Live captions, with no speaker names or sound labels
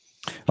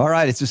All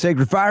right, it's the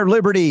Sacred Fire of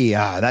Liberty.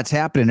 That's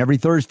happening every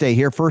Thursday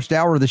here, first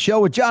hour of the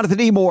show with Jonathan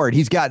Emord.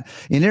 He's got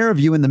an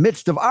interview in the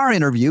midst of our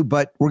interview,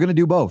 but we're going to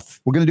do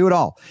both. We're going to do it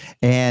all.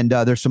 And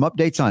there's some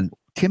updates on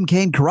Tim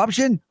Kaine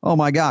corruption. Oh,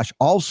 my gosh.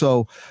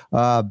 Also,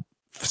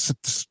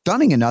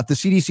 stunning enough, the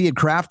CDC had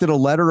crafted a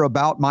letter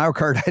about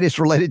myocarditis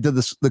related to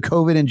the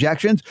COVID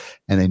injections,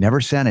 and they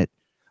never sent it.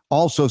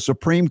 Also,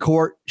 Supreme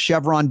Court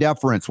Chevron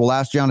deference. We'll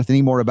ask Jonathan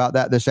Emord about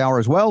that this hour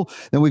as well.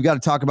 Then we've got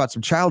to talk about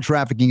some child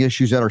trafficking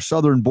issues at our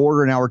southern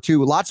border in hour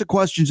two. Lots of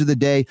questions of the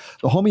day.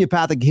 The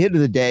homeopathic hit of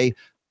the day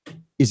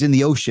is in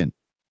the ocean.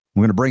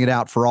 We're going to bring it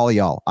out for all of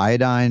y'all.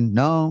 Iodine,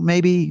 no,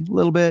 maybe a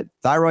little bit.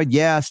 Thyroid,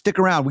 yeah. Stick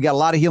around. We got a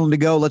lot of healing to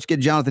go. Let's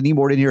get Jonathan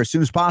Emord in here as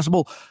soon as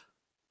possible.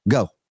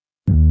 Go.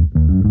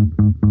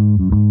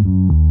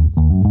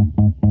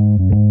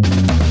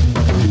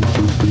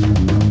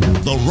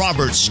 The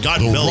Robert Scott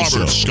Bell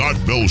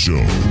Show.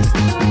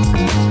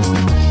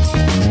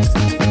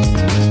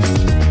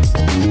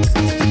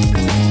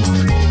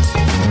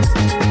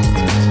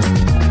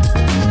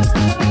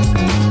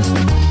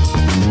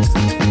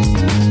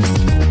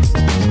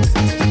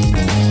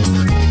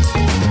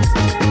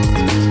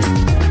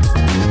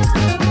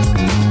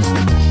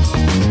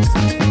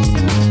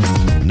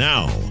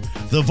 Now,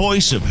 the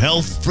voice of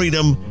health,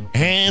 freedom,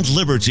 and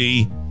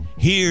liberty.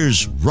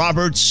 Here's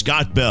Robert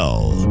Scott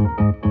Bell.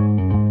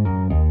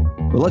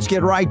 Well, let's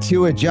get right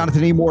to it.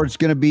 Jonathan Emord's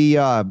going to be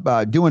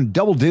doing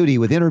double duty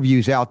with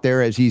interviews out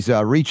there as he's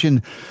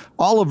reaching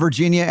all of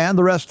Virginia and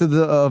the rest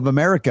of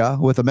America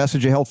with a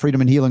message of health,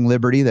 freedom, and healing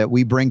liberty that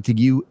we bring to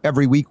you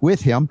every week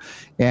with him.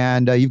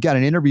 And you've got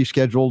an interview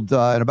scheduled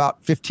in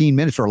about 15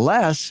 minutes or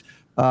less.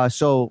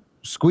 So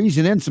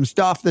squeezing in some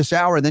stuff this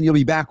hour, and then you'll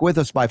be back with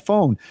us by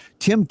phone.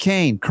 Tim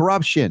Kaine,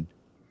 corruption,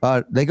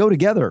 they go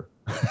together.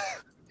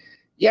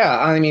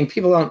 Yeah, I mean,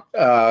 people don't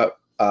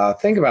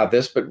think about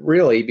this, but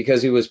really,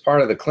 because he was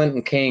part of the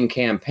Clinton-Kaine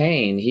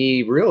campaign,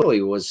 he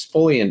really was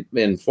fully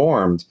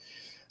informed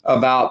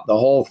about the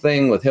whole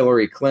thing with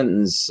Hillary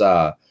Clinton's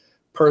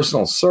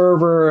personal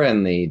server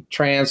and the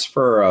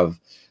transfer of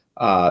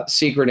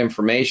secret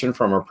information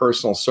from her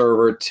personal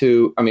server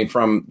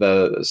from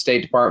the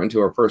State Department to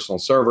her personal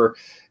server,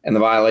 and the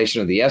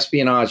violation of the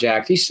Espionage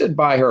Act. He stood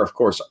by her, of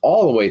course,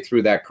 all the way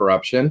through that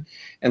corruption.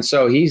 And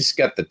so he's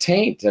got the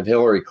taint of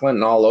Hillary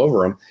Clinton all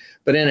over him.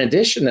 But in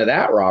addition to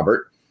that,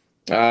 Robert,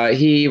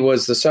 he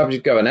was the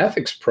subject of an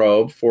ethics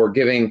probe for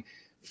giving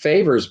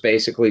favors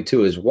basically to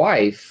his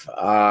wife.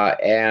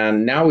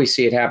 And now we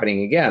see it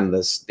happening again.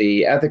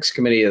 The ethics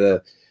committee of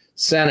the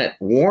Senate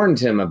warned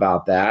him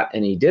about that,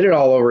 and he did it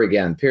all over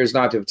again. Appears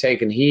not to have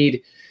taken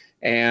heed.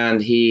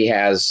 And he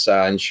has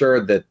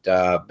ensured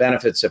that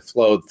benefits have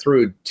flowed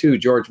through to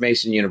George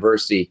Mason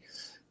University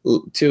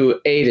to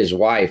aid his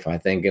wife, I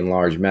think, in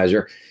large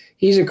measure.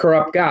 He's a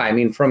corrupt guy. I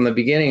mean, from the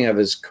beginning of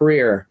his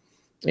career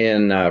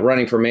in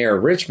running for mayor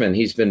of Richmond,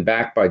 he's been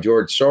backed by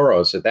George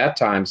Soros. At that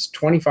time,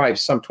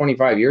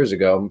 25 years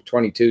ago,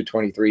 22,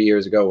 23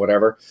 years ago,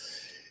 whatever,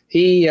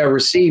 he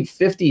received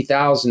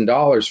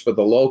 $50,000 for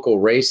the local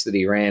race that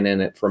he ran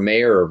in it for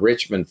mayor of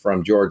Richmond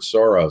from George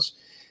Soros.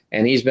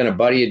 And he's been a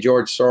buddy of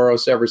George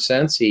Soros ever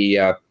since. He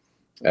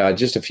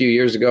just a few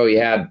years ago, he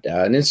had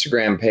an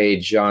Instagram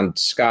page on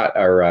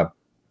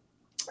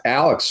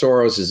Alex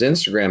Soros's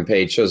Instagram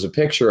page, shows a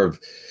picture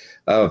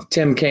of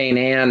Tim Kaine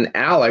and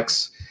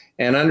Alex.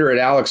 And under it,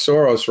 Alex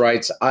Soros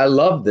writes, "I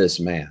love this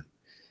man."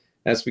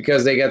 That's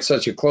because they got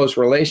such a close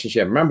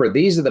relationship. Remember,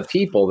 these are the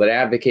people that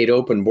advocate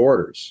open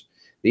borders.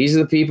 These are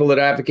the people that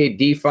advocate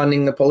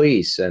defunding the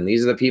police. And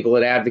these are the people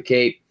that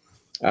advocate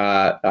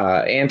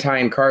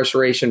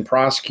anti-incarceration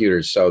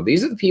prosecutors. So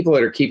these are the people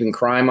that are keeping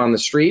crime on the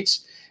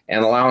streets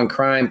and allowing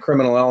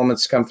criminal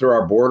elements to come through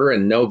our border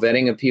and no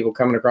vetting of people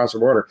coming across the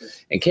border.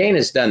 And Kaine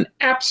has done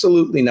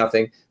absolutely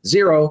nothing,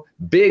 zero,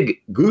 big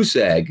goose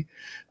egg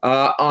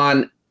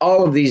on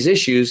all of these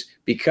issues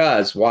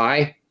because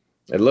why?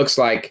 It looks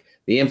like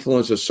the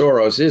influence of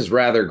Soros is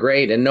rather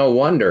great, and no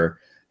wonder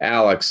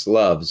Alex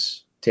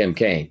loves Tim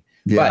Kaine.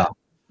 Yeah. But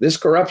this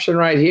corruption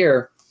right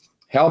here,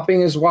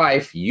 helping his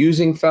wife,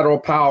 using federal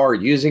power,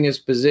 using his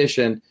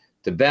position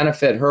to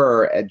benefit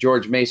her at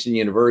George Mason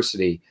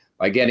University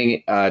by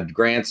getting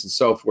grants and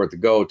so forth to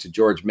go to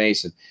George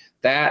Mason.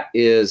 That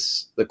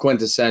is the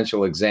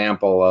quintessential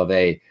example of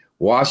a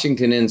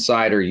Washington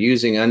insider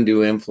using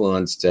undue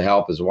influence to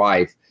help his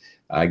wife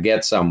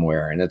get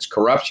somewhere. And it's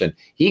corruption.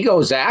 He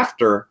goes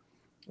after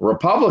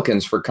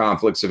Republicans for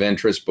conflicts of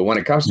interest, but when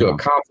it comes to a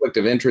conflict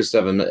of interest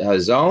of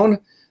his own,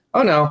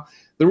 oh no,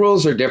 the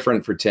rules are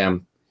different for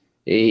Tim.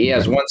 He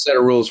has one set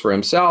of rules for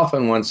himself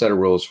and one set of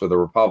rules for the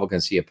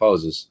Republicans he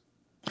opposes.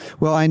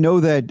 Well, I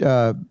know that,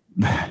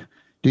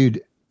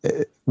 dude,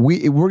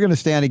 we're going to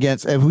stand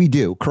against, if we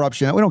do,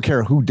 corruption. We don't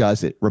care who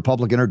does it,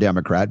 Republican or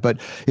Democrat, but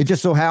it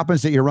just so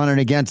happens that you're running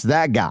against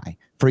that guy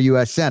for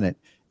U.S. Senate.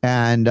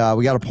 And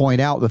we got to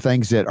point out the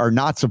things that are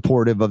not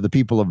supportive of the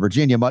people of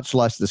Virginia, much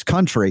less this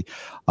country,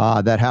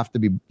 that have to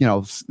be,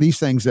 these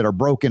things that are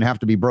broken have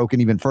to be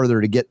broken even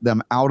further to get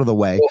them out of the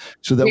way,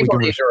 so that we can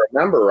need to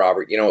remember,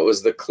 Robert, it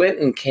was the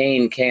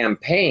Clinton-Kaine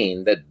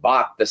campaign that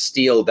bought the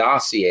Steele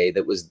dossier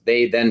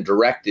they then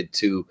directed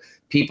to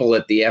people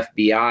at the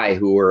FBI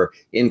who were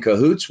in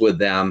cahoots with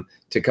them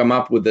to come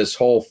up with this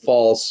whole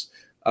false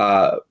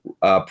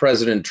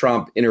President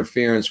Trump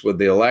interference with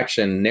the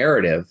election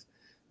narrative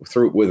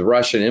with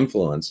Russian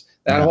influence.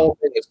 That whole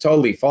thing is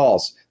totally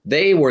false.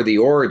 They were the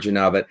origin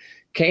of it.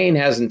 Kaine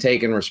hasn't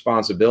taken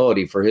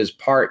responsibility for his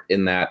part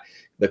in that.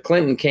 The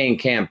Clinton-Kaine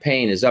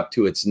campaign is up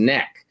to its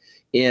neck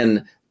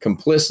in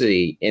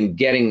complicity in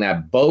getting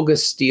that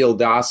bogus Steele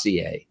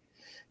dossier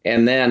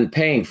and then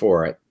paying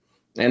for it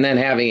and then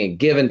having it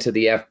given to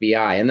the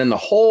FBI. And then the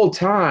whole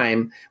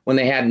time when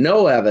they had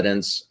no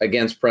evidence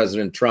against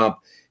President Trump,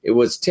 it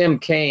was Tim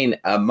Kaine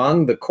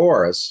among the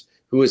chorus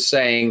who was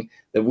saying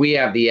that we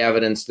have the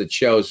evidence that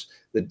shows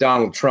that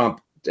Donald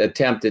Trump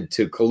attempted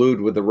to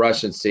collude with the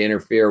Russians to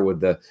interfere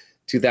with the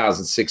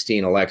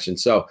 2016 election.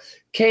 So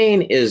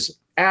Kaine is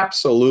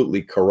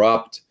absolutely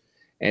corrupt,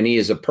 and he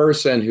is a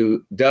person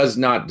who does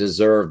not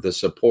deserve the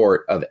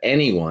support of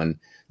anyone,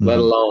 let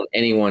alone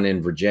anyone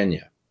in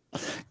Virginia.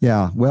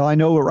 Yeah. Well, I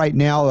know right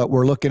now that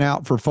we're looking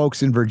out for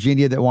folks in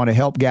Virginia that want to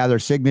help gather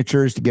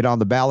signatures to get on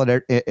the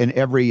ballot in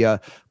every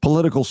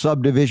political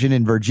subdivision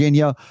in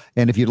Virginia.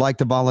 And if you'd like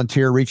to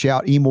volunteer, reach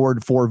out,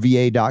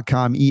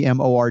 emord4va.com,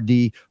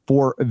 EMORD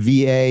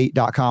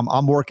 4va.com.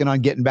 I'm working on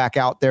getting back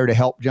out there to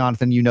help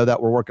Jonathan. You know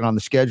that we're working on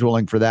the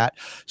scheduling for that.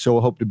 So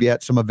we'll hope to be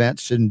at some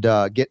events and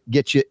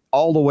get you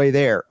all the way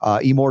there.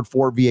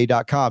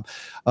 Emord4va.com.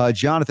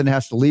 Jonathan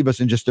has to leave us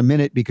in just a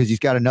minute because he's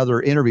got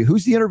another interview.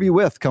 Who's the interview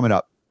with coming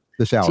up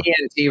this hour?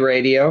 TNT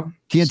Radio.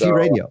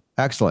 Radio.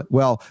 Excellent.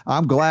 Well,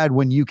 I'm glad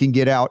when you can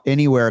get out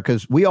anywhere,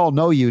 because we all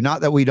know you, not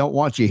that we don't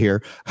want you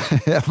here,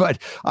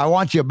 but I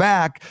want you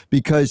back,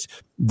 because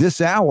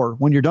this hour,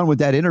 when you're done with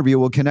that interview,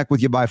 we'll connect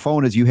with you by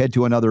phone as you head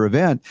to another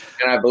event.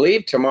 And I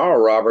believe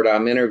tomorrow, Robert,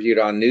 I'm interviewed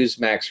on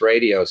Newsmax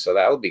Radio, so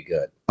that'll be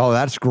good. Oh,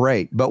 that's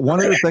great. But one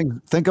other thing,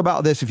 think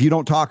about this. If you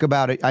don't talk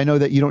about it, I know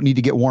that you don't need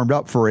to get warmed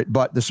up for it,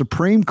 but the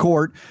Supreme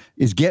Court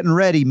is getting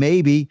ready,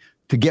 maybe,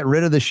 to get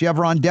rid of the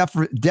Chevron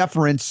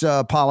deference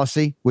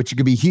policy, which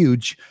could be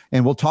huge.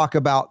 And we'll talk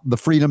about the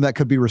freedom that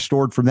could be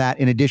restored from that,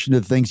 in addition to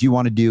the things you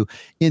want to do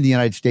in the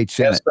United States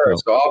Senate. Yes, sir.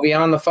 So I'll be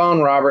on the phone,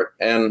 Robert,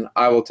 and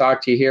I will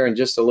talk to you here in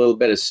just a little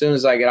bit. As soon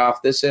as I get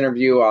off this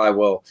interview, I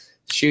will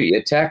shoot you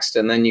a text,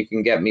 and then you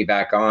can get me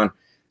back on.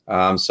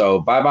 So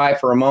bye-bye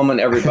for a moment,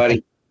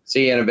 everybody.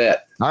 See you in a bit.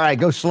 All right,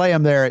 go slay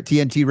him there at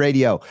TNT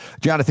Radio.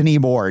 Jonathan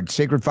Emord,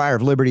 Sacred Fire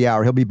of Liberty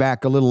Hour. He'll be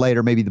back a little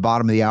later, maybe the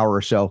bottom of the hour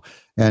or so.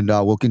 And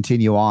we'll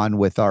continue on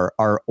with our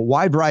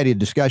wide variety of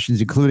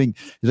discussions, including,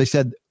 as I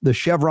said, the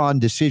Chevron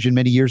decision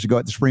many years ago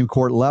at the Supreme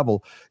Court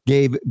level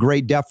gave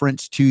great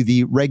deference to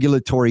the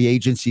regulatory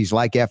agencies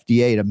like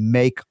FDA to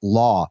make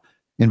law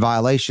in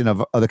violation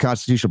of the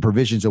constitutional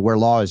provisions of where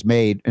law is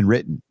made and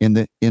written in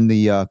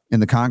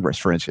the Congress,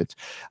 for instance.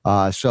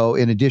 So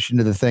in addition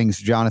to the things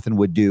Jonathan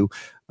would do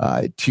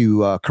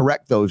to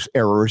correct those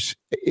errors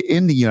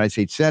in the United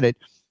States Senate,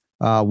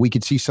 we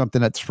could see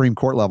something at the Supreme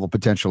Court level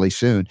potentially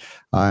soon.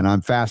 And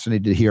I'm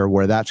fascinated to hear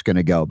where that's going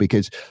to go,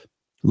 because,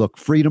 look,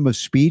 freedom of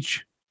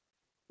speech,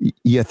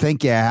 you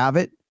think you have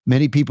it.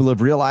 Many people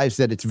have realized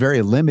that it's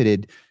very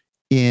limited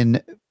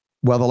in,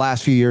 the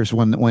last few years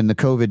when the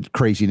COVID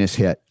craziness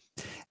hit.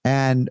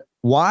 And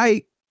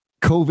why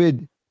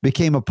COVID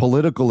became a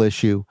political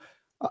issue,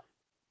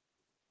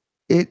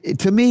 it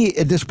to me,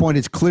 at this point,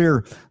 it's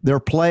clear they're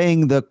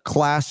playing the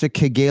classic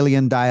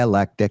Hegelian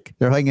dialectic.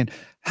 They're thinking,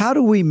 how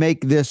do we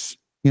make this,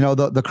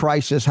 the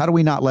crisis, how do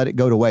we not let it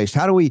go to waste?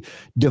 How do we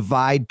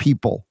divide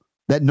people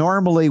that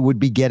normally would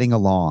be getting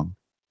along?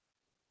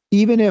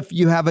 Even if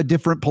you have a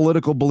different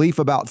political belief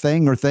about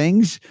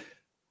things,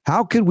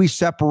 how could we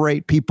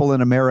separate people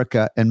in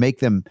America and make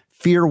them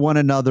fear one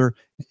another,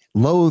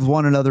 loathe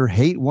one another,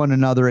 hate one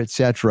another,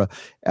 etc.,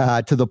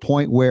 to the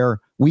point where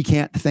we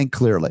can't think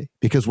clearly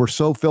because we're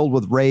so filled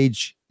with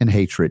rage and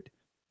hatred?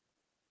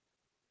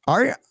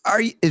 Are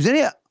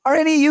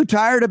any of you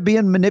tired of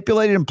being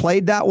manipulated and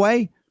played that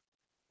way?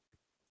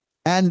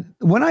 And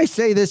when I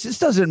say this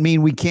doesn't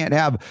mean we can't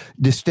have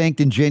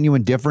distinct and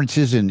genuine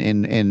differences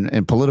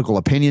in political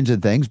opinions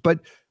and things, but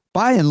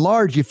by and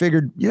large, you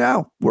figured,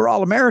 we're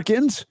all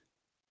Americans.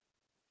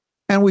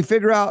 And we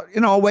figure out,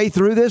 a way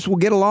through this, we'll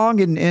get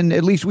along, and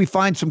at least we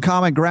find some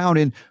common ground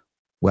in,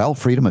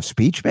 freedom of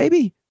speech,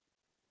 maybe.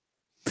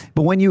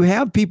 But when you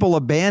have people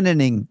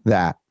abandoning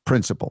that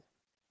principle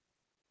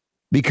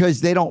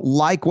because they don't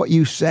like what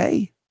you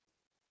say,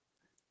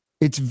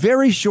 it's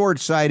very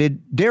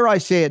short-sighted, dare I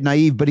say it,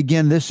 naive. But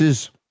again, this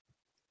is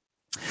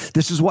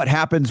what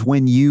happens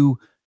when you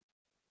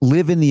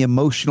live in the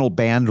emotional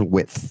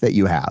bandwidth that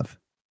you have.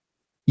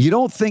 You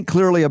don't think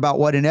clearly about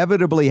what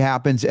inevitably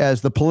happens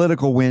as the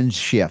political winds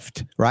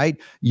shift, right?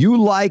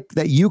 You like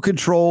that you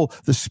control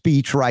the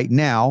speech right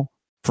now,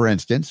 for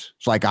instance.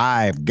 It's like,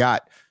 I've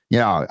got,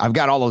 I've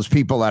got all those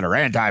people that are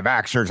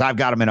anti-vaxxers. I've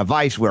got them in a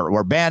vice.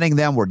 We're banning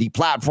them. We're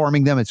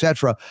deplatforming them,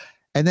 etc.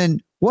 And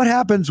then what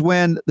happens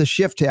when the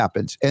shift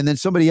happens and then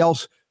somebody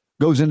else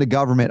goes into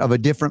government of a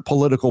different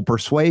political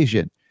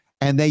persuasion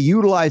and they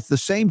utilize the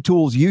same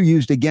tools you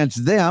used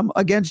against them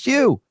against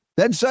you?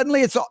 Then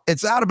suddenly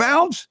it's out of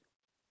bounds.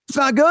 It's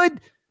not good.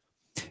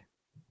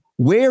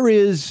 Where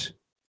is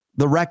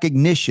the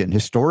recognition,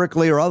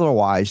 historically or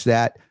otherwise,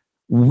 that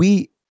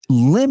we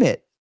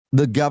limit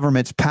the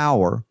government's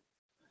power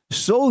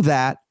so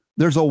that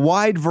there's a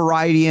wide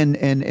variety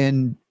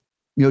and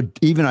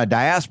even a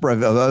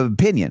diaspora of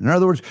opinion? In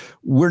other words,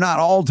 we're not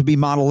all to be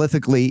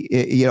monolithically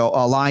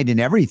aligned in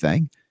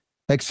everything,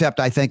 except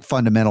I think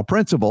fundamental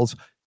principles.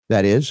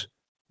 That is,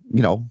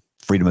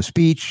 freedom of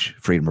speech,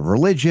 freedom of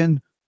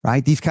religion,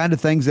 right? These kind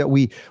of things that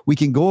we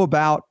can go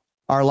about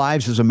our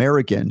lives as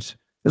Americans,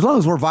 as long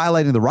as we're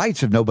violating the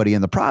rights of nobody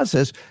in the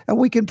process, and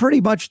we can pretty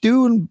much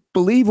do and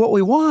believe what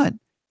we want.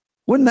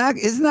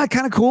 Isn't that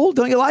kind of cool?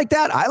 Don't you like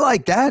that? I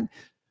like that.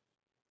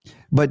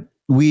 But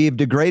we've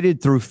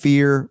degraded through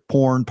fear,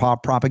 porn,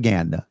 pop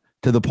propaganda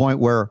to the point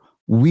where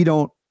we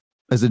don't,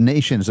 as a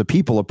nation, as a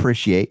people,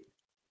 appreciate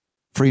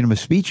freedom of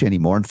speech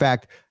anymore. In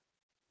fact,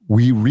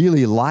 we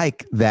really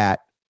like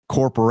that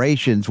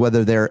corporations,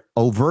 whether they're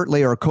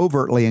overtly or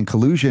covertly in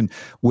collusion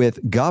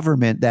with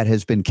government that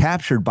has been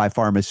captured by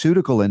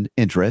pharmaceutical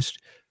interest,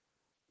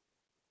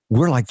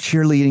 we're like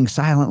cheerleading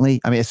silently.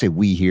 I mean, I say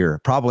we here,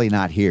 probably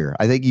not here.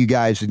 I think you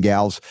guys and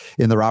gals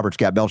in the Robert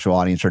Scott Bell Show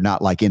audience are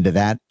not like into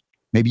that.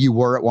 Maybe you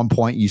were at one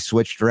point, you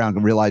switched around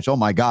and realized, oh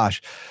my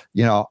gosh,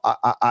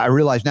 I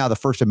realize now the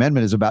First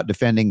Amendment is about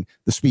defending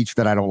the speech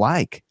that I don't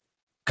like,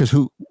 because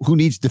who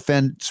needs to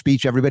defend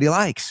speech everybody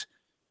likes?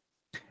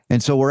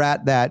 And so we're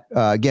at that,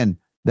 again,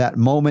 that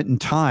moment in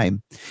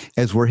time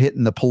as we're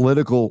hitting the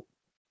political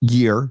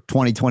year,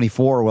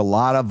 2024, where a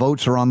lot of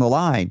votes are on the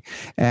line.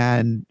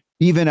 And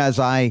even as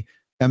I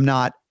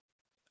don't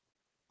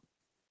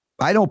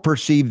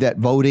perceive that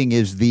voting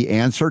is the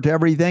answer to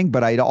everything,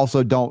 but I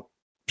also don't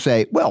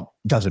say, well,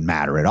 it doesn't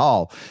matter at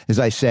all. As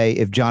I say,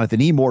 if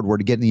Jonathan Emord were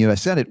to get in the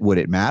U.S. Senate, would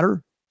it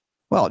matter?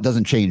 Well, it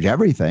doesn't change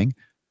everything.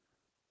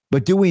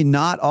 But do we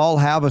not all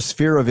have a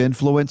sphere of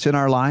influence in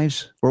our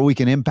lives where we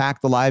can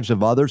impact the lives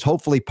of others,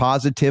 hopefully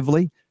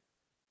positively,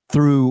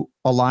 through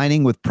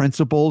aligning with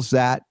principles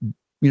that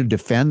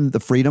defend the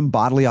freedom,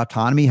 bodily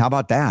autonomy? How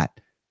about that?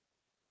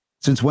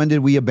 Since when did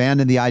we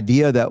abandon the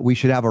idea that we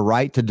should have a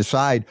right to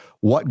decide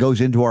what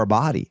goes into our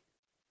body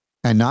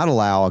and not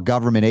allow a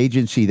government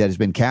agency that has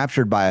been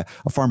captured by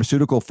a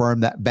pharmaceutical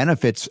firm that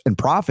benefits and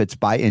profits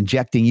by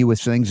injecting you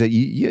with things that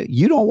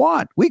you don't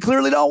want? We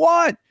clearly don't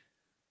want.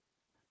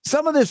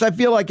 Some of this, I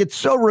feel like it's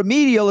so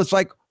remedial. It's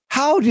like,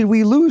 how did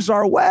we lose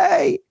our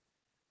way?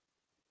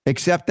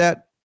 Except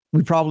that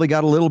we probably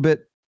got a little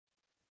bit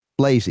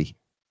lazy.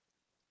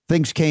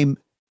 Things came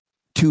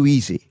too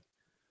easy.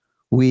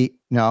 We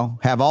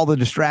have all the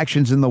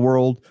distractions in the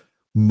world.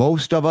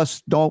 Most of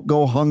us don't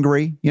go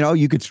hungry.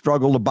 You could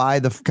struggle to buy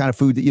the kind of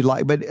food that you'd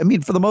like. But I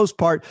mean, for the most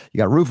part, you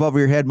got a roof over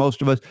your head,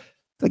 most of us.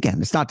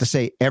 Again, it's not to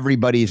say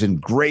everybody's in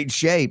great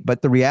shape,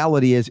 but the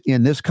reality is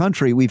in this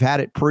country, we've had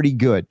it pretty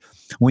good.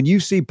 When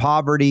you see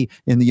poverty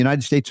in the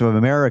United States of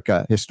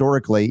America,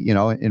 historically,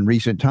 in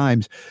recent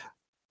times,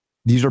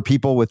 these are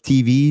people with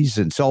TVs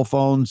and cell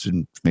phones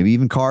and maybe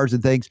even cars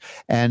and things.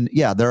 And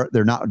yeah,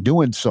 they're not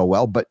doing so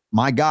well. But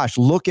my gosh,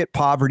 look at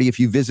poverty if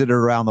you visit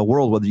around the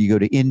world, whether you go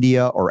to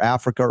India or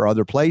Africa or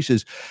other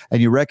places,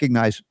 and you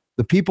recognize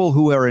the people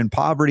who are in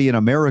poverty in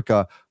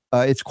America,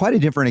 it's quite a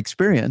different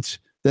experience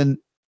than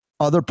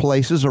other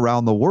places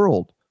around the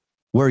world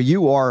where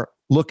you are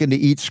looking to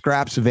eat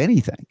scraps of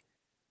anything.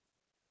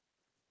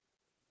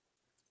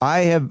 I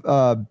have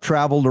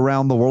traveled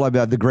around the world. I've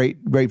had the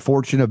great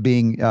fortune of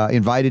being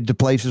invited to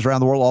places around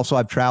the world. Also,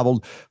 I've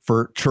traveled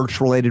for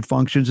church-related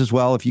functions as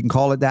well, if you can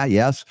call it that.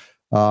 Yes.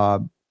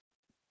 And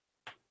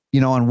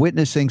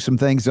witnessing some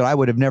things that I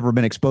would have never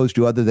been exposed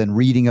to other than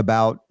reading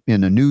about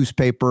in a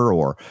newspaper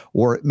or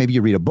maybe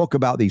you read a book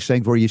about these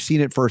things where you've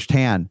seen it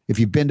firsthand. If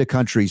you've been to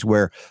countries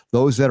where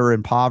those that are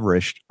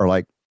impoverished are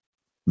like,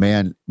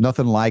 man,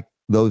 nothing like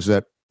those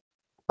that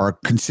are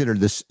considered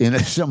this in a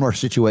similar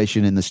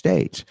situation in the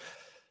States.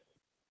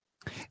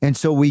 And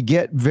so we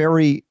get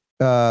very,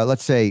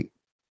 let's say,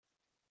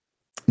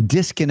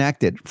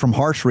 disconnected from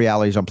harsh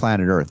realities on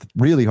planet Earth,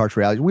 really harsh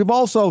realities. We've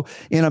also,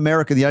 in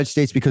America, the United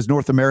States, because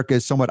North America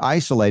is somewhat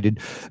isolated,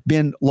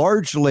 been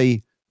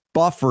largely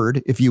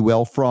buffered, if you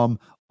will, from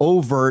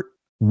overt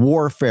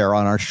warfare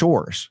on our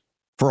shores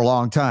for a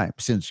long time,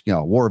 since,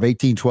 War of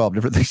 1812,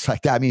 different things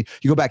like that. I mean,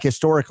 you go back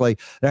historically,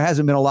 there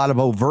hasn't been a lot of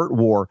overt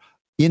war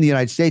in the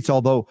United States,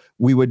 although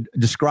we would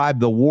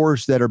describe the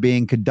wars that are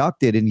being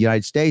conducted in the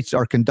United States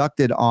are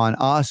conducted on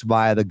us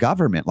by the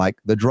government, like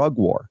the drug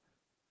war.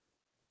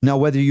 Now,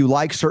 whether you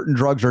like certain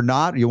drugs or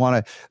not, you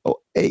want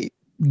to,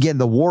 again,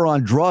 the war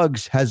on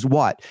drugs has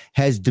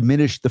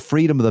diminished the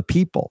freedom of the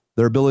people,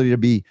 their ability to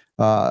be,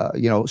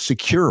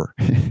 secure.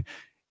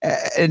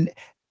 And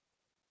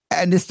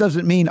this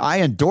doesn't mean I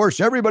endorse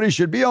everybody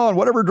should be on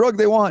whatever drug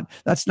they want.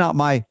 That's not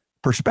my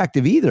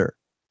perspective either.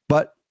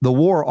 But the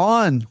war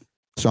on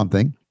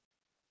something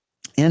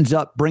ends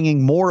up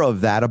bringing more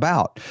of that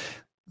about.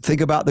 Think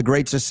about the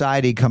Great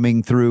Society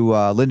coming through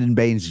Lyndon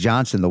Baines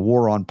Johnson, the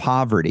war on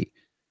poverty.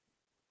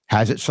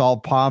 Has it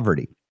solved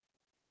poverty?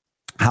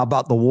 How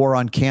about the war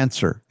on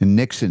cancer in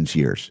Nixon's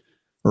years,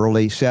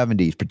 early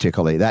 70s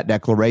particularly, that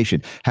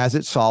declaration? Has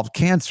it solved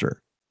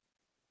cancer?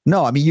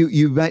 No, I mean,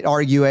 you might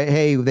argue,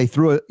 hey, they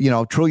threw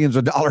trillions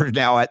of dollars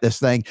now at this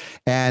thing,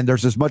 and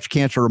there's as much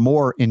cancer or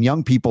more in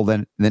young people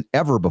than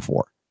ever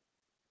before.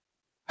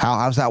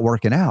 How's that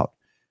working out?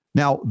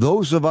 Now,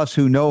 those of us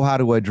who know how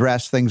to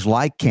address things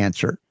like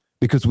cancer,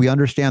 because we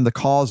understand the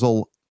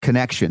causal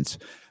connections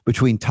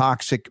between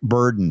toxic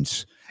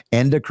burdens,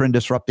 endocrine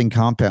disrupting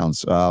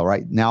compounds.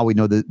 Right now, we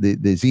know the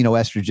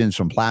xenoestrogens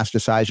from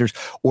plasticizers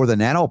or the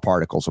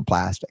nanoparticles of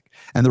plastic,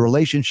 and the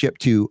relationship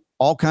to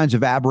all kinds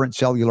of aberrant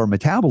cellular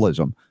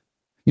metabolism.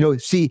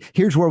 See,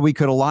 here's where we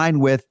could align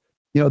with,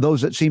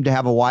 those that seem to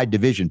have a wide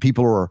division.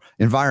 People who are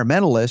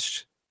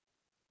environmentalists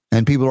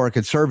and people who are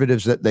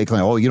conservatives that they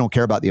claim, oh, you don't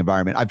care about the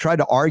environment. I've tried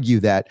to argue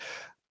that,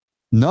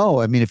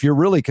 no, I mean, if you're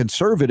really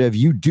conservative,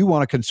 you do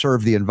want to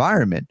conserve the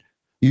environment.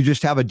 You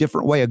just have a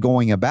different way of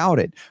going about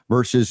it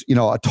versus,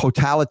 a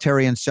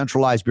totalitarian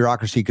centralized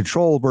bureaucracy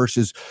control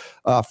versus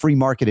free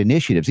market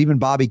initiatives. Even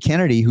Bobby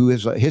Kennedy, who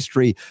has a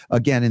history,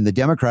 again, in the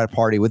Democrat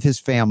Party with his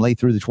family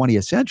through the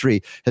 20th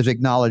century, has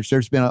acknowledged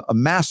there's been a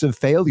massive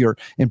failure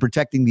in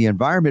protecting the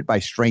environment by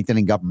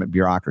strengthening government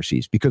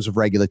bureaucracies because of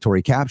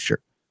regulatory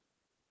capture.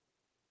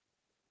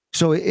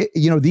 So,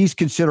 these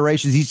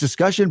considerations, these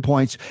discussion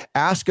points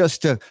ask us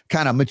to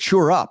kind of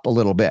mature up a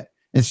little bit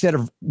instead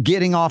of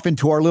getting off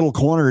into our little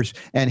corners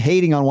and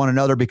hating on one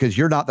another because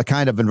you're not the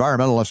kind of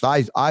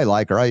environmentalist I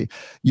like, or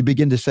you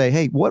begin to say,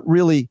 hey, what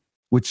really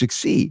would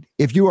succeed?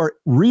 If you are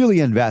really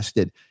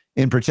invested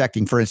in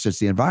protecting, for instance,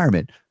 the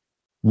environment,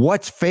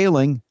 what's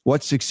failing,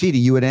 what's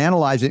succeeding? You would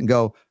analyze it and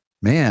go,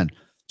 man,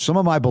 some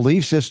of my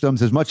belief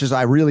systems, as much as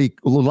I really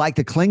would like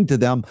to cling to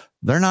them,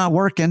 they're not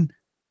working.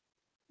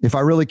 If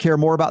I really care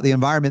more about the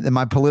environment than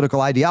my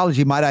political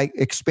ideology, might I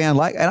expand?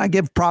 And I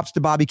give props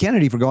to Bobby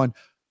Kennedy for going,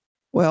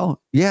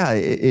 well, yeah,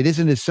 it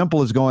isn't as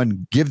simple as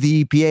going, give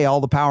the EPA all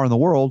the power in the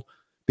world,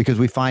 because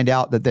we find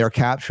out that they're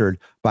captured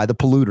by the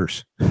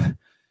polluters.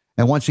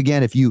 And once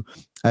again, if you,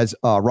 as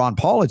Ron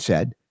Paul had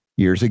said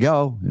years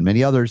ago, and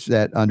many others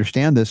that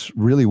understand this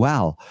really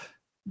well,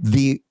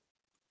 the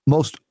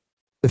most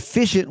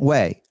efficient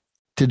way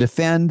to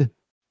defend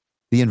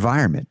the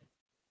environment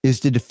is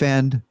to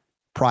defend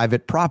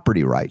private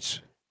property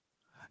rights.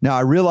 Now,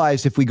 I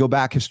realize if we go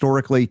back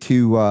historically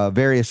to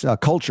various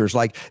cultures,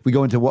 like if we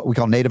go into what we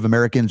call Native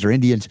Americans or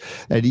Indians,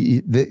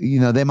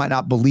 they might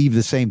not believe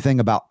the same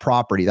thing about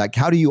property. Like,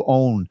 how do you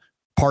own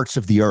parts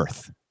of the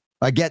earth?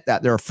 I get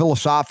that. There are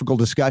philosophical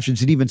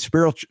discussions and even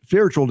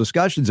spiritual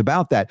discussions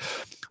about that.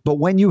 But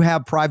when you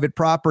have private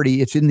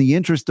property, it's in the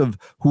interest of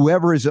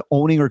whoever is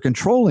owning or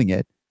controlling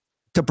it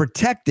to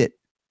protect it,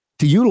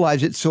 to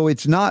utilize it so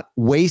it's not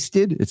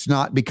wasted, it's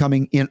not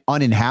becoming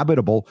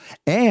uninhabitable,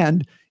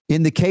 and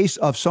in the case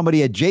of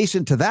somebody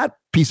adjacent to that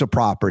piece of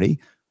property,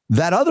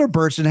 that other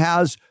person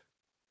has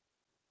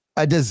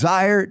a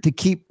desire to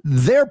keep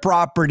their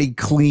property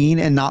clean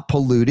and not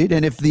polluted.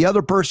 And if the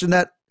other person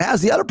that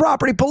has the other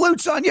property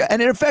pollutes on you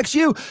and it affects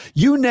you,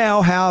 you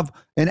now have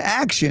an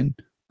action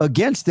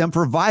against them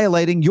for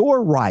violating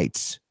your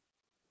rights,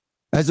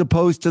 as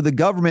opposed to the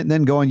government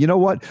then going, you know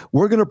what,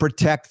 we're going to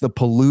protect the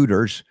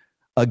polluters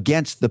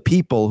against the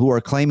people who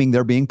are claiming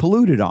they're being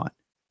polluted on.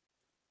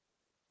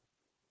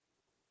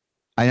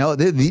 I know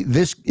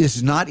this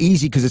is not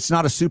easy because it's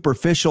not a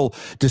superficial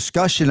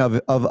discussion of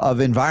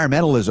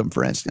environmentalism,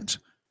 for instance.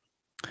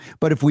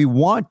 But if we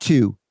want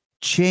to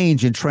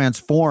change and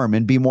transform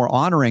and be more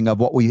honoring of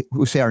what we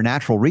say are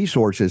natural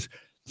resources,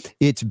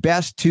 it's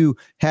best to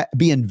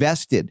be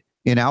invested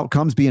in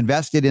outcomes, be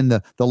invested in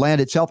the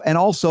land itself, and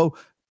also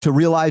to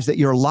realize that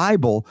you're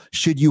liable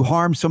should you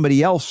harm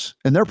somebody else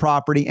and their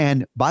property.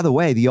 And by the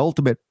way, the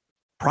ultimate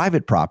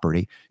private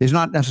property is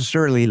not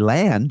necessarily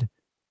land,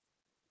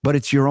 but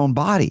it's your own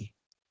body.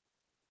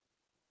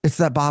 It's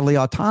that bodily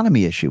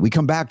autonomy issue. We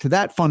come back to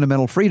that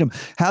fundamental freedom.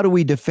 How do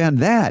we defend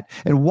that?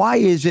 And why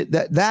is it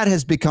that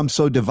has become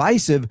so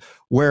divisive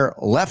where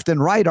left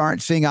and right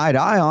aren't seeing eye to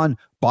eye on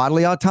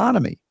bodily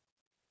autonomy?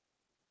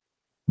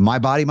 My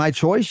body, my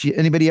choice.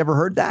 Anybody ever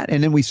heard that?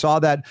 And then we saw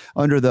that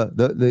under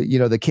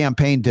the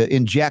campaign to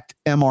inject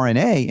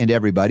mRNA into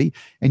everybody.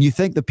 And you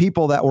think the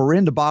people that were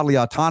into bodily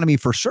autonomy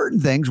for certain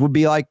things would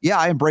be like, yeah,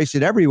 I embrace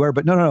it everywhere.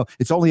 But no,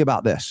 it's only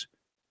about this.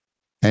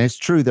 And it's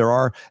true, there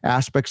are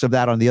aspects of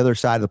that on the other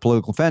side of the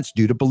political fence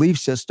due to belief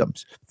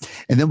systems.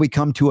 And then we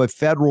come to a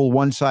federal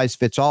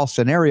one-size-fits-all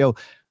scenario,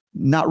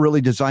 not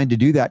really designed to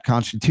do that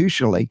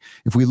constitutionally.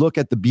 If we look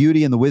at the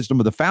beauty and the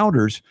wisdom of the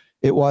founders,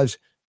 it was,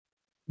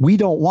 we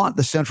don't want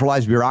the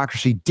centralized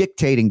bureaucracy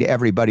dictating to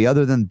everybody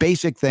other than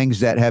basic things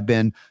that have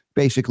been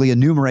basically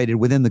enumerated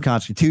within the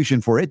Constitution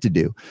for it to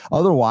do.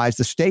 Otherwise,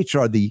 the states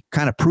are the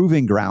kind of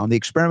proving ground, the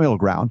experimental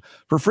ground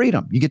for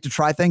freedom. You get to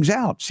try things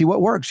out, see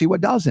what works, see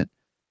what doesn't.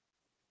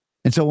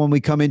 And so when we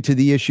come into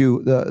the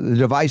issue, the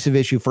divisive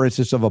issue, for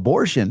instance, of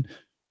abortion,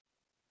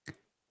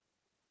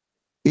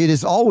 it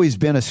has always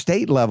been a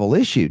state level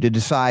issue to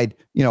decide,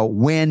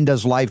 when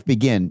does life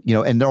begin,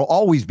 and there'll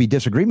always be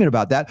disagreement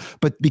about that.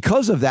 But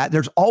because of that,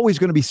 there's always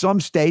going to be some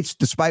states,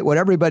 despite what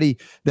everybody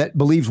that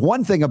believes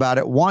one thing about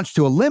it wants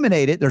to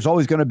eliminate it, there's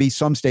always going to be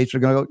some states that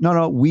are going to go,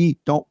 no, we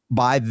don't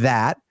buy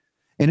that.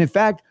 And in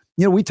fact,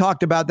 we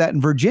talked about that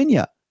in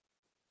Virginia,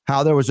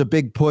 how there was a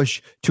big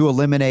push to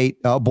eliminate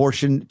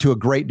abortion to a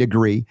great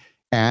degree,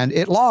 and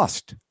it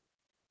lost.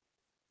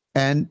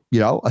 And,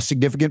 a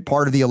significant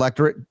part of the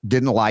electorate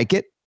didn't like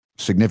it.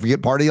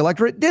 Significant part of the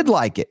electorate did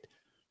like it.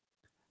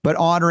 But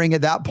honoring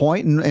at that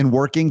point and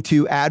working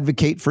to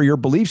advocate for your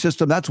belief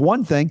system, that's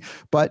one thing.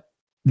 But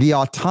the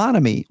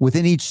autonomy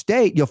within each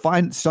state, you'll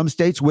find some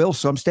states will,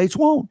 some states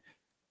won't.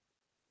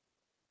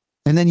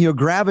 And then you're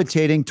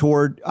gravitating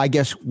toward, I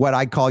guess, what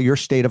I call your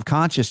state of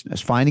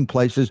consciousness, finding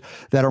places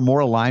that are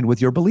more aligned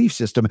with your belief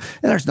system.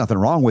 And there's nothing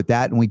wrong with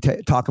that. And we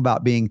talk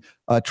about being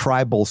a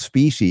tribal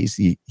species,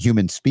 the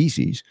human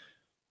species.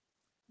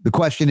 The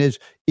question is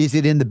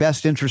it in the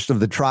best interest of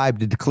the tribe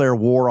to declare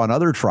war on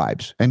other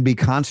tribes and be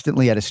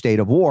constantly at a state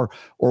of war,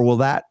 or will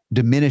that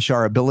diminish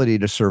our ability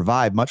to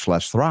survive, much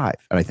less thrive?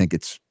 And I think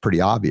it's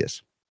pretty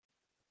obvious.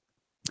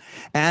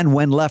 And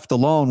when left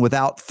alone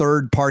without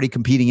third-party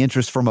competing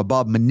interests from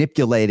above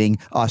manipulating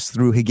us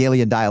through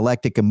Hegelian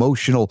dialectic,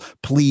 emotional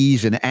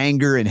pleas and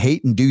anger and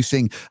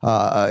hate-inducing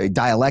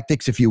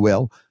dialectics, if you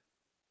will,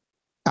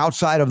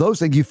 outside of those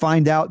things, you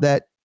find out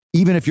that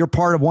even if you're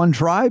part of one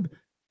tribe,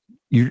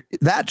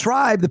 that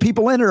tribe, the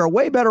people in it are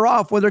way better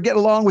off when they're getting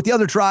along with the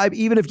other tribe,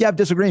 even if you have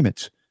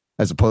disagreements,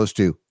 as opposed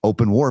to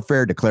open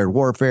warfare, declared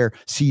warfare,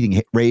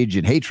 seeding rage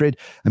and hatred.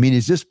 I mean,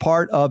 is this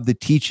part of the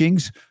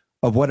teachings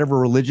of whatever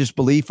religious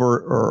belief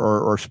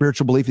or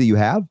spiritual belief that you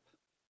have?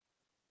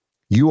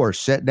 You are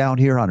set down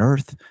here on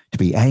earth to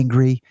be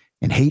angry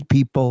and hate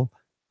people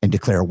and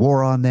declare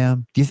war on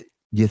them. Do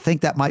you think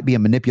that might be a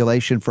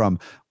manipulation from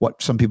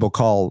what some people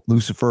call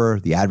Lucifer,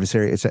 the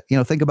adversary?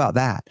 Think about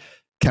that.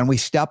 Can we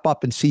step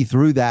up and see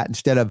through that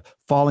instead of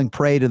falling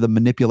prey to the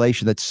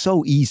manipulation that's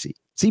so easy,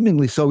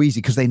 seemingly so easy,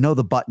 because they know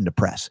the button to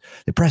press.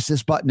 They press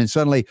this button and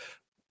suddenly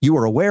you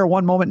were aware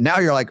one moment. Now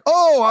you're like,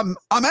 oh,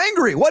 I'm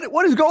angry.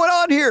 What is going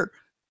on here?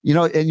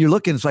 And you're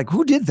looking, it's like,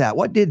 who did that?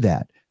 What did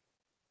that?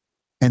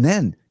 And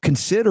then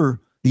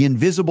consider the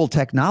invisible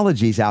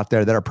technologies out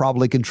there that are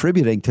probably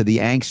contributing to the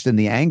angst and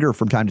the anger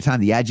from time to time,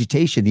 the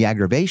agitation, the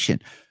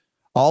aggravation,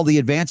 all the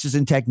advances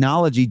in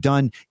technology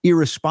done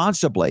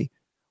irresponsibly,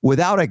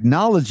 without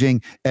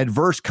acknowledging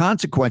adverse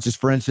consequences,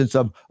 for instance,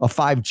 of a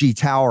 5G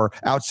tower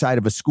outside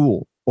of a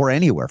school or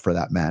anywhere for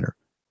that matter.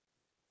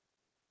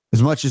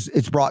 As much as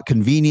it's brought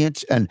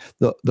convenience and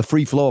the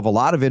free flow of a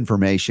lot of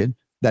information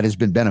that has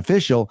been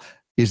beneficial,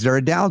 is there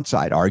a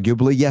downside?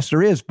 Arguably, yes,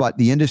 there is. But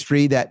the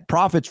industry that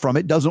profits from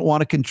it doesn't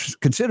want to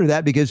consider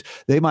that because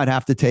they might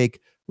have to take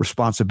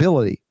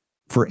responsibility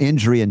for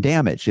injury and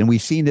damage. And we've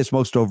seen this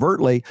most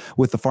overtly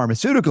with the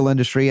pharmaceutical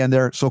industry and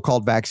their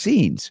so-called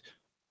vaccines.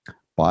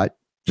 But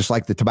just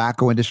like the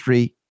tobacco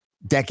industry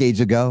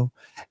decades ago.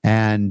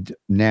 And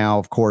now,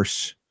 of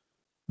course,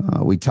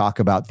 we talk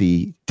about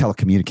the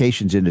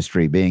telecommunications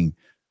industry being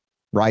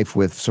rife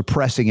with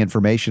suppressing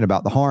information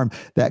about the harm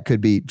that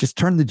could be, just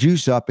turn the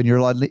juice up and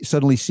you're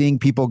suddenly seeing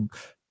people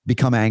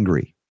become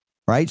angry,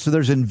 right? So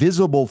there's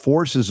invisible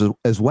forces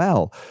as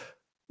well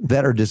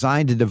that are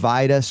designed to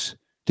divide us,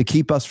 to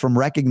keep us from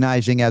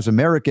recognizing as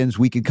Americans,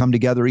 we could come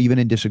together even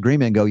in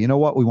disagreement and go, you know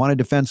what? We want to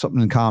defend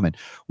something in common.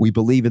 We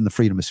believe in the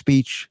freedom of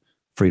speech,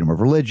 freedom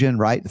of religion,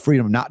 right? The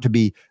freedom not to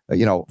be,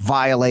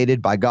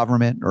 violated by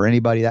government or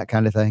anybody, that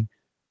kind of thing.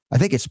 I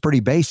think it's pretty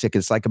basic.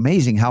 It's like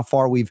amazing how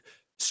far we've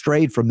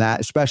strayed from that,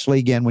 especially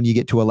again, when you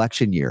get to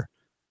election year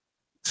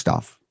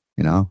stuff,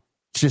 it's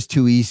just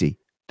too easy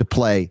to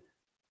play,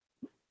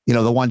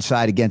 the one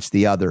side against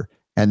the other.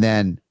 And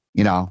then,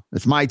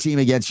 it's my team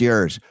against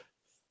yours.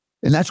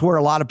 And that's where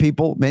a lot of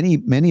people,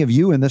 many of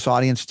you in this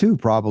audience too,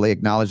 probably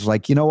acknowledge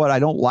like, you know what? I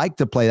don't like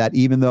to play that,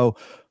 even though,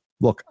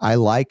 look, I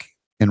like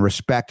and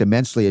respect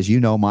immensely, as you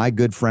know, my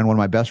good friend, one of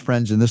my best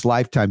friends in this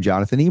lifetime,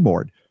 Jonathan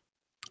Emord,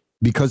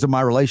 because of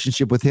my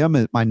relationship with him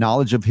and my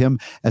knowledge of him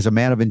as a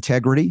man of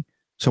integrity,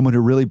 someone who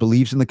really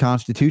believes in the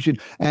Constitution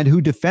and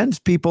who defends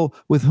people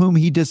with whom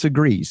he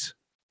disagrees.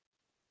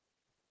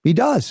 He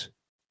does.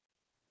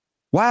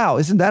 Wow,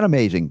 isn't that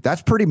amazing?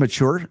 That's pretty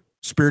mature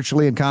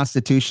spiritually and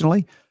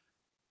constitutionally,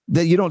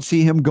 that you don't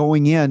see him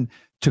going in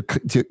to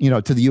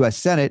the U.S.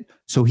 Senate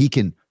so he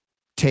can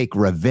take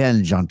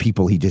revenge on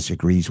people he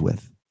disagrees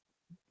with.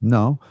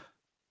 No.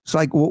 It's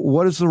like,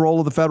 what is the role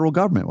of the federal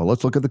government? Well,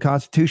 let's look at the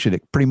Constitution.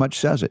 It pretty much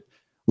says it.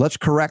 Let's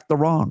correct the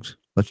wrongs.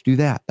 Let's do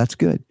that. That's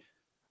good.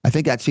 I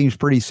think that seems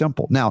pretty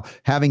simple. Now,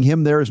 having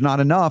him there is not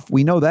enough.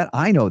 We know that.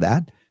 I know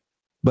that.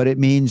 But it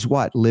means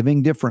what?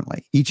 Living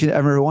differently. Each and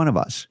every one of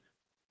us.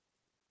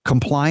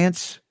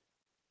 Compliance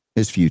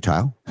is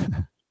futile.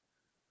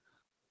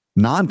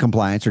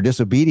 Non-compliance or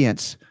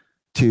disobedience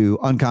to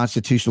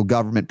unconstitutional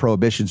government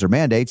prohibitions or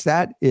mandates,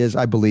 that is,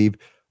 I believe,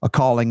 a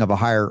calling of a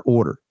higher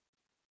order.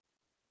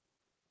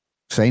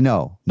 say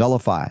no,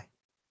 nullify,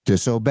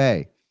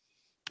 disobey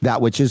that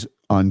which is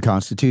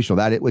unconstitutional,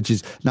 that which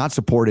is not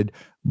supported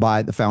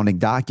by the founding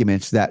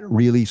documents that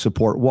really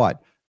support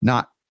what?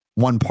 Not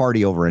one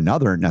party over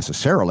another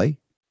necessarily,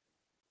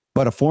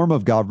 but a form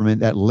of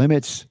government that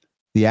limits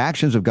the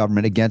actions of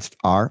government against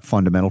our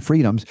fundamental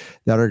freedoms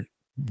that are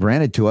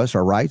granted to us,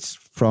 our rights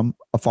from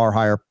a far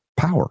higher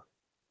power,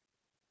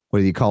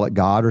 whether you call it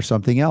God or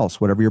something else,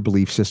 whatever your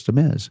belief system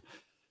is.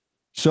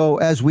 So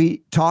as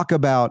we talk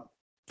about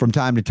from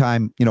time to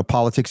time,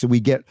 politics, that we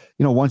get,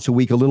 once a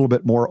week, a little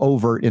bit more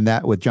over in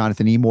that with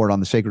Jonathan Emord on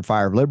the Sacred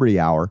Fire of Liberty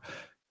Hour,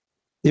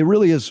 it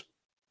really is,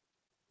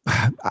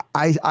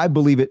 I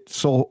believe it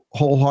so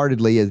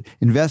wholeheartedly, is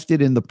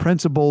invested in the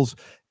principles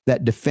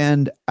that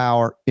defend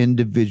our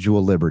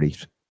individual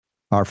liberties,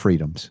 our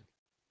freedoms.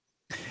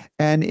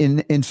 And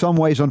in some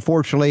ways,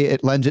 unfortunately,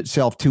 it lends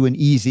itself to an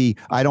easy,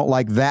 I don't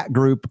like that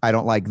group, I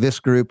don't like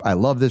this group, I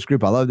love this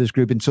group, I love this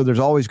group. And so there's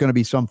always going to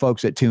be some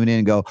folks that tune in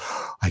and go,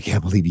 I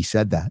can't believe he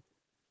said that.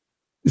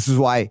 This is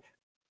why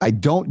I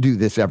don't do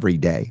this every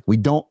day. We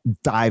don't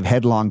dive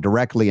headlong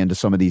directly into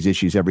some of these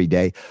issues every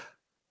day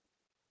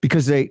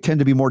because they tend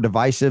to be more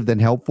divisive than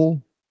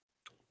helpful.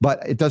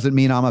 But it doesn't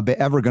mean I'm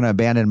ever going to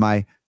abandon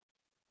my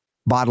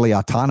bodily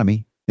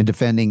autonomy in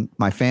defending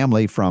my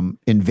family from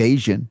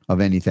invasion of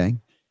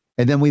anything.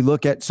 And then we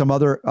look at some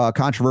other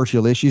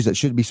controversial issues that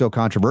shouldn't be so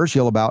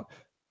controversial about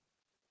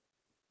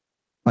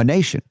a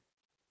nation.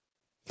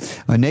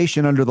 A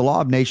nation under the law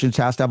of nations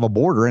has to have a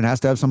border and has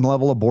to have some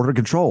level of border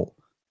control.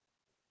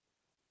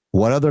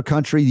 What other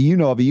country do you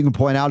know of you can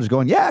point out is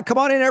going, yeah, come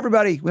on in,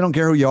 everybody. We don't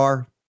care who you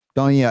are.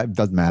 It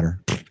doesn't matter.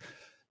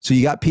 So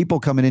you got people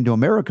coming into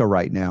America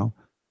right now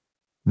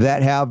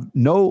that have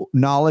no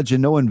knowledge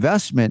and no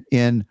investment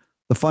in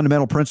the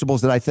fundamental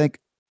principles that I think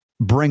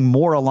bring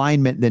more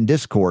alignment than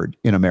discord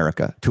in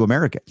America to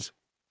Americans.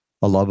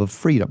 A love of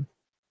freedom,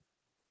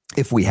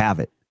 if we have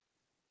it.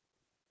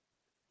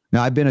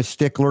 Now, I've been a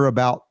stickler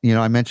about,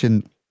 I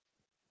mentioned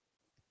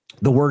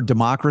the word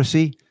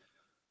democracy.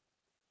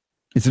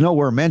 It's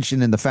nowhere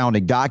mentioned in the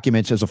founding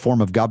documents as a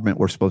form of government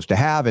we're supposed to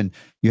have. And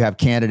you have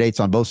candidates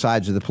on both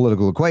sides of the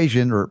political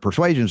equation or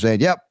persuasion saying,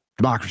 yep,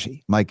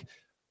 democracy. I'm like,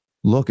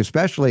 look,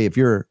 especially if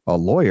you're a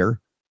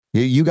lawyer,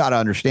 you got to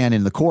understand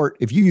in the court,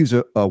 if you use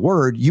a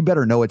word, you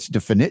better know its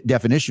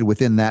definition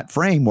within that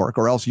framework,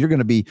 or else you're going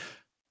to be,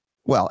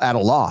 at a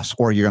loss,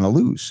 or you're going to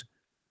lose.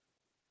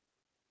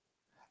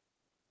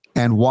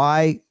 And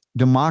why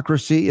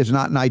democracy is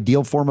not an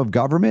ideal form of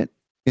government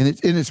in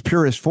its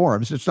purest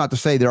forms. It's not to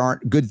say there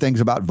aren't good things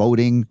about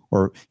voting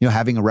or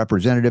having a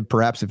representative,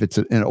 perhaps if it's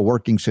in a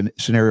working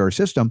scenario or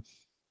system.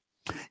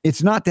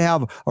 It's not to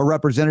have a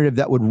representative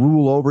that would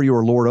rule over you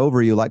or lord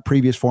over you like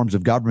previous forms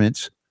of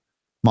governments,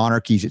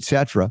 monarchies,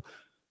 etc.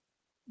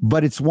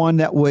 But it's one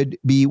that would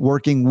be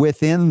working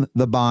within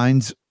the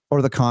binds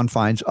or the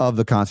confines of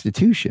the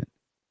Constitution.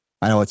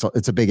 I know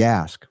it's a big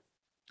ask.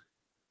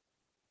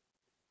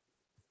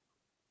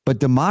 But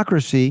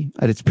democracy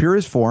at its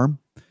purest form,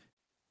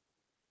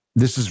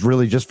 this is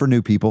really just for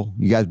new people.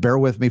 You guys bear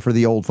with me for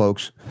the old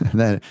folks.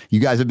 You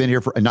guys have been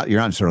here you're not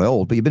necessarily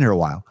old, but you've been here a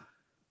while.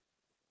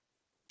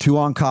 To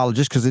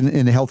oncologists, because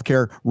in the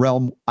healthcare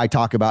realm, I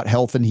talk about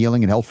health and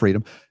healing and health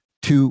freedom.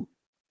 To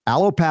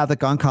allopathic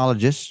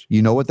oncologists,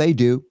 you know what they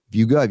do.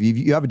 If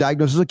you have a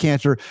diagnosis of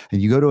cancer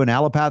and you go to an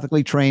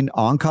allopathically trained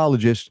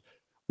oncologist,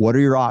 what are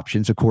your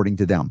options according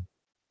to them?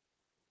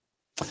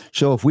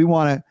 So if we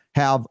want to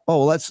have,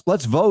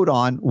 let's vote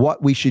on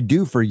what we should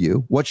do for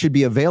you, what should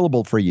be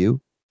available for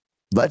you.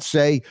 Let's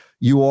say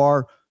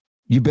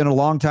you've been a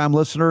long-time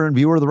listener and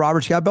viewer of the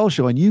Robert Scott Bell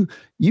Show, and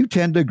you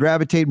tend to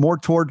gravitate more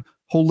toward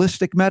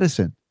holistic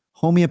medicine,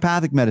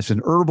 homeopathic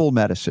medicine, herbal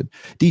medicine,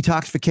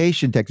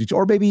 detoxification techniques,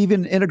 or maybe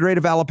even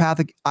integrative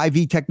allopathic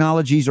IV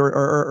technologies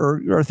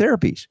or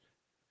therapies,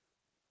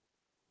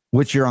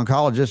 which your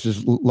oncologist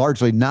is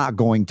largely not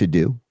going to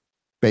do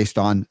based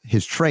on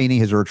his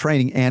or her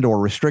training and or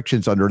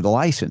restrictions under the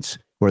license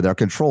where they're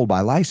controlled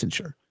by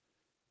licensure.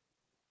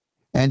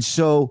 And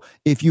so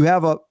if you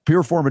have a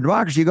pure form of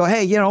democracy, you go,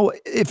 hey,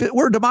 if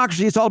we're a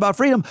democracy, it's all about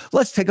freedom.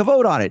 Let's take a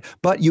vote on it.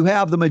 But you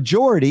have the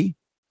majority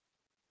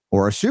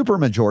or a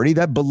supermajority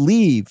that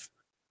believe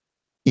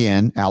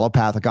in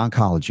allopathic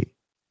oncology.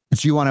 And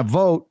so you want to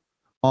vote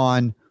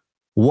on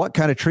what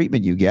kind of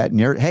treatment you get.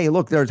 And hey,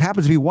 look, there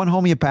happens to be one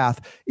homeopath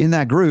in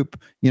that group,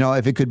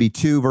 if it could be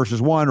 2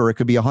 versus 1, or it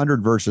could be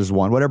 100 versus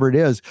 1, whatever it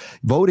is,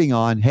 voting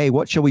on, hey,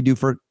 what shall we do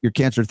for your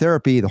cancer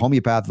therapy? The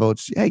homeopath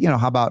votes, hey,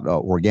 how about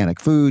organic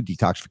food,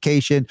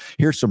 detoxification?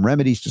 Here's some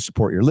remedies to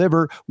support your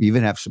liver. We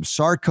even have some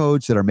SAR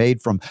codes that are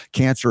made from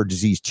cancer or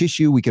diseased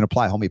tissue. We can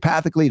apply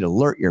homeopathically to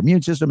alert your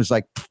immune system. It's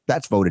like,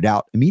 that's voted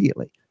out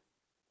immediately.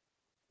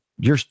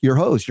 You're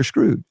hosed, you're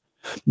screwed.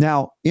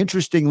 Now,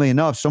 interestingly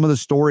enough, some of the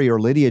story or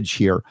lineage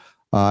here,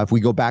 if we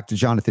go back to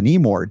Jonathan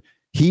Emord,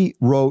 he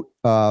wrote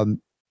the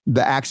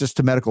Access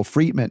to Medical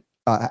Treatment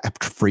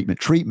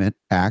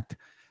Act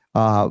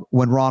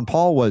when Ron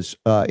Paul was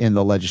in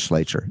the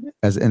legislature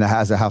as a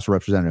House of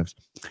Representatives.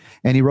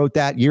 And he wrote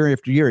that year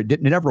after year.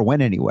 It never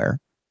went anywhere.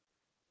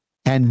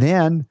 And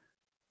then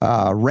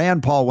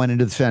Rand Paul went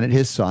into the Senate,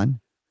 his son.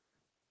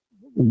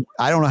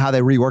 I don't know how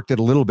they reworked it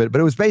a little bit,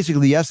 but it was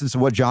basically the essence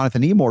of what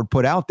Jonathan Emord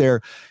put out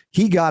there.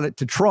 He got it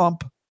to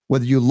Trump,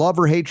 whether you love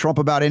or hate Trump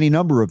about any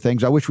number of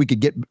things. I wish we could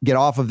get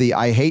off of the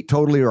I hate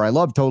totally or I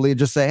love totally and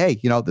just say, hey,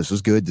 this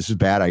is good, this is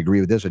bad, I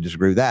agree with this, I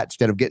disagree with that,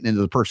 instead of getting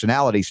into the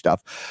personality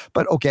stuff.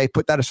 But okay,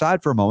 put that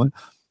aside for a moment.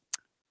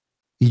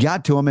 He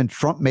got to him and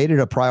Trump made it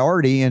a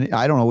priority. And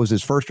I don't know, it was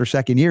his first or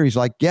second year. He's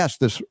like, yes,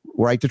 this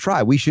right to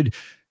try. We should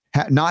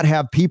not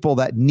have people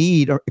that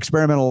need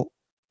experimental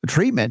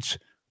treatments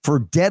for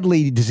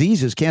deadly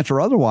diseases, cancer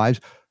or otherwise,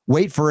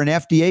 wait for an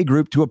FDA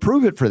group to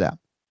approve it for them.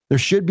 There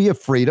should be a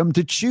freedom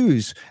to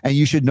choose, and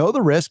you should know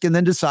the risk and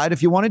then decide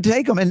if you want to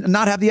take them and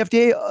not have the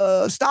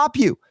FDA stop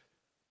you.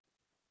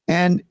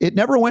 And it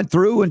never went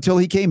through until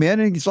he came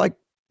in and he's like,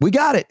 we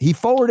got it. He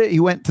forwarded it. He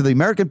went to the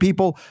American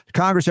people,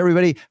 Congress,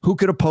 everybody who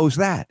could oppose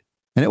that.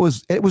 And it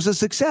was a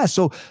success.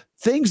 So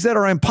things that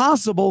are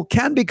impossible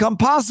can become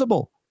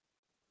possible.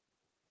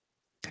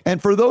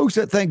 And for those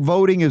that think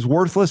voting is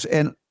worthless,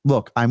 and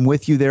look, I'm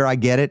with you there. I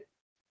get it.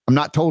 I'm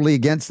not totally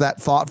against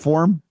that thought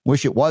form.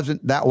 Wish it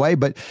wasn't that way.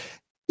 But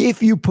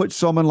if you put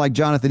someone like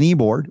Jonathan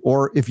Emord,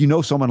 or if you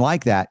know someone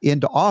like that,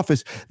 into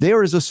office,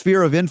 there is a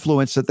sphere of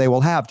influence that they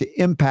will have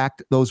to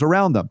impact those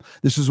around them.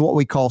 This is what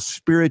we call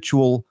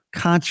spiritual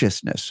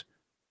consciousness.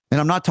 And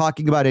I'm not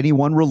talking about any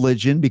one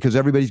religion, because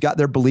everybody's got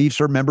their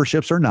beliefs or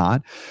memberships or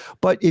not.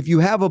 But if you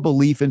have a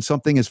belief in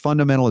something as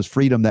fundamental as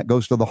freedom that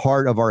goes to the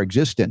heart of our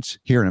existence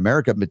here in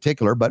America in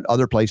particular, but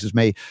other places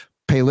may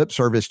pay lip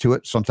service to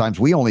it.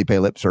 Sometimes we only pay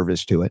lip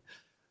service to it.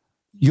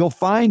 You'll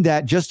find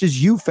that just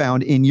as you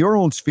found in your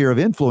own sphere of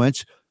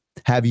influence,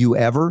 have you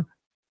ever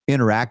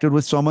interacted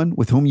with someone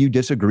with whom you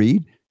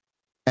disagreed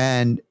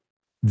and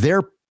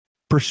their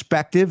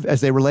perspective as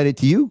they related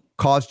to you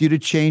caused you to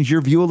change your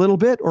view a little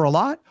bit or a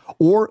lot,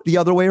 or the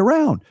other way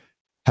around?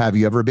 Have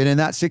you ever been in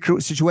that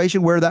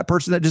situation where that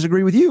person that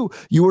disagreed with you,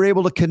 you were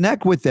able to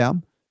connect with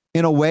them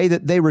in a way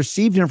that they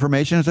received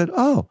information and said,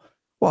 oh,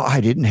 well,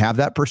 I didn't have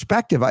that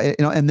perspective.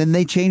 And then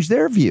they changed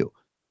their view.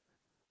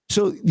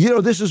 So,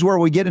 this is where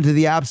we get into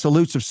the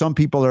absolutes of some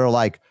people that are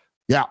like,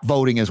 yeah,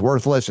 voting is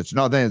worthless. It's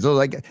nothing. So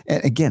like,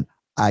 and again,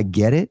 I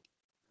get it,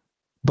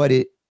 but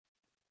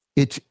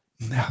it's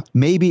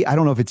maybe, I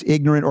don't know if it's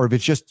ignorant or if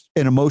it's just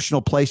an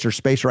emotional place or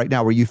space right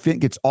now where you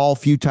think it's all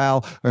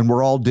futile and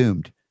we're all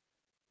doomed.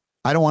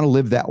 I don't want to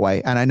live that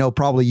way. And I know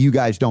probably you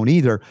guys don't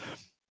either,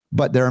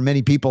 but there are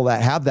many people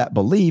that have that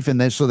belief. And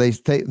then, so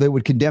they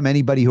would condemn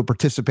anybody who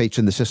participates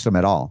in the system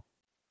at all.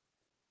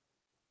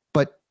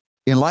 But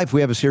in life,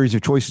 we have a series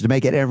of choices to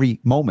make at every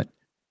moment.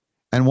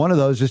 And one of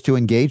those is to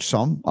engage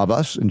some of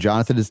us. And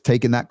Jonathan has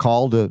taken that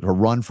call to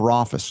run for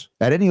office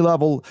at any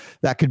level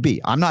that could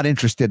be. I'm not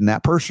interested in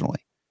that personally.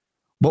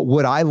 But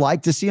would I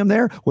like to see him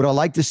there? Would I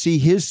like to see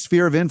his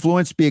sphere of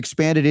influence be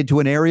expanded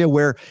into an area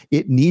where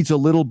it needs a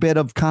little bit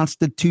of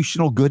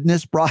constitutional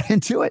goodness brought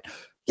into it?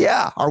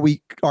 Yeah. Are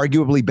we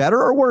arguably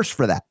better or worse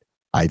for that?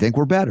 I think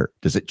we're better.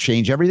 Does it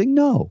change everything?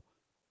 No.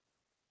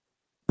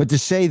 But to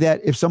say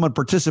that if someone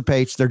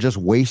participates, they're just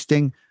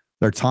wasting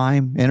their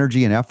time,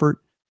 energy, and effort,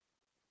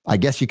 I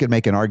guess you could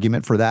make an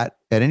argument for that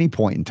at any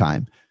point in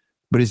time.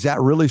 But is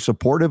that really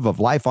supportive of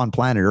life on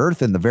planet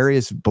Earth and the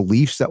various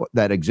beliefs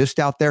that exist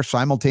out there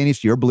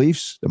simultaneous to your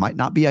beliefs that might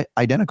not be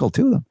identical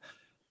to them?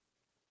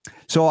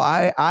 So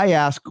I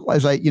ask,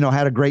 as I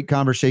had a great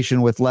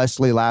conversation with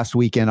Leslie last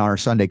week in our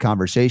Sunday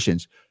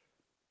conversations,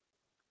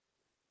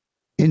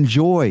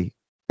 enjoy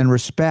and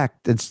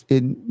respect. If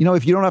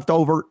you don't have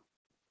to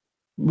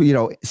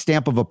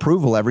stamp of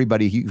approval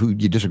everybody who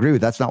you disagree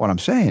with, that's not what I'm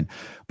saying.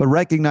 But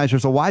recognize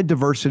there's a wide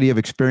diversity of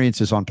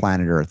experiences on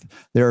planet Earth.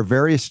 There are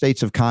various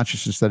states of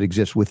consciousness that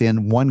exist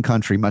within one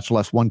country, much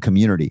less one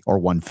community or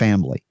one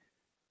family.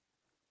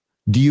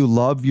 Do you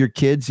love your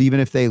kids even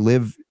if they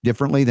live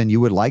differently than you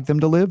would like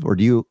them to live, or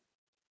do you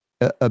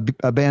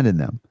abandon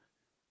them?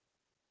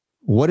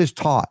 What is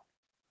taught?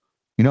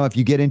 If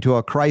you get into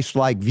a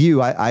Christ-like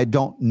view, I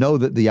don't know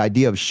that the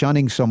idea of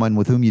shunning someone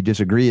with whom you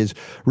disagree is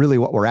really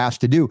what we're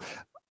asked to do.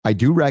 I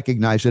do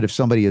recognize that if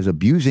somebody is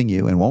abusing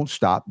you and won't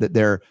stop, that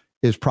there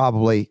is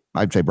definitely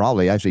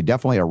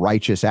a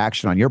righteous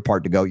action on your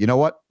part to go, you know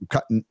what,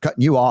 I'm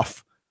cutting you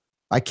off.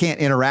 I can't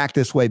interact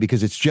this way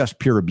because it's just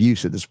pure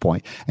abuse at this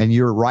point. And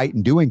you're right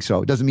in doing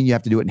so. It doesn't mean you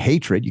have to do it in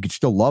hatred. You can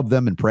still love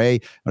them and pray,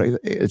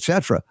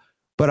 etc.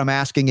 But I'm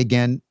asking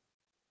again,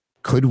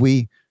 could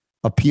we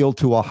appeal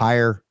to a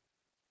higher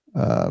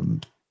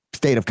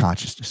state of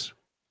consciousness,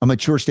 a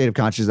mature state of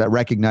consciousness that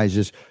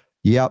recognizes,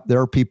 yep,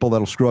 there are people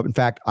that'll screw up. In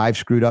fact, I've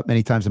screwed up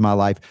many times in my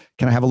life.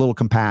 Can I have a little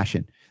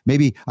compassion?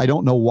 Maybe I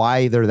don't know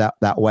why they're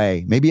that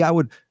way. Maybe I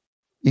would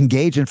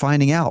engage in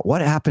finding out what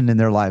happened in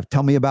their life.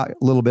 Tell me about a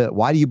little bit.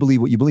 Why do you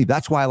believe what you believe?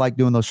 That's why I like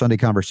doing those Sunday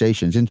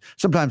conversations. And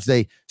sometimes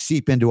they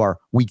seep into our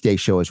weekday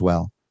show as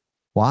well.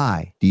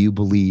 Why do you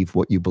believe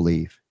what you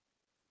believe?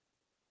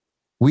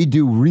 We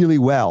do really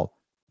well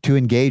to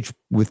engage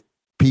with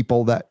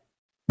people that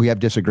we have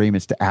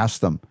disagreements, to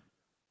ask them,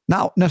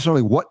 not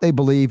necessarily what they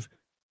believe,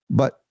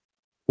 but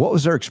what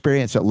was their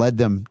experience that led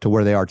them to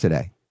where they are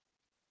today?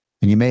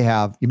 And you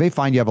may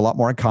find you have a lot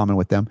more in common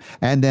with them.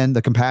 And then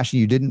the compassion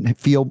you didn't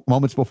feel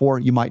moments before,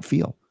 you might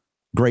feel.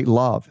 Great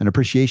love and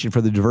appreciation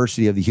for the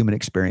diversity of the human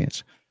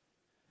experience.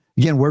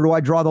 Again, where do I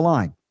draw the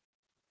line?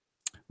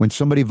 When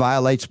somebody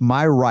violates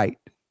my right,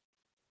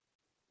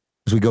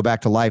 as we go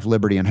back to life,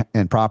 liberty,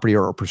 and property,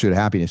 or pursuit of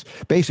happiness,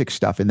 basic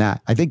stuff in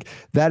that. I think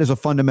that is a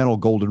fundamental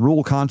golden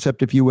rule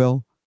concept, if you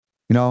will.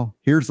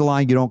 Here's the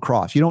line you don't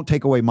cross. You don't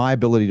take away my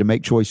ability to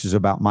make choices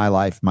about my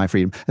life, my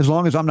freedom, as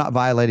long as I'm not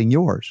violating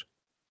yours.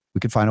 We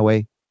could find a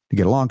way to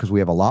get along because we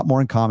have a lot more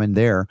in common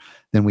there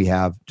than we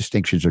have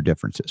distinctions or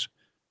differences.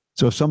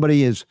 So if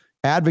somebody is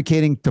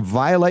advocating to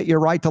violate your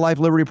right to life,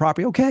 liberty,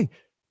 property, okay,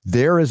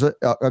 there is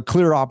a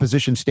clear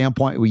opposition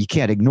standpoint where you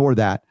can't ignore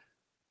that.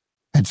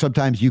 And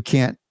sometimes you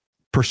can't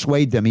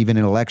persuade them even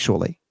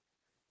intellectually.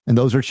 And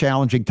those are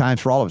challenging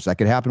times for all of us. That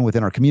could happen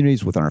within our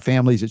communities, within our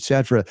families, et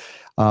cetera.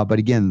 But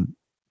again,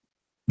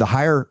 the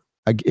higher,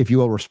 if you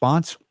will,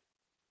 response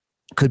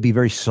could be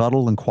very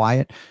subtle and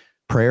quiet,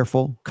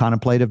 prayerful,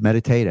 contemplative,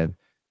 meditative,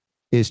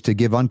 is to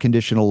give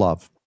unconditional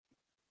love.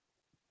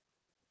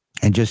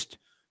 And just,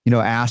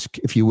 ask,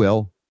 if you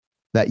will,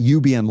 that you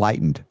be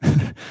enlightened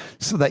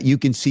so that you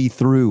can see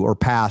through or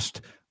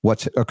past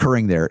what's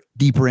occurring there,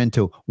 deeper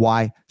into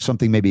why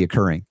something may be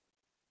occurring.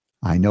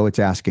 I know it's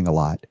asking a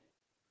lot,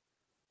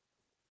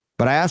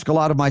 but I ask a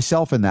lot of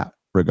myself in that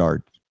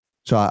regard.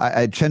 So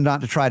I tend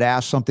not to try to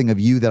ask something of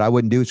you that I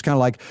wouldn't do. It's kind of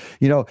like,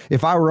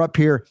 if I were up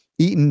here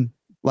eating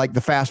like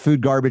the fast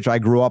food garbage I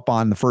grew up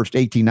on the first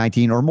 18,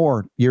 19 or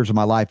more years of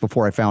my life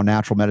before I found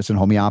natural medicine,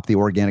 homeopathy,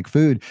 organic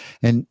food.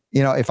 And,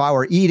 if I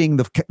were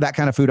eating that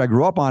kind of food I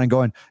grew up on and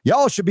going,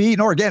 y'all should be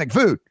eating organic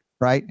food,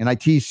 right? And I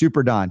tease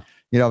Super Don,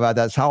 about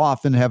that. How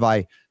often have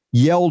I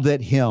yelled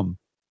at him,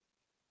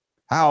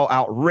 how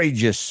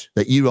outrageous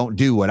that you don't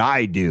do what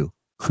I do.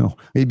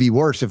 It'd be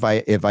worse if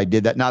I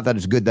did that. Not that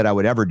it's good that I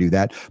would ever do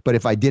that, but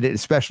if I did it,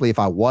 especially if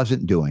I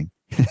wasn't doing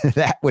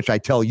that, which I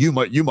tell you,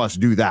 you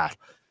must do that.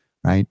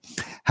 Right?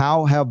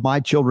 How have my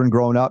children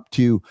grown up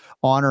to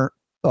honor,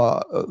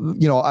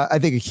 I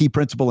think a key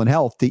principle in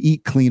health, to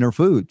eat cleaner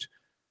foods,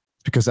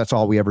 because that's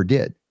all we ever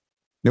did.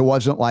 It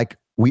wasn't like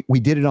we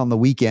did it on the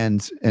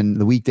weekends and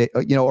the weekday,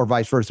 or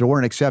vice versa. There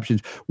weren't exceptions.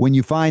 When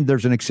you find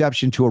there's an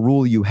exception to a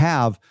rule you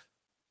have,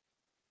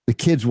 the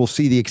kids will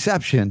see the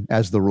exception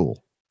as the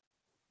rule.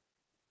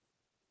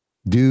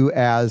 Do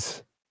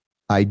as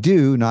I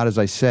do, not as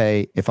I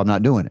say, if I'm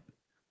not doing it.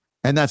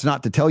 And that's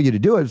not to tell you to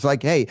do it. It's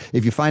like, hey,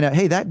 if you find out,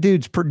 hey, that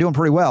dude's doing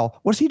pretty well,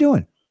 what's he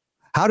doing?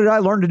 How did I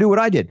learn to do what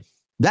I did?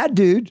 That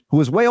dude, who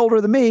was way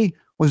older than me,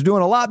 was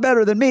doing a lot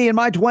better than me in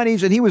my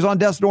 20s, and he was on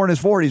death's door in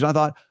his 40s. And I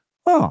thought,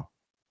 oh,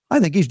 I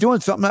think he's doing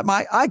something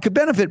that I could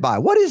benefit by.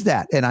 What is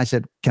that? And I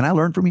said, can I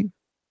learn from you?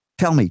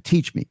 Tell me,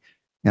 teach me.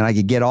 And I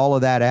could get all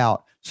of that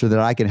out so that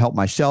I can help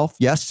myself.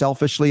 Yes,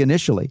 selfishly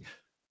initially.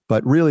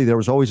 But really, there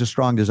was always a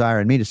strong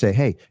desire in me to say,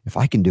 hey, if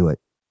I can do it,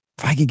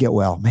 if I can get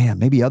well, man,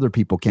 maybe other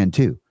people can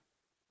too,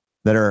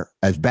 that are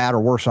as bad or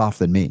worse off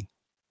than me.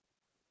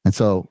 And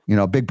so,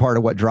 a big part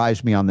of what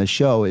drives me on this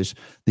show is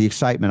the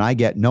excitement I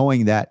get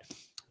knowing that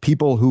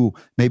people who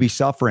may be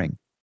suffering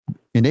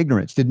in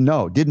ignorance, didn't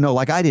know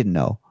like I didn't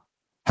know,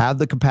 have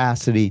the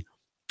capacity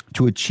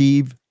to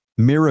achieve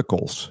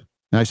miracles.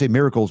 And I say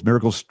miracles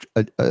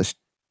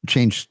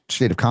change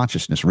state of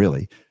consciousness,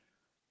 really.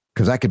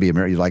 Because that could be a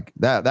miracle. He's like,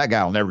 that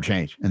guy will never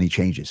change. And he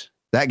changes.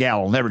 That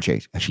gal will never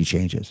change. And she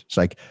changes. It's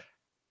like,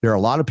 there are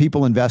a lot of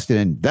people invested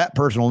in that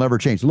person will never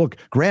change. Look,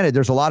 granted,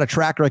 there's a lot of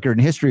track record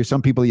in history of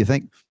some people you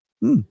think,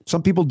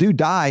 some people do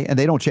die and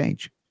they don't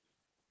change.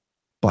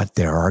 But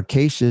there are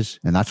cases,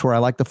 and that's where I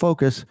like to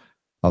focus,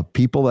 of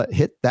people that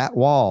hit that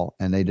wall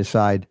and they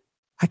decide,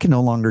 I can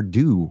no longer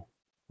do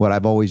what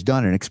I've always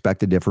done and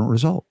expect a different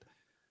result.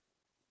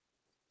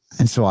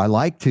 And so I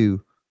like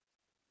to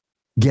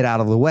get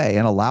out of the way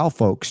and allow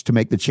folks to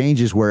make the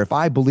changes where if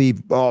I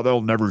believe, oh,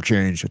 they'll never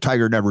change, a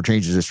tiger never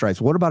changes its stripes.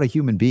 What about a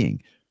human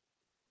being?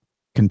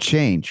 Can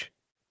change,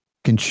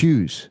 can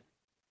choose,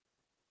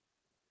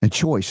 and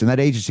choice. And that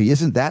agency,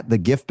 isn't that the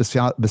gift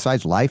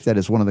besides life that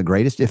is one of the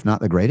greatest, if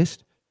not the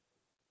greatest?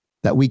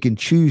 That we can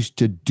choose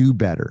to do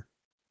better,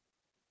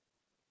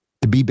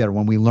 to be better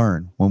when we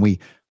learn, when we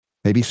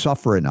maybe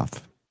suffer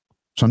enough.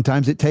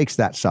 Sometimes it takes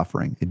that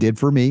suffering. It did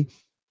for me.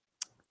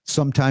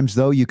 Sometimes,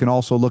 though, you can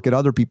also look at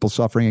other people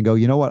suffering and go,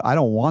 you know what? I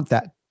don't want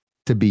that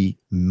to be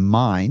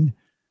mine.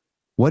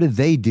 What did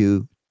they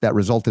do that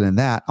resulted in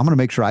that? I'm going to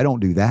make sure I don't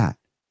do that.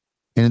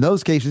 And in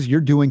those cases,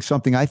 you're doing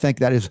something I think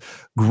that is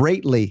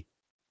greatly,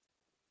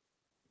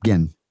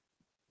 again,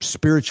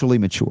 spiritually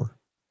mature.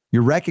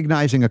 You're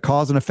recognizing a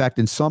cause and effect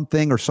in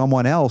something or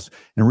someone else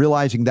and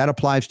realizing that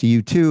applies to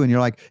you too. And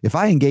you're like, if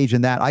I engage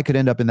in that, I could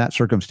end up in that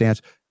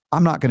circumstance.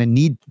 I'm not going to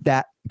need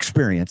that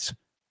experience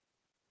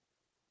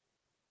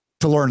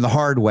to learn the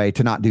hard way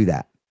to not do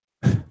that.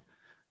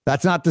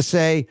 That's not to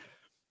say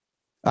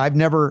I've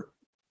never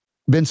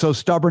been so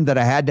stubborn that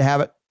I had to have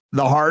it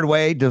the hard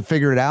way to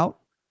figure it out.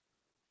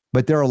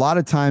 But there are a lot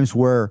of times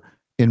where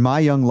in my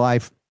young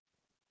life,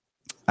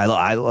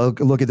 I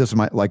look at this,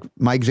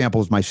 my example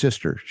is my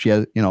sister. She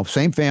has,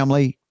 same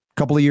family,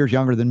 couple of years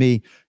younger than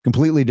me,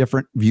 completely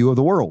different view of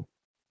the world.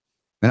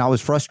 And I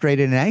was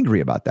frustrated and angry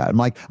about that. I'm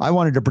like, I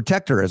wanted to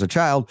protect her as a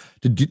child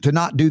to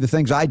not do the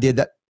things I did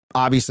that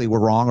obviously were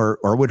wrong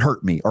or would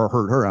hurt me or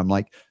hurt her. I'm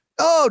like,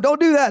 oh, don't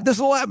do that. This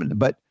will happen.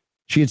 But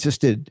she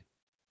insisted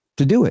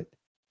to do it.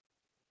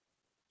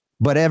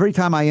 But every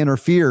time I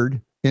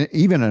interfered,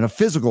 even in a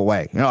physical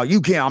way, you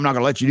can't, I'm not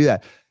going to let you do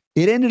that.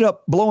 It ended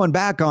up blowing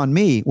back on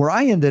me where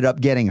I ended up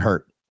getting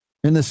hurt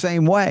in the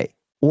same way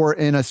or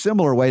in a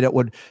similar way that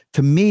would,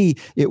 to me,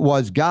 it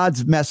was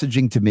God's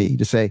messaging to me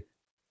to say,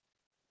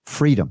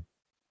 freedom.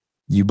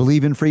 You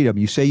believe in freedom.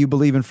 You say you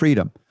believe in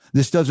freedom.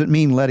 This doesn't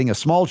mean letting a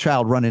small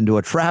child run into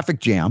a traffic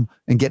jam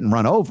and getting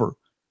run over.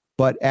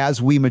 But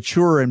as we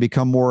mature and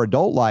become more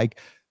adult-like,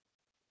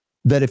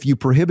 that if you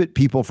prohibit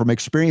people from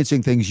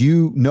experiencing things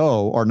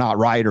are not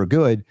right or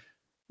good,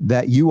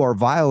 that you are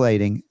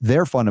violating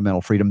their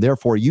fundamental freedom.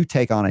 Therefore, you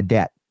take on a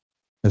debt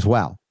as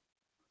well.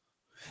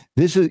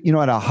 This is,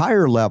 at a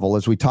higher level,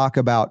 as we talk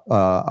about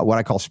what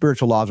I call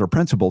spiritual laws or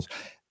principles,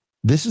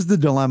 this is the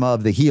dilemma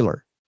of the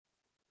healer.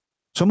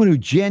 Someone who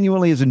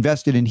genuinely is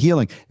invested in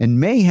healing and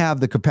may have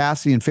the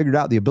capacity and figured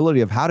out the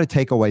ability of how to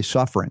take away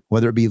suffering,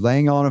 whether it be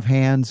laying on of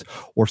hands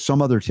or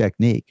some other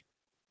technique.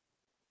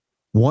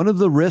 One of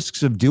the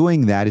risks of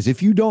doing that is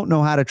if you don't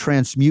know how to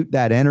transmute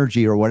that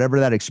energy or whatever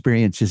that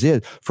experience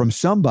is from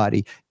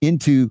somebody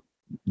into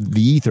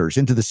the ethers,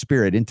 into the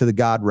spirit, into the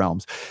God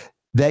realms,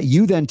 that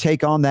you then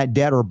take on that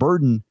debt or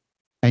burden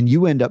and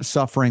you end up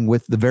suffering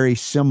with the very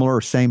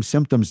similar same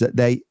symptoms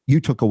that you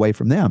took away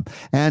from them.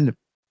 And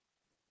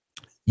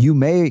you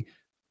may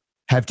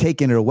have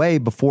taken it away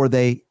before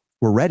they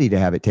were ready to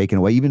have it taken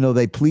away, even though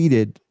they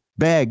pleaded,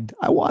 begged,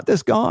 I want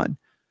this gone.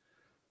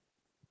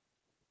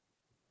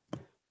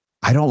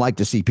 I don't like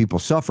to see people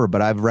suffer,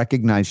 but I've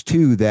recognized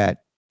too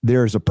that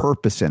there's a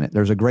purpose in it.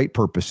 There's a great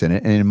purpose in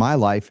it. And in my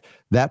life,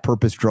 that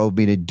purpose drove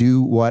me to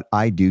do what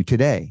I do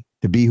today,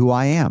 to be who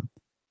I am.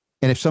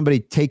 And if somebody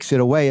takes it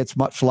away, it's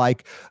much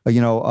like,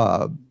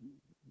 an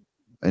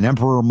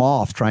emperor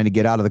moth trying to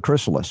get out of the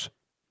chrysalis.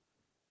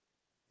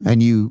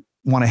 And you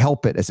want to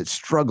help it as it's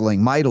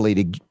struggling mightily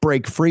to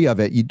break free of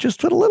it. You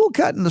just put a little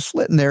cut in the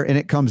slit in there and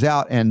it comes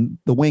out and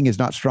the wing is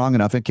not strong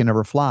enough. It can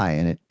never fly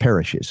and it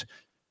perishes.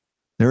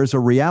 There is a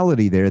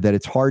reality there that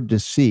it's hard to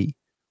see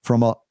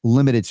from a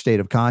limited state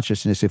of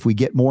consciousness. If we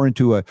get more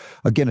into a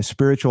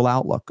spiritual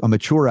outlook, a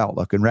mature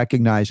outlook, and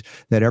recognize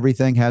that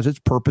everything has its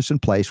purpose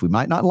and place. We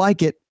might not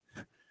like it,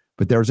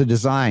 but there's a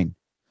design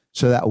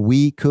so that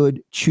we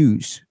could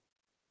choose.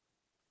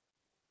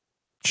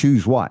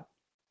 Choose what?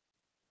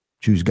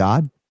 Choose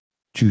God,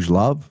 choose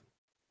love,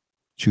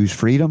 choose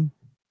freedom,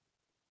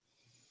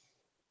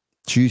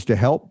 choose to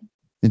help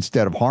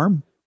instead of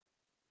harm.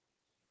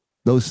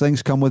 Those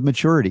things come with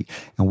maturity,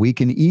 and we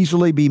can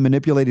easily be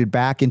manipulated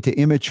back into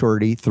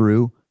immaturity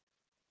through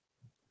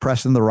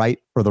pressing the right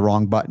or the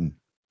wrong button.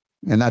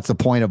 And that's the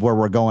point of where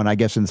we're going, I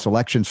guess, in the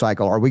selection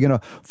cycle. Are we going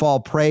to fall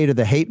prey to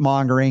the hate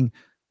mongering,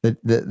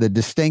 the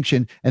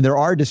distinction? And there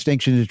are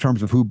distinctions in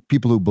terms of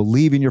people who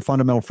believe in your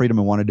fundamental freedom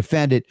and want to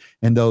defend it,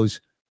 and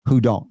those who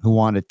don't, who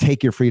want to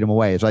take your freedom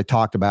away. As I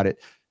talked about it,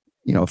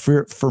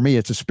 for me,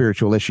 it's a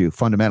spiritual issue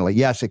fundamentally.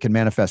 Yes, it can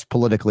manifest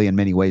politically in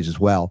many ways as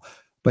well.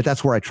 But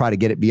that's where I try to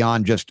get it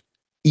beyond just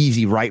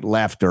easy right,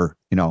 left, or,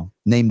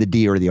 name the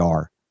D or the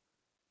R.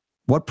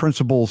 What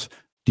principles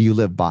do you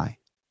live by?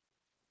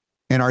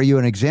 And are you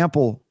an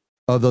example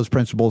of those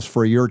principles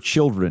for your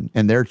children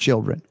and their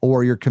children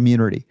or your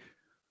community?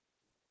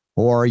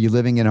 Or are you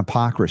living in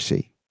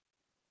hypocrisy?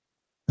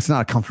 It's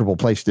not a comfortable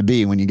place to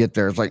be when you get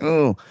there. It's like,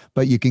 oh,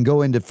 but you can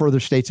go into further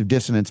states of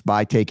dissonance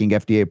by taking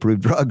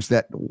FDA-approved drugs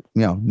that,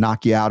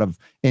 knock you out of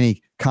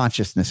any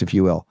consciousness, if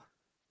you will,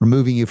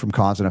 removing you from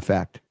cause and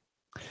effect.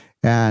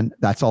 And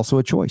that's also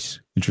a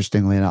choice,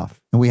 interestingly enough.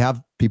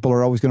 And people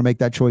are always going to make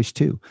that choice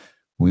too.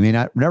 We may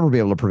never be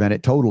able to prevent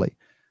it totally,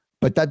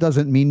 but that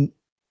doesn't mean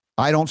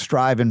I don't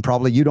strive, and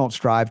probably you don't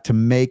strive to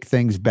make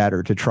things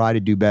better, to try to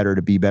do better,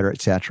 to be better,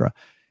 etc.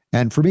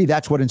 And for me,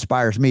 that's what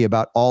inspires me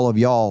about all of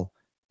y'all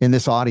in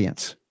this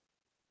audience.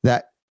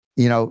 That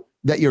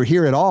you're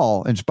here at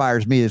all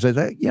inspires me is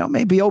that,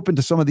 maybe be open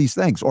to some of these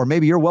things, or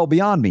maybe you're well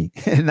beyond me.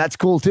 And that's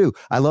cool too.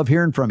 I love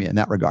hearing from you in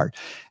that regard.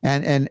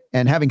 And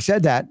having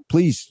said that,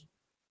 please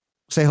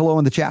say hello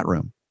in the chat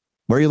room.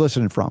 Where are you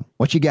listening from?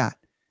 What you got?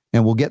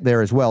 And we'll get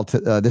there as well to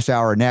this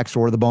hour next,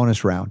 or the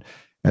bonus round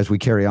as we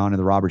carry on in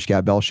the Robert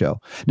Scott Bell Show.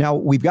 Now,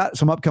 we've got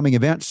some upcoming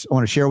events I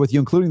want to share with you,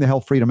 including the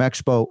Health Freedom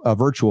Expo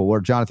virtual, where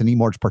Jonathan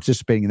Emord's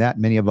participating in that.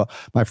 Many of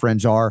my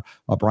friends are,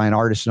 Brian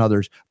Artis and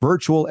others.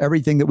 Virtual,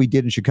 everything that we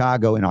did in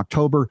Chicago in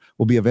October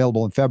will be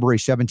available in February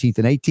 17th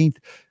and 18th.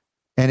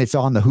 And it's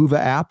on the Hoover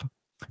app.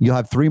 You'll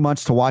have 3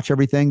 months to watch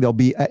everything. There'll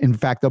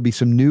be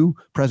some new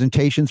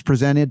presentations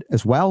presented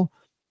as well.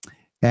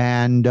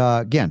 And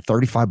again,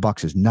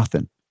 $35 is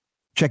nothing.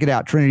 Check it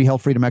out,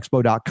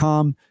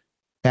 trinityhealthfreedomexpo.com.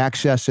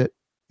 Access it,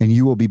 and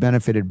you will be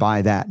benefited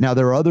by that. Now,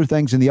 there are other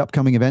things in the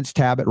upcoming events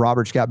tab at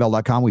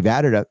robertscottbell.com. We've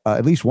added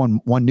at least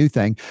one new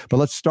thing, but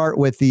let's start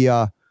with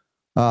the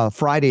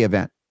Friday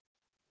event.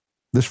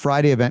 This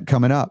Friday event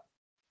coming up.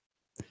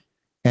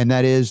 and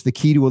that is the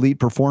key to elite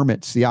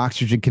performance, the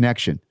oxygen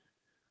connection.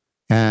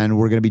 And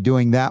we're going to be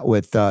doing that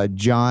with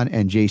John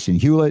and Jason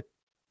Hewlett,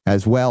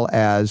 as well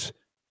as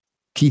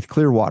Keith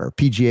Clearwater,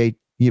 PGA,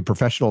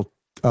 professional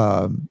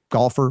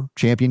golfer,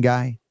 champion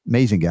guy,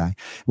 amazing guy.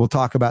 We'll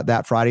talk about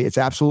that Friday. It's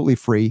absolutely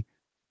free.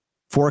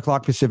 4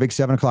 o'clock Pacific,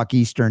 7 o'clock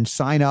Eastern.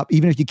 Sign up,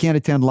 even if you can't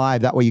attend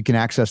live. That way you can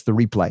access the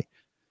replay.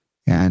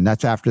 And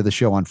that's after the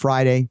show on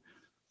Friday.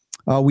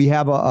 We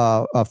have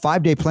a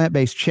 5-day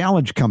plant-based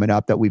challenge coming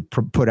up that we've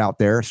put out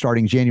there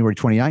starting January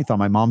 29th on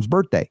my mom's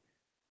birthday.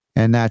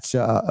 And that's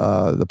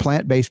the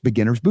Plant-Based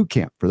Beginners Boot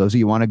Camp. For those of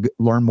you who want to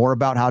learn more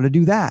about how to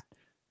do that.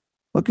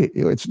 Look,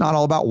 it's not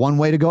all about one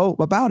way to go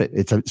about it.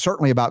 It's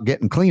certainly about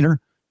getting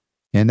cleaner.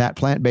 And that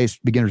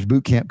Plant-Based Beginners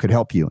Boot Camp could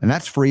help you. And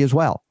that's free as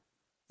well.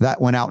 That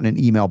went out in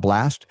an email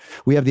blast.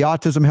 We have the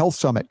Autism Health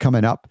Summit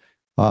coming up.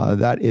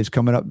 That is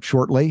coming up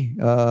shortly,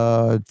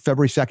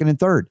 February 2nd and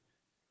 3rd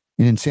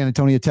in San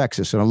Antonio,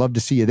 Texas. And I'd love to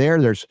see you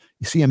there. There's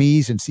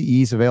CMEs and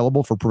CEs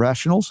available for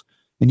professionals,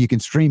 and you can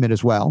stream it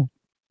as well.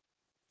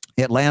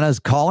 Atlanta's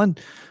calling.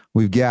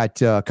 We've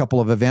got a couple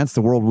of events,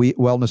 the World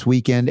Wellness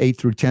Weekend, 8th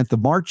through 10th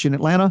of March in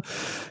Atlanta.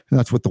 And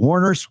that's with the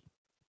Warners.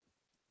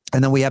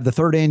 And then we have the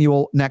 3rd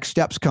annual Next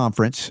Steps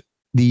Conference,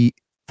 the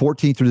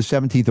 14th through the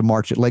 17th of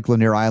March at Lake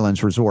Lanier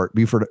Islands Resort,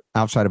 Beaufort,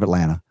 outside of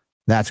Atlanta.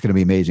 That's going to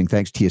be amazing.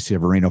 Thanks, Tia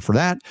Severino, for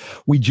that.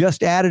 We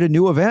just added a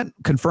new event,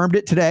 confirmed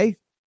it today.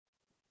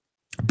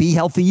 Be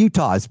Healthy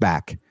Utah is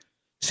back.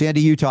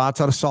 Sandy, Utah,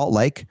 outside of Salt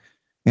Lake.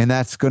 And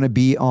that's going to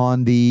be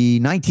on the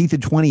 19th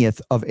and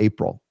 20th of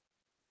April.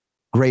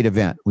 Great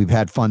event. We've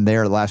had fun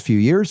there the last few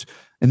years.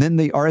 And then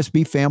the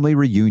RSB family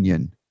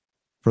reunion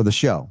for the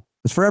show.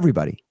 It's for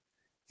everybody.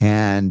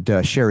 And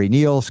Sherry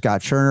Neal, Scott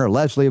Scherner,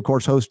 Leslie, of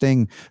course,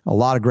 hosting. A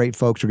lot of great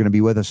folks are going to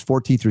be with us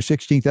 14th through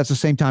 16th. That's the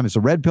same time as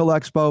the Red Pill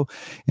Expo.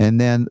 And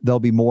then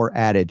there'll be more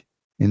added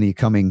in the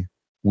coming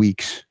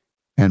weeks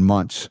and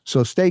months.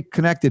 So stay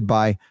connected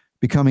by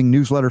becoming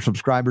newsletter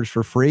subscribers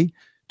for free.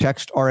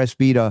 Text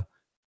RSB to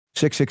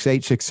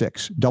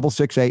 66866,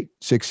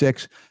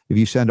 66866. If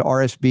you send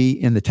RSB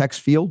in the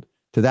text field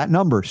to that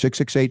number,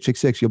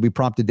 66866, you'll be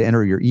prompted to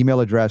enter your email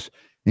address,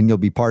 and you'll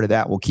be part of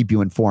that. We'll keep you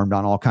informed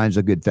on all kinds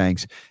of good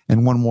things.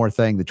 And one more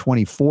thing, the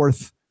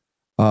 24th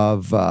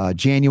of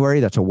January,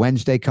 that's a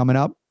Wednesday coming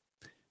up,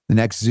 the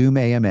next Zoom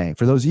AMA.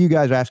 For those of you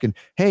guys asking,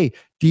 hey,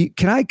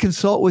 can I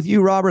consult with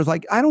you, Robert? It's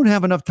like, I don't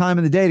have enough time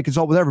in the day to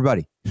consult with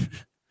everybody.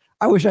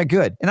 I wish I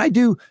could. And I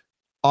do.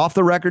 Off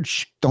the record,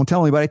 don't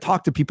tell anybody. I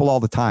talk to people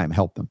all the time,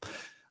 help them.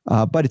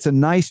 But it's a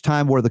nice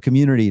time where the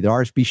community, the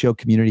RSB show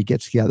community,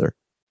 gets together.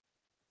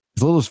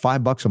 As little as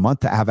 $5 a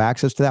month to have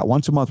access to that.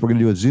 Once a month, we're going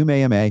to do a Zoom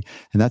AMA, and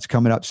that's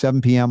coming up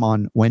 7 p.m.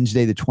 on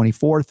Wednesday, the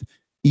 24th,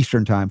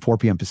 Eastern Time, 4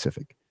 p.m.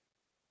 Pacific.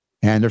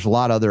 And there's a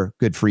lot of other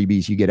good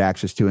freebies you get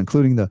access to,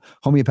 including the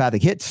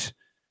homeopathic hits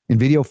in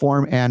video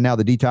form, and now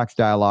the detox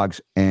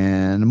dialogues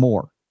and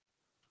more.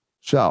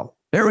 So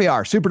there we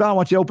are. Super Don, I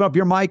want you to open up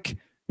your mic,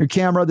 your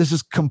camera. This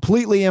is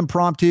completely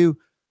impromptu,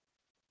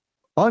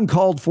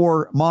 uncalled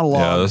for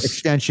monologue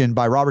extension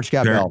by Robert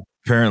Scott Bell.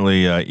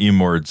 Apparently,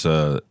 Emord's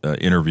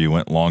interview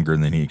went longer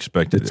than he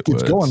expected. It's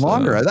going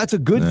longer. That's a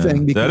good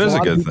thing. Because that is a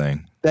good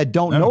thing. That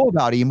don't know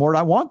about Emord,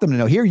 I want them to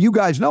know. Here, you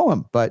guys know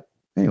him. But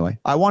anyway,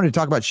 I wanted to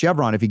talk about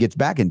Chevron if he gets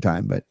back in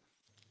time. But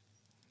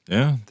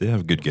yeah, they have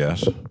a good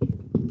guess.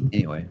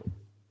 Anyway,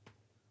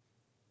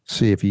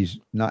 see if he's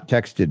not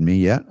texted me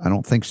yet. I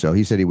don't think so.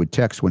 He said he would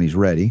text when he's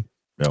ready.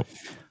 Yep.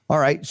 All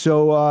right.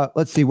 So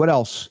let's see what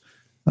else.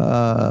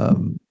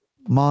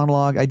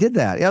 Monologue. I did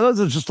that. Yeah, those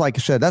are just like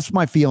I said. That's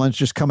my feelings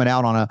just coming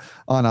out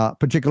on a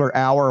particular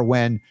hour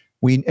when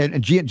we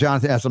and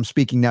Jonathan, as I'm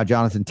speaking now,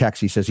 Jonathan texts.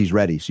 He says he's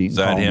ready. So you can is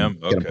that him?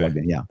 Get him plugged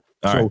in. Yeah.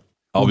 All so right.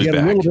 I'll be get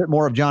back. a little bit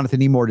more of Jonathan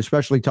Emord,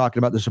 especially talking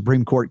about the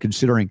Supreme Court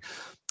considering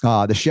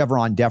the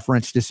Chevron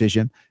deference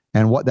decision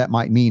and what that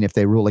might mean if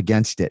they rule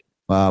against it,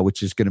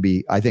 which is going to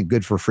be, I think,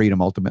 good for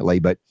freedom ultimately.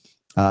 But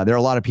there are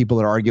a lot of people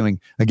that are arguing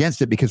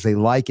against it because they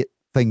like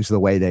things the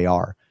way they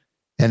are.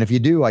 And if you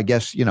do, I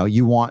guess,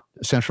 you want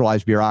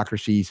centralized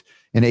bureaucracies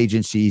and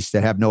agencies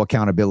that have no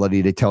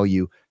accountability to tell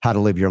you how to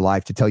live your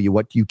life, to tell you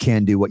what you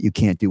can do, what you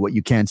can't do, what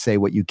you can say,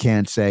 what you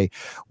can't say,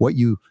 what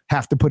you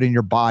have to put in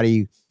your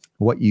body,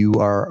 what you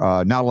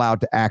are not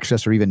allowed to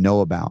access or even know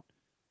about.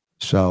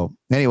 So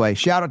anyway,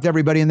 shout out to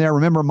everybody in there.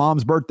 Remember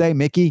Mom's birthday,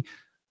 Mickey,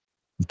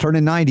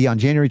 turning 90 on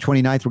January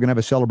 29th. We're going to have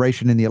a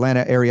celebration in the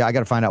Atlanta area. I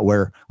got to find out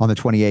where on the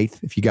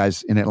 28th. If you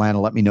guys in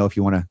Atlanta, let me know if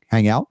you want to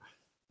hang out.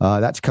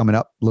 That's coming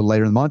up a little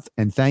later in the month.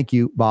 And thank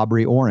you,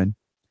 Bobry Oren,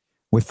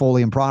 with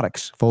Folium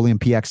Products,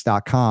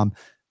 foliumpx.com.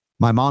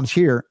 My mom's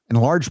here in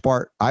large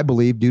part, I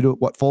believe, due to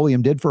what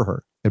Folium did for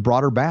her. It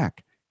brought her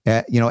back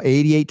at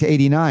 88 to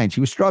 89. She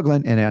was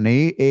struggling. And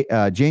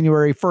on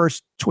January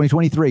 1st,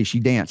 2023,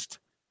 she danced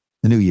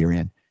the new year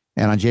in.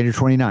 And on January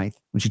 29th,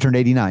 when she turned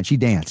 89, she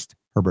danced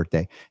her birthday.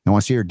 And I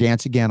want to see her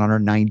dance again on her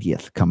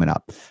 90th coming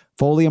up.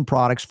 Folium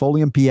Products,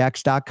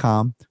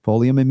 foliumpx.com,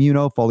 Folium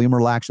Immuno, Folium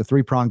Relax, a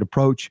three-pronged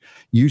approach.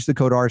 Use the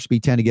code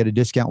RSB10 to get a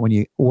discount when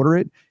you order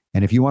it.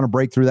 And if you want to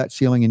break through that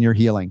ceiling in your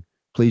healing,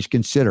 please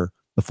consider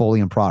the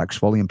Folium products,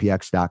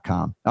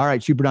 foliumpx.com. All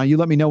right, Super Don, you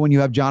let me know when you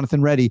have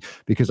Jonathan ready,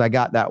 because I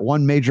got that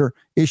one major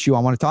issue I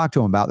want to talk to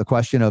him about, the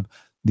question of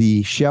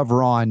the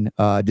Chevron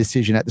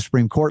decision at the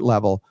Supreme Court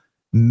level.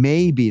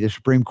 Maybe the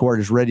Supreme Court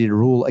is ready to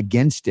rule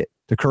against it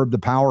to curb the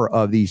power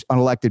of these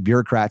unelected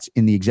bureaucrats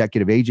in the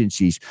executive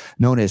agencies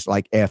known as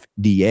like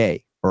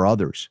FDA or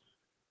others.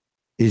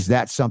 Is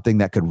that something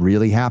that could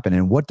really happen?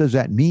 And what does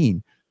that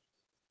mean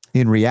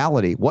in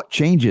reality? What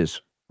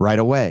changes right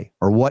away,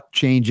 or what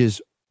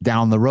changes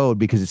down the road,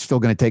 because it's still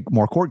going to take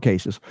more court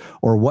cases,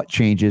 or what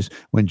changes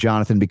when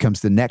Jonathan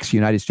becomes the next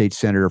United States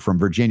Senator from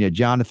Virginia?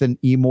 Jonathan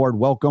Emord,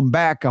 welcome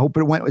back. I hope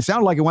it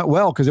sounded like it went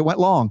well, because it went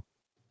long.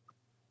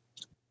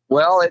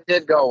 Well, it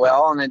did go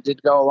well, and it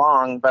did go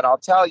long, but I'll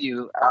tell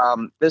you,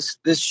 this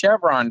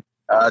Chevron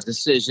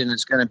decision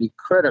is going to be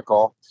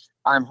critical.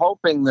 I'm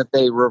hoping that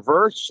they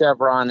reverse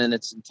Chevron in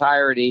its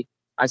entirety.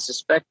 I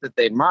suspect that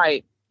they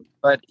might,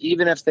 but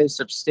even if they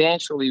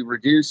substantially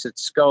reduce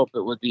its scope,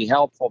 it would be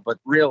helpful. But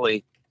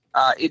really,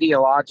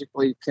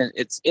 ideologically,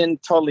 it's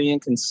totally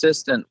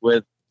inconsistent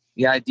with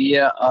the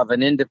idea of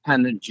an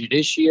independent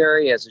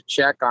judiciary as a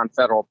check on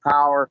federal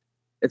power.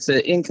 It's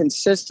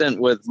inconsistent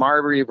with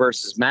Marbury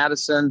versus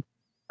Madison,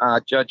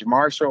 Justice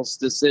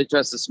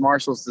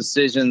Marshall's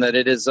decision that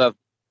it is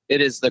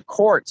the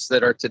courts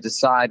that are to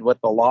decide what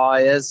the law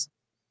is,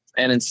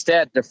 and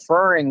instead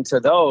deferring to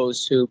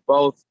those who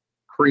both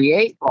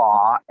create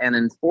law and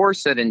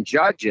enforce it and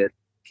judge it,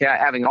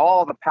 having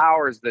all the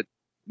powers that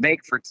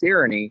make for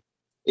tyranny,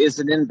 is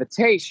an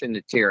invitation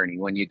to tyranny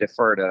when you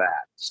defer to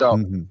that.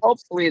 So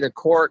hopefully the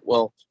court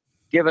will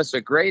give us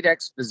a great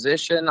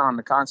exposition on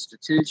the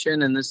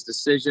Constitution in this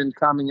decision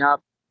coming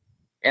up,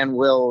 and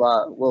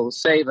will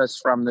save us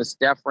from this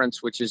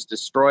deference, which has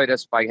destroyed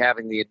us by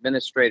having the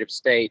administrative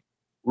state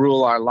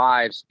rule our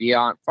lives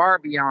far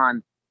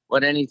beyond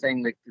what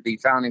anything that the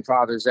Founding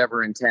Fathers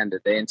ever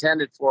intended. They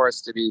intended for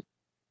us to be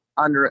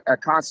under a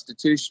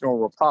constitutional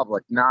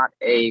republic, not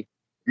a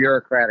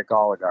bureaucratic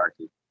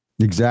oligarchy.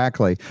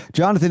 Exactly.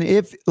 Jonathan,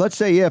 let's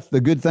say the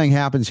good thing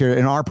happens here,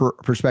 in our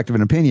perspective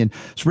and opinion,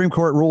 Supreme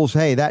Court rules,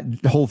 hey, that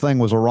whole thing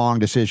was a wrong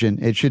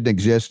decision, it shouldn't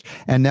exist,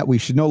 and that we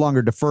should no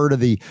longer defer to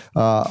the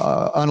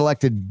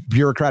unelected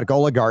bureaucratic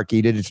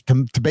oligarchy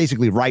to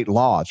basically write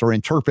laws or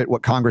interpret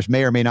what Congress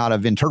may or may not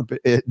have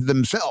interpreted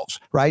themselves,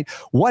 right?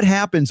 What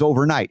happens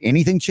overnight?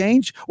 Anything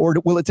change? Or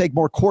will it take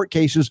more court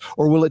cases?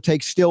 Or will it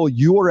take still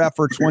your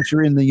efforts once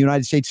you're in the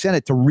United States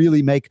Senate to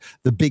really make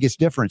the biggest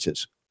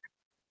differences?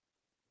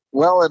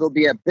 Well, it'll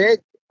be a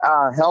big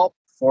help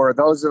for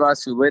those of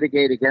us who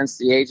litigate against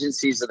the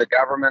agencies of the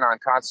government on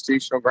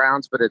constitutional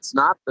grounds, but it's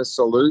not the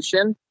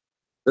solution.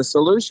 The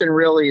solution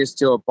really is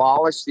to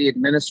abolish the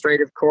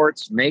administrative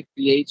courts, make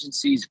the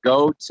agencies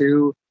go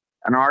to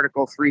an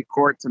Article III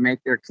court to make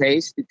their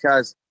case,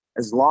 because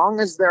as long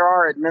as there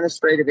are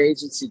administrative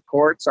agency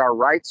courts, our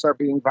rights are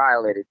being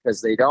violated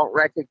because they don't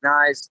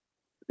recognize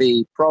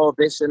the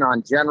prohibition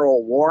on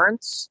general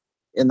warrants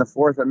in the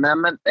Fourth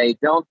Amendment. They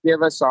don't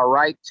give us our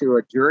right to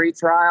a jury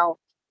trial.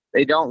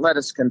 They don't let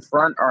us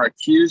confront our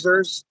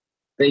accusers.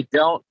 They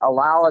don't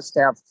allow us to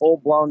have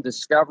full-blown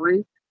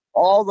discovery.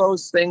 All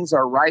those things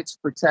are rights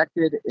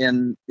protected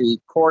in the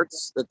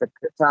courts that the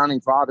Founding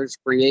Fathers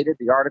created,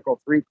 the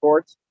Article III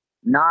courts,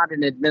 not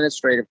in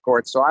administrative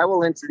courts. So I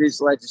will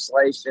introduce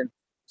legislation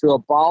to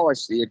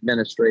abolish the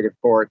administrative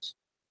courts,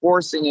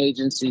 forcing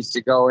agencies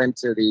to go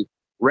into the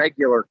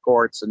regular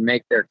courts and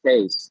make their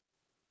case.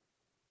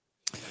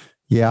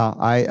 Yeah,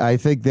 I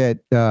think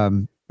that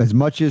as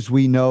much as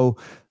we know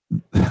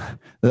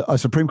a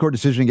Supreme Court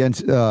decision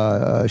against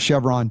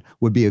Chevron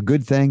would be a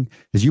good thing,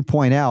 as you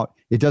point out,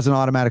 it doesn't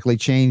automatically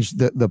change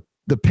the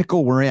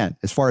pickle we're in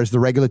as far as the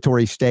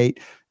regulatory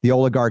state, the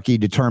oligarchy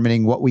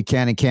determining what we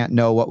can and can't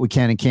know, what we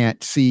can and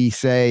can't see,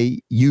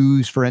 say,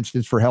 use, for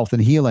instance, for health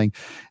and healing.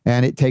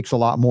 And it takes a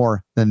lot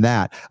more than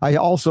that. I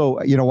also,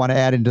 want to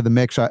add into the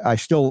mix, I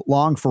still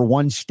long for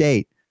one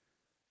state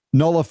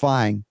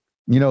nullifying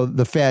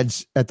the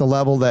feds at the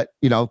level that,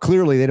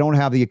 clearly they don't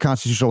have the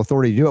constitutional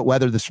authority to do it,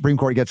 whether the Supreme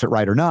Court gets it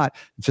right or not.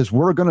 It says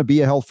we're going to be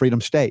a health freedom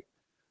state.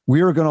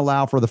 We are going to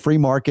allow for the free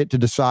market to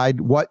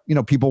decide what,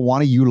 people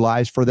want to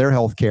utilize for their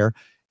health care,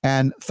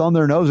 and thumb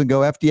their nose and go,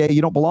 FDA,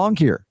 you don't belong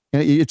here.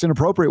 And it's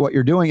inappropriate what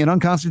you're doing and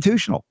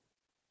unconstitutional.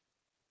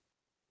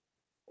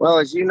 Well,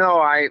 as you know,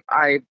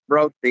 I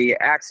wrote the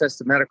Access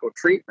to Medical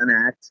Treatment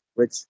Act,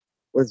 which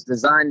was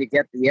designed to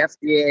get the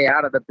FDA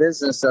out of the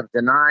business of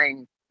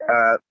denying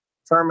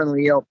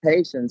terminally ill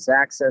patients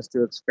access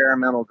to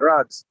experimental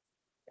drugs.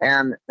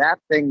 And that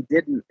thing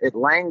it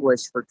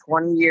languished for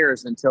 20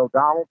 years until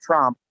Donald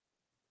Trump,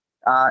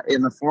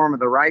 in the form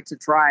of the Right to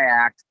Try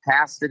Act,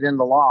 passed it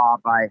into law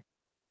by,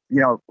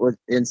 with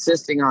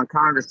insisting on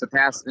Congress to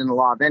pass it into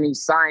law. Then he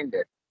signed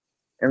it.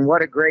 And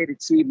what a great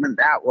achievement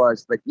that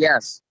was. But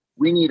yes,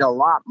 we need a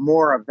lot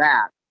more of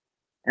that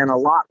and a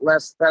lot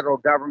less federal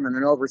government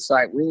and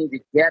oversight. We need to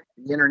get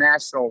the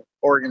international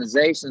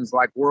organizations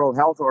like World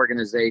Health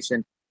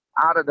Organization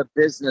out of the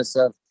business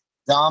of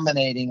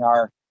dominating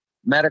our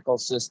medical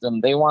system.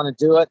 They want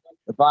to do it.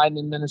 The Biden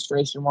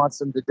administration wants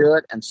them to do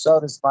it, and so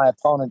does my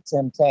opponent,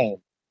 Tim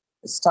Kaine.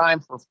 It's time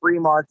for free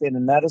market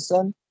in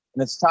medicine,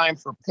 and it's time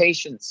for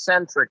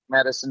patient-centric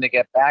medicine to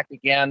get back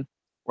again,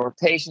 where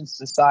patients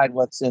decide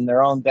what's in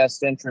their own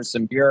best interest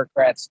and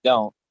bureaucrats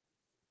don't.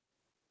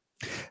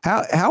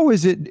 How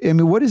is it? I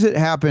mean, what is it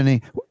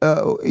happening?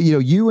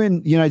 You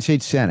in the United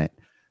States Senate,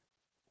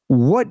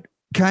 what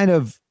kind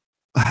of,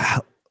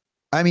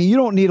 I mean, you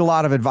don't need a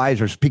lot of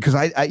advisors because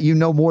you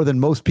know more than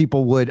most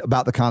people would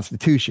about the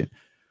Constitution.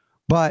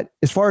 But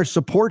as far as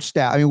support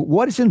staff, I mean,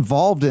 what is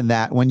involved in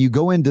that when you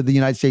go into the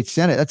United States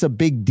Senate? That's a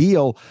big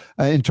deal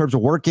in terms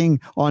of working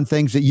on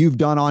things that you've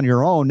done on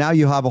your own. Now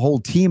you have a whole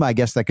team, I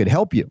guess, that could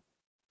help you.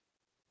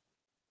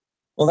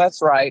 Well,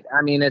 that's right.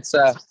 I mean, it's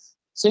a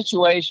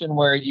situation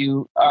where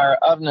you are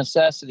of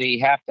necessity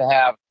have to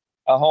have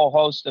a whole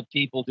host of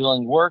people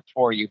doing work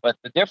for you. But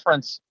the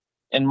difference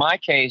in my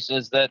case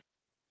is that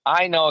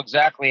I know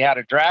exactly how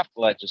to draft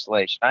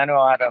legislation. I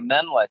know how to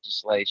amend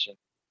legislation.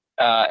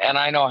 And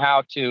I know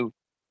how to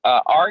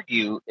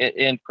argue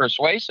in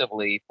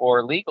persuasively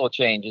for legal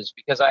changes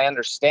because I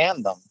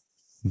understand them.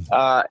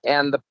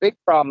 And the big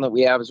problem that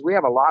we have is we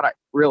have a lot of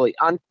really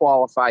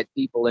unqualified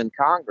people in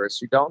Congress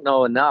who don't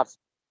know enough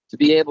to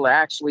be able to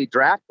actually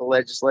draft the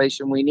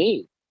legislation we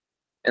need.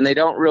 And they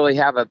don't really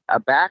have a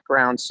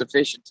background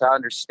sufficient to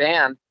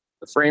understand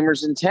the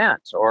framers'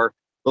 intent or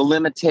the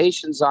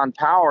limitations on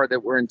power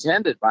that were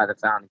intended by the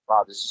Founding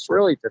Fathers. It's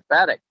really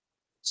pathetic.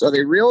 So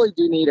they really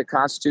do need a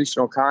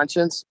constitutional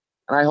conscience,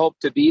 and I hope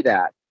to be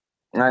that.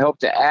 And I hope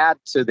to add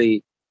to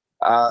the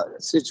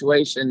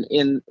situation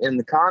in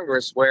the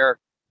Congress where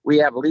we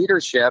have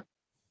leadership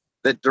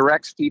that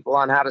directs people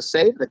on how to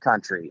save the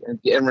country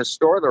and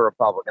restore the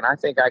republic. And I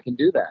think I can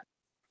do that.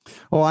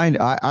 Well,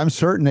 I'm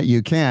certain that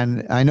you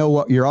can. I know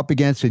what you're up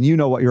against and you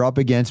know what you're up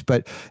against,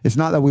 but it's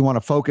not that we want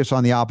to focus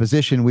on the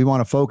opposition. We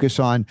want to focus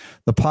on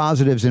the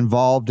positives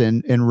involved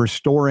in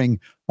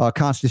restoring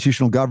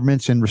constitutional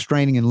governments and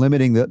restraining and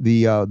limiting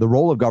the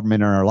role of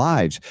government in our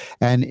lives.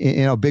 And,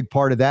 a big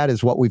part of that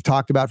is what we've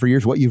talked about for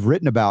years, what you've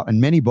written about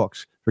in many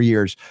books for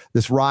years,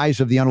 this rise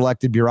of the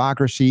unelected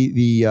bureaucracy,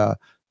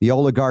 the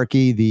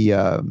oligarchy,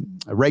 the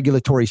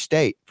regulatory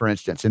state, for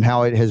instance, and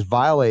how it has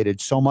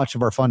violated so much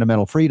of our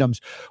fundamental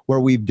freedoms, where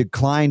we've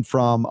declined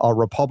from a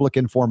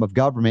Republican form of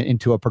government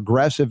into a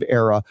progressive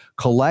era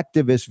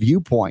collectivist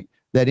viewpoint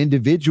that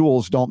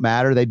individuals don't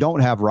matter. They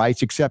don't have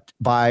rights except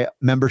by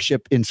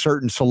membership in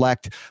certain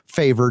select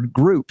favored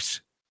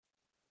groups.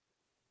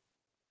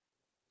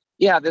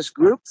 Yeah, this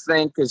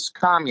groupthink is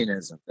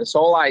communism. This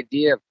whole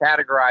idea of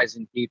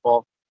categorizing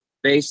people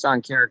based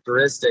on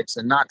characteristics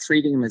and not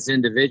treating them as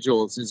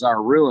individuals is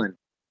our ruin.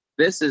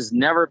 This has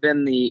never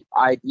been the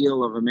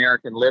ideal of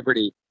American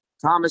liberty.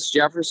 Thomas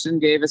Jefferson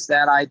gave us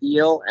that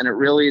ideal, and it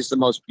really is the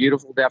most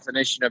beautiful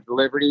definition of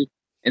liberty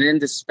and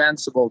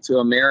indispensable to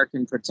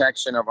American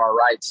protection of our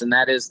rights. And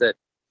that is that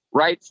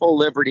rightful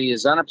liberty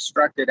is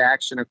unobstructed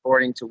action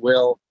according to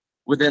will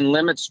within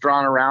limits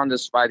drawn around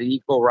us by the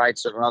equal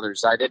rights of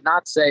others. I did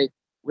not say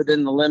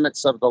within the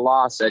limits of the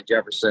law, said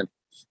Jefferson.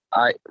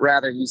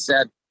 Rather, he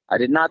said, I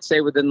did not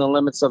say within the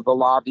limits of the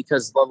law,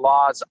 because the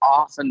law is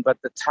often but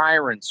the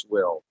tyrant's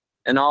will,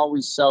 and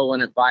always so when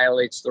it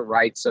violates the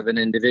rights of an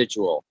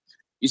individual.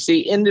 You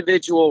see,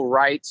 individual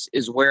rights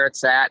is where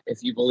it's at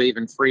if you believe